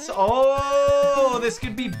Nissault. Oh, this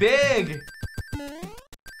could be big.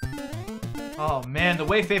 Oh, man, the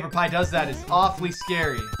way Favoritepie does that is awfully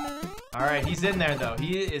scary. Alright, he's in there, though.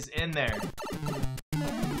 He is in there.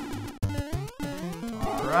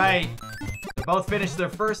 right. They both finished their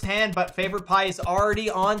first hand, but Favoritepie is already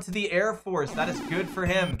on to the Air Force. That is good for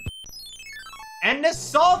him. And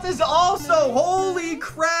Nissault is also. Holy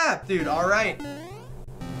crap, dude. All right.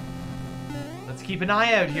 Let's keep an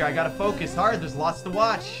eye out here. I gotta focus hard. There's lots to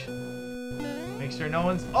watch. Make sure no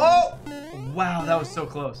one's... Oh! Wow, that was so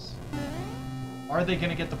close. Are they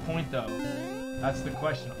gonna get the point, though? That's the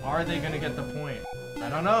question. Are they gonna get the point? I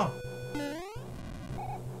don't know.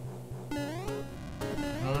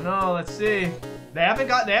 I don't know. Let's see. They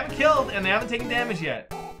haven't killed, and they haven't taken damage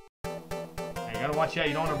yet. You gotta watch out.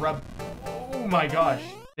 You don't want to rub... Oh my gosh.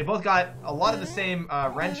 They both got a lot of the same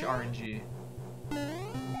wrench RNG.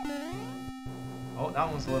 Oh,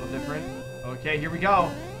 that one's a little different. Okay, here we go.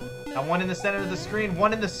 That one in the center of the screen.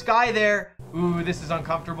 One in the sky there. Ooh, this is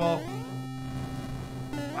uncomfortable.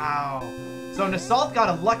 Wow. So Nissault got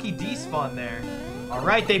a lucky despawn there. All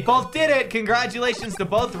right, they both did it. Congratulations to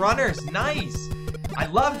both runners. Nice. I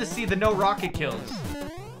love to see the no rocket kills.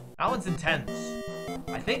 That one's intense.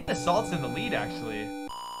 I think Nissault's in the lead, actually.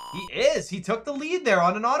 He is. He took the lead there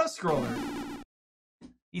on an auto-scroller.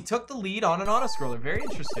 He took the lead on an auto-scroller. Very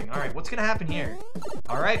interesting. All right, what's going to happen here?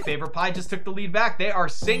 All right, Favoritepie just took the lead back. They are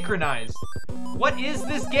synchronized. What is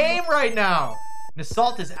this game right now?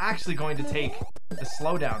 Nissault is actually going to take the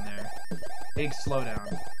slowdown there. Big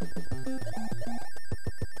slowdown.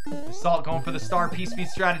 Nissault going for the star P-speed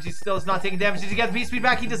strategy. Still is not taking damage. Does he get the P-speed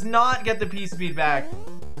back? He does not get the P-speed back.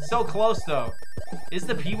 So close, though. Is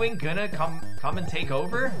the P-wing gonna come and take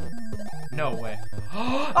over? No way.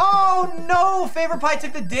 Oh, no! Favoritepie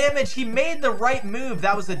took the damage. He made the right move.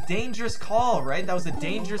 That was a dangerous call, right? That was a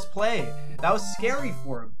dangerous play. That was scary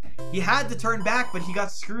for him. He had to turn back, but he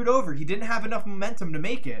got screwed over. He didn't have enough momentum to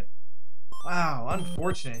make it. Wow,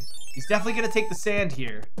 unfortunate. He's definitely going to take the sand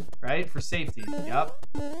here, right? For safety. Yep.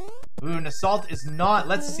 Ooh, Nissault is not.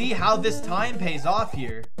 Let's see how this time pays off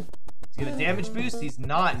here. He's going to damage boost. He's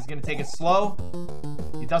not. He's going to take it slow.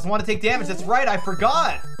 He doesn't want to take damage. That's right. I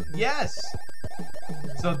forgot. Yes.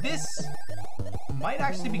 So this might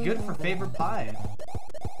actually be good for Favoritepie.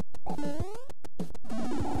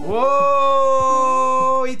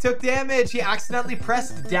 Whoa! He took damage. He accidentally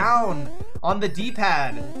pressed down on the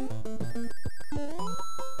D-pad.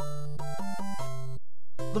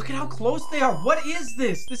 Look at how close they are. What is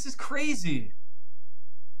this? This is crazy.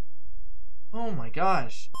 Oh my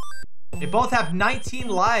gosh. They both have 19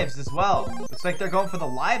 lives as well. Looks like they're going for the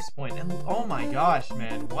lives point. And oh my gosh,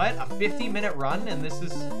 man. What? A 50-minute run? And this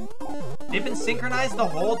is... They've been synchronized the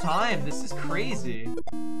whole time. This is crazy.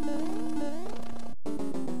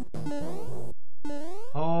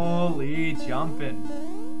 Holy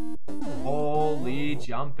jumping. Holy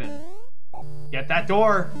jumping. Get that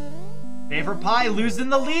door. Favoritepie losing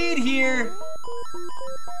the lead here.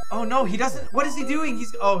 Oh no, he doesn't. What is he doing?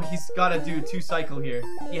 He's got to do a 2-cycle here.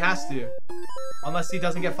 He has to. Unless he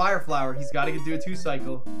doesn't get Fire Flower, he's got to do a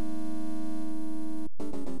 2-cycle.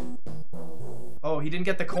 Oh, he didn't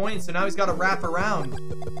get the coin, so now he's got to wrap around.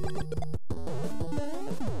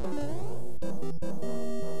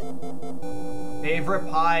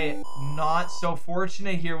 Favoritepie not so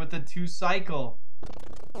fortunate here with the 2-cycle.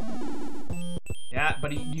 Yeah,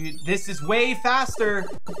 but this is way faster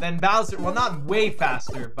than Bowser. Well, not way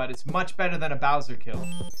faster, but it's much better than a Bowser kill.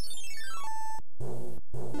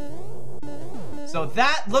 So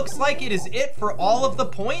that looks like it is it for all of the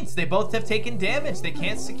points. They both have taken damage. They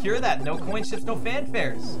can't secure that. No coin ships, no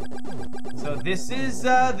fanfares. So this is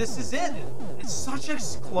it. It's such a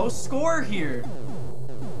close score here.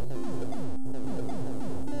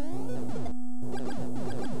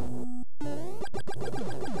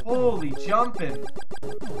 Holy jumping.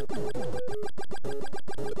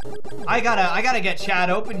 I gotta get chat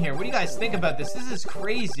open here. What do you guys think about this? This is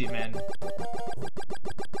crazy, man.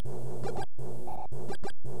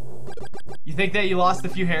 You think that you lost a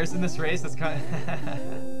few hairs in this race? That's kind of...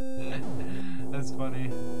 That's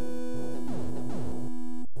funny.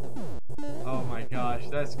 Oh my gosh,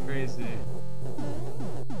 that's crazy.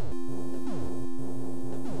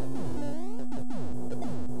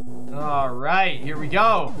 All right, here we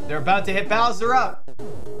go. They're about to hit Bowser up.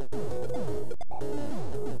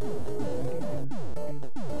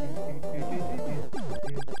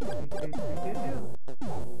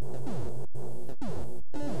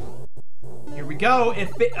 Here we go. If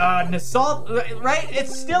Nissault, right?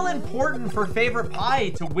 It's still important for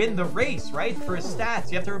Favoritepie to win the race, right? For his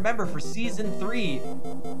stats. You have to remember, for Season 3,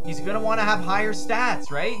 he's going to want to have higher stats,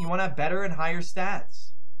 right? You want to have better and higher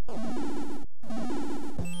stats.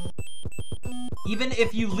 Even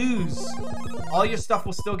if you lose, all your stuff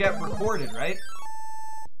will still get recorded, right?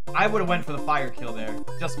 I would have went for the fire kill there.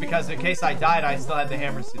 Just because in case I died, I still had the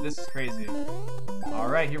hammer suit. This is crazy. All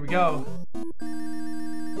right, here we go.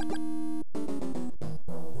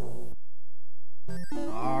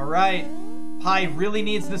 All right. Pi really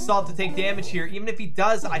needs Nissault to take damage here. Even if he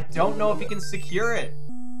does, I don't know if he can secure it.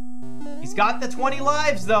 He's got the 20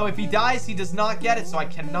 lives, though. If he dies, he does not get it, so I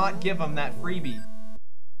cannot give him that freebie.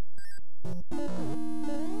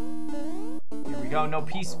 Here we go. No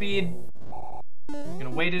P speed. Gonna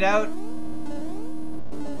wait it out.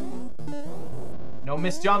 No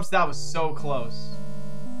missed jumps. That was so close.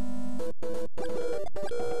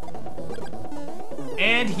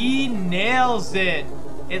 And he nails it.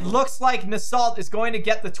 It looks like Nissault is going to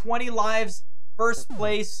get the 20 lives, first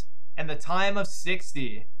place, and the time of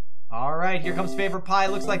 60. All right, here comes Favoritepie.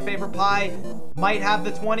 Looks like Favoritepie might have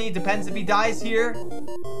the 20. Depends if he dies here.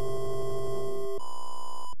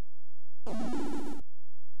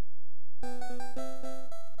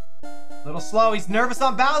 Little slow. He's nervous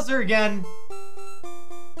on Bowser again.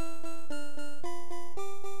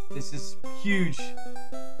 This is huge.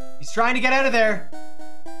 He's trying to get out of there.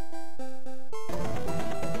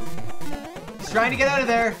 Trying to get out of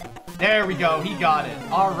there. There we go. He got it.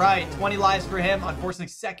 All right. 20 lives for him. Unfortunately,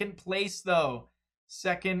 second place, though.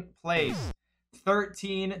 Second place.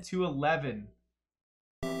 13-11.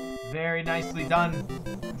 Very nicely done.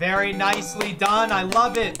 Very nicely done. I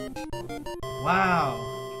love it. Wow.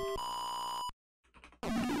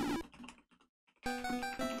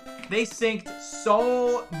 They synced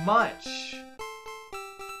so much.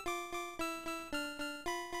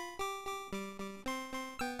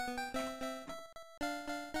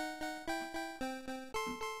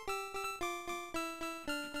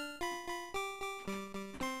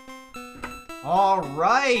 All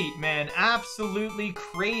right, man. Absolutely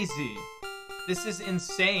crazy. This is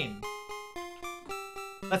insane.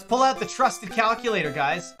 Let's pull out the trusted calculator,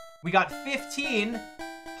 guys. We got 15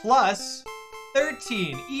 plus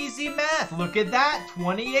 13. Easy math. Look at that.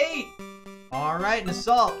 28. All right,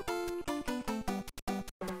 Nissault.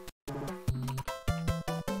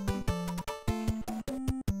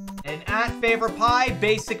 And at Favoritepie,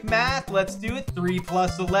 basic math. Let's do it. 3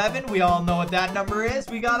 plus 11. We all know what that number is.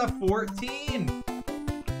 We got a 14.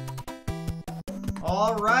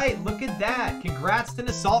 All right, look at that. Congrats to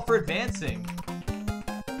Nissault for advancing.